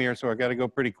of time here, so I got to go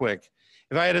pretty quick.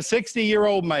 If I had a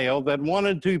 60-year-old male that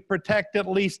wanted to protect at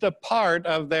least a part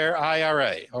of their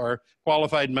IRA or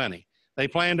qualified money, they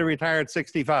plan to retire at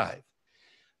 65.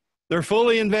 They're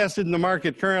fully invested in the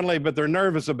market currently, but they're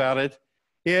nervous about it.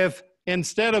 If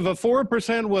instead of a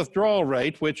 4% withdrawal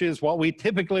rate, which is what we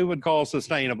typically would call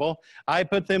sustainable, I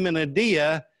put them in a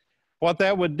DIA, what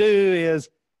that would do is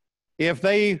if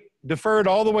they deferred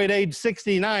all the way to age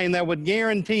 69, that would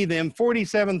guarantee them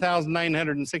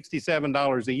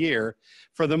 $47,967 a year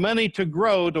for the money to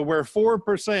grow to where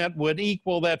 4% would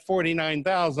equal that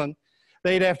 $49,000.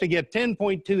 They'd have to get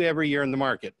 10.2 every year in the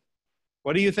market.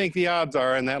 What do you think the odds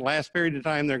are in that last period of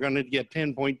time they're going to get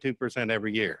 10.2%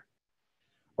 every year?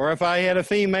 Or if I had a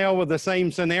female with the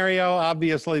same scenario,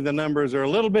 obviously the numbers are a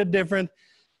little bit different,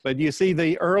 but you see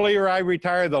the earlier I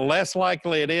retire, the less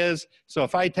likely it is. So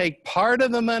if I take part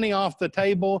of the money off the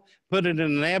table, put it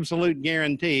in an absolute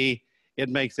guarantee, it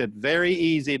makes it very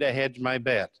easy to hedge my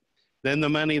bet. Then the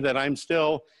money that I'm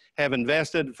still have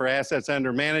invested for assets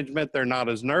under management, they're not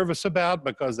as nervous about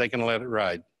because they can let it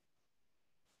ride.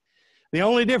 The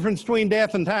only difference between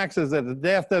death and taxes is that the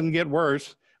death doesn't get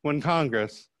worse when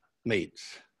Congress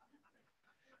meets.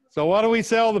 So what do we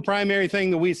sell? The primary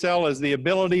thing that we sell is the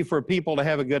ability for people to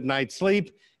have a good night's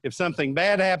sleep. If something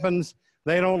bad happens,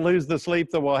 they don't lose the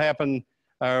sleep that will happen,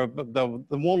 they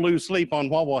won't lose sleep on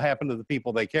what will happen to the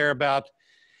people they care about.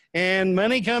 And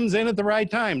money comes in at the right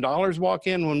time. Dollars walk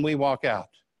in when we walk out.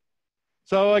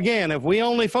 So again, if we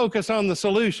only focus on the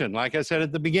solution, like I said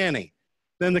at the beginning,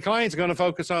 then the client's going to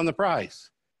focus on the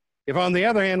price. If on the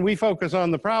other hand, we focus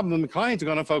on the problem, the client's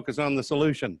going to focus on the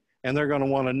solution, and they're going to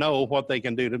want to know what they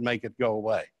can do to make it go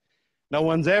away. No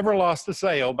one's ever lost a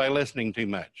sale by listening too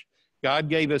much. God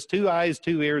gave us 2 eyes,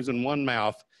 2 ears, and 1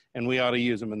 mouth, and we ought to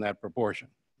use them in that proportion.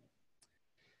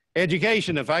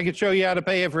 Education, if I could show you how to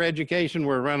pay for education,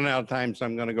 we're running out of time, so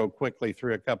I'm going to go quickly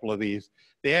through a couple of these.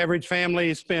 The average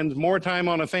family spends more time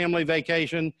on a family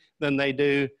vacation than they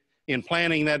do in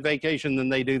planning that vacation than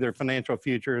they do their financial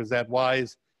future. Is that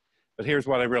wise? But here's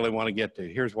what I really want to get to.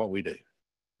 Here's what we do.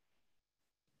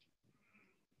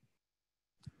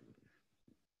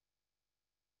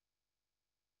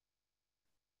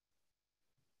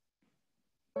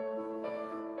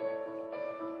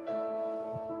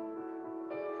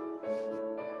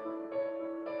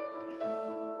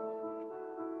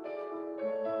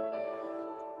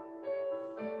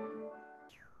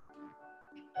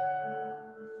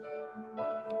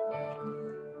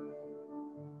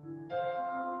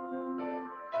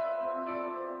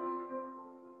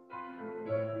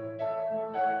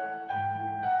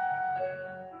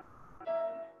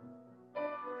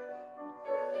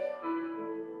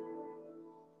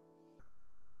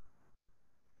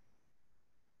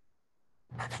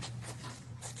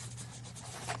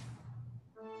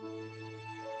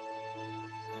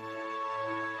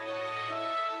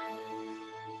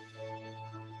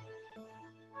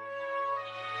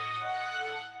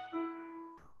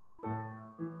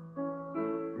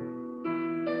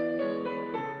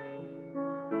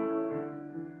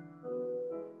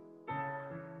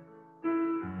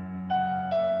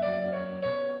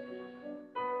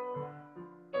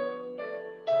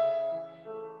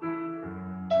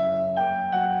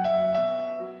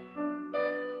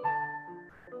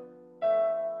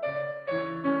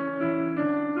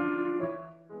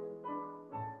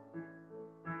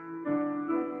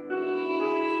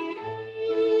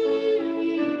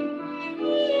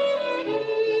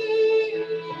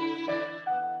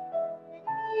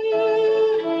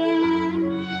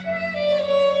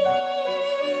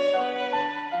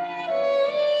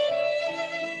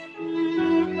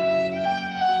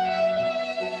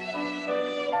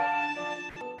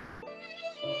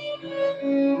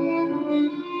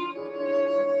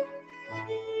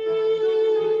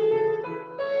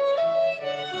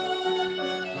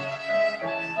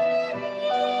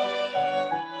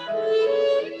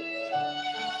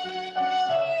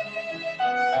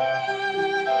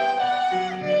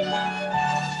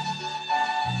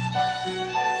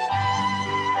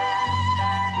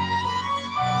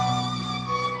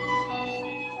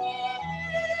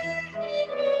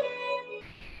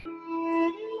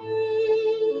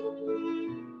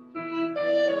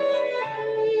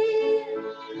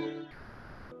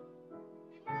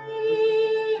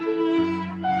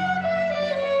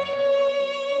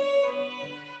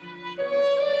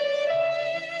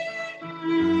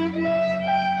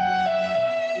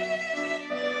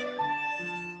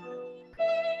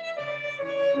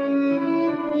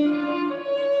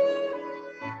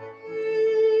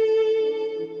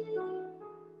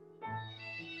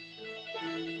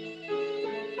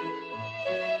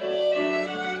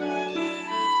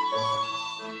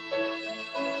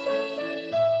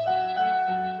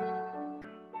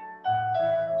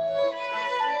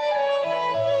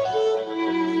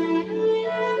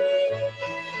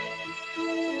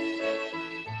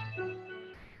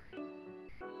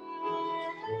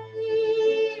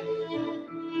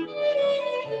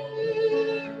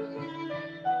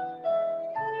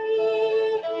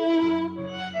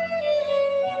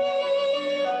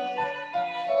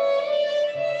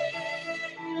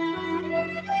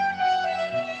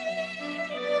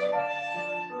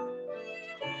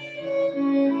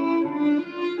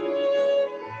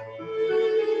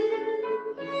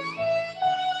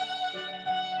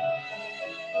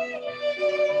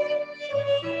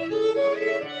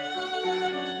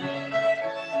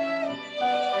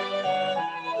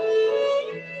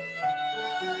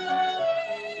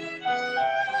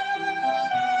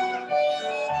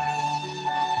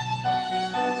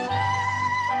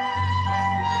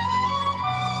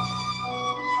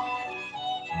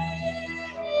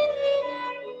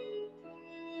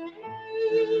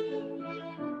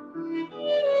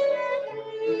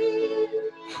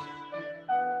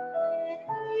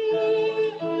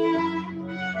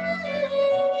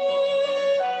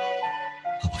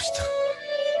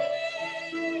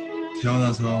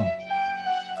 태어나서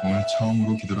오늘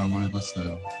처음으로 기도를 한번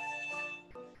해봤어요.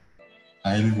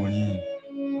 아이를 보니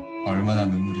얼마나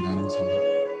눈물이 나는지.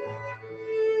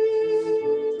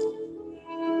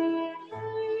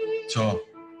 저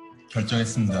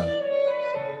결정했습니다.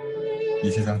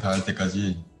 이 세상 닿을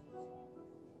때까지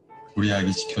우리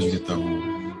아기 지켜주겠다고.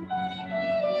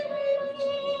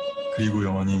 그리고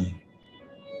영원히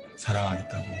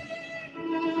사랑하겠다고.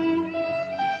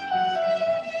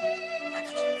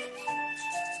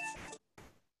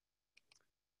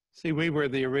 See, we were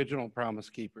the original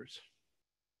promise keepers.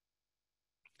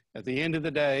 At the end of the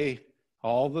day,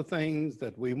 all the things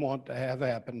that we want to have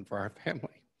happen for our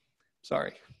family.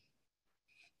 Sorry.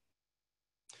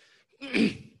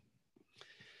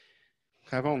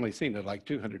 I've only seen it like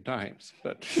 200 times,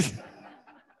 but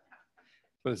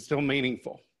it's still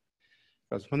meaningful.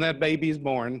 Because when that baby is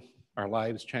born, our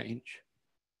lives change.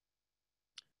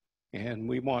 And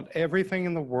we want everything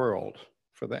in the world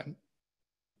for them.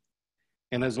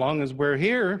 And as long as we're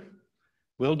here,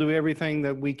 we'll do everything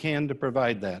that we can to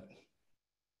provide that.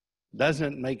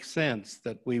 Doesn't make sense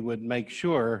that we would make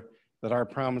sure that our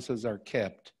promises are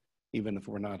kept, even if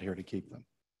we're not here to keep them.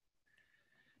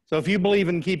 So if you believe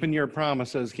in keeping your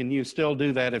promises, can you still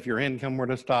do that if your income were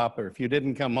to stop, or if you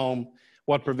didn't come home?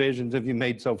 What provisions have you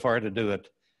made so far to do it?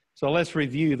 So let's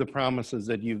review the promises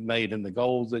that you've made and the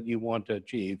goals that you want to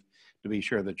achieve to be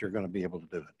sure that you're going to be able to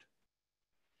do it.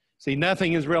 See,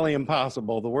 nothing is really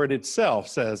impossible. The word itself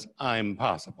says, I'm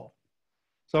possible.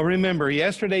 So remember,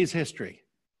 yesterday's history.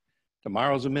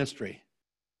 Tomorrow's a mystery.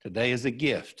 Today is a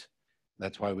gift.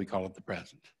 That's why we call it the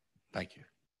present. Thank you.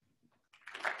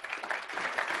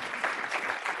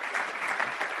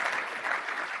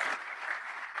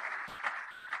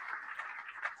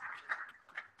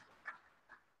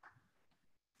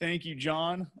 Thank you,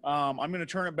 John. I'm going to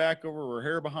turn it back over. We're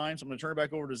here behind, so I'm going to turn it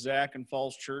back over to Zach in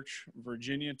Falls Church,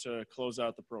 Virginia, to close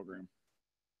out the program.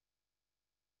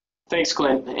 Thanks,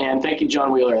 Clint, and thank you,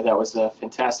 John Wheeler. That was a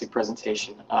fantastic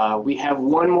presentation. We have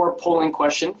one more polling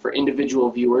question for individual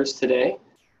viewers today.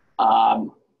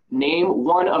 Name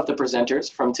one of the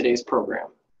presenters from today's program.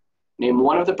 Name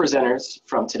one of the presenters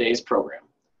from today's program.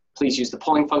 Please use the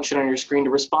polling function on your screen to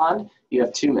respond. You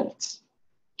have 2 minutes.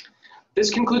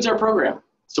 This concludes our program.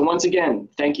 So once again,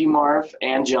 thank you, Marv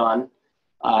and John.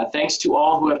 Thanks to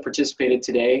all who have participated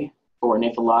today for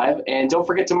NAIFA Live. And don't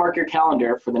forget to mark your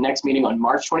calendar for the next meeting on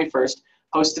March 21st,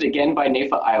 hosted again by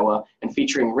NAIFA Iowa and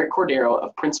featuring Rick Cordero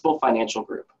of Principal Financial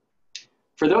Group.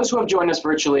 For those who have joined us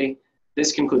virtually,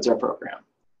 this concludes our program.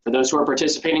 For those who are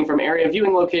participating from area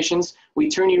viewing locations, we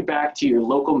turn you back to your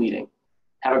local meeting.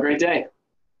 Have a great day.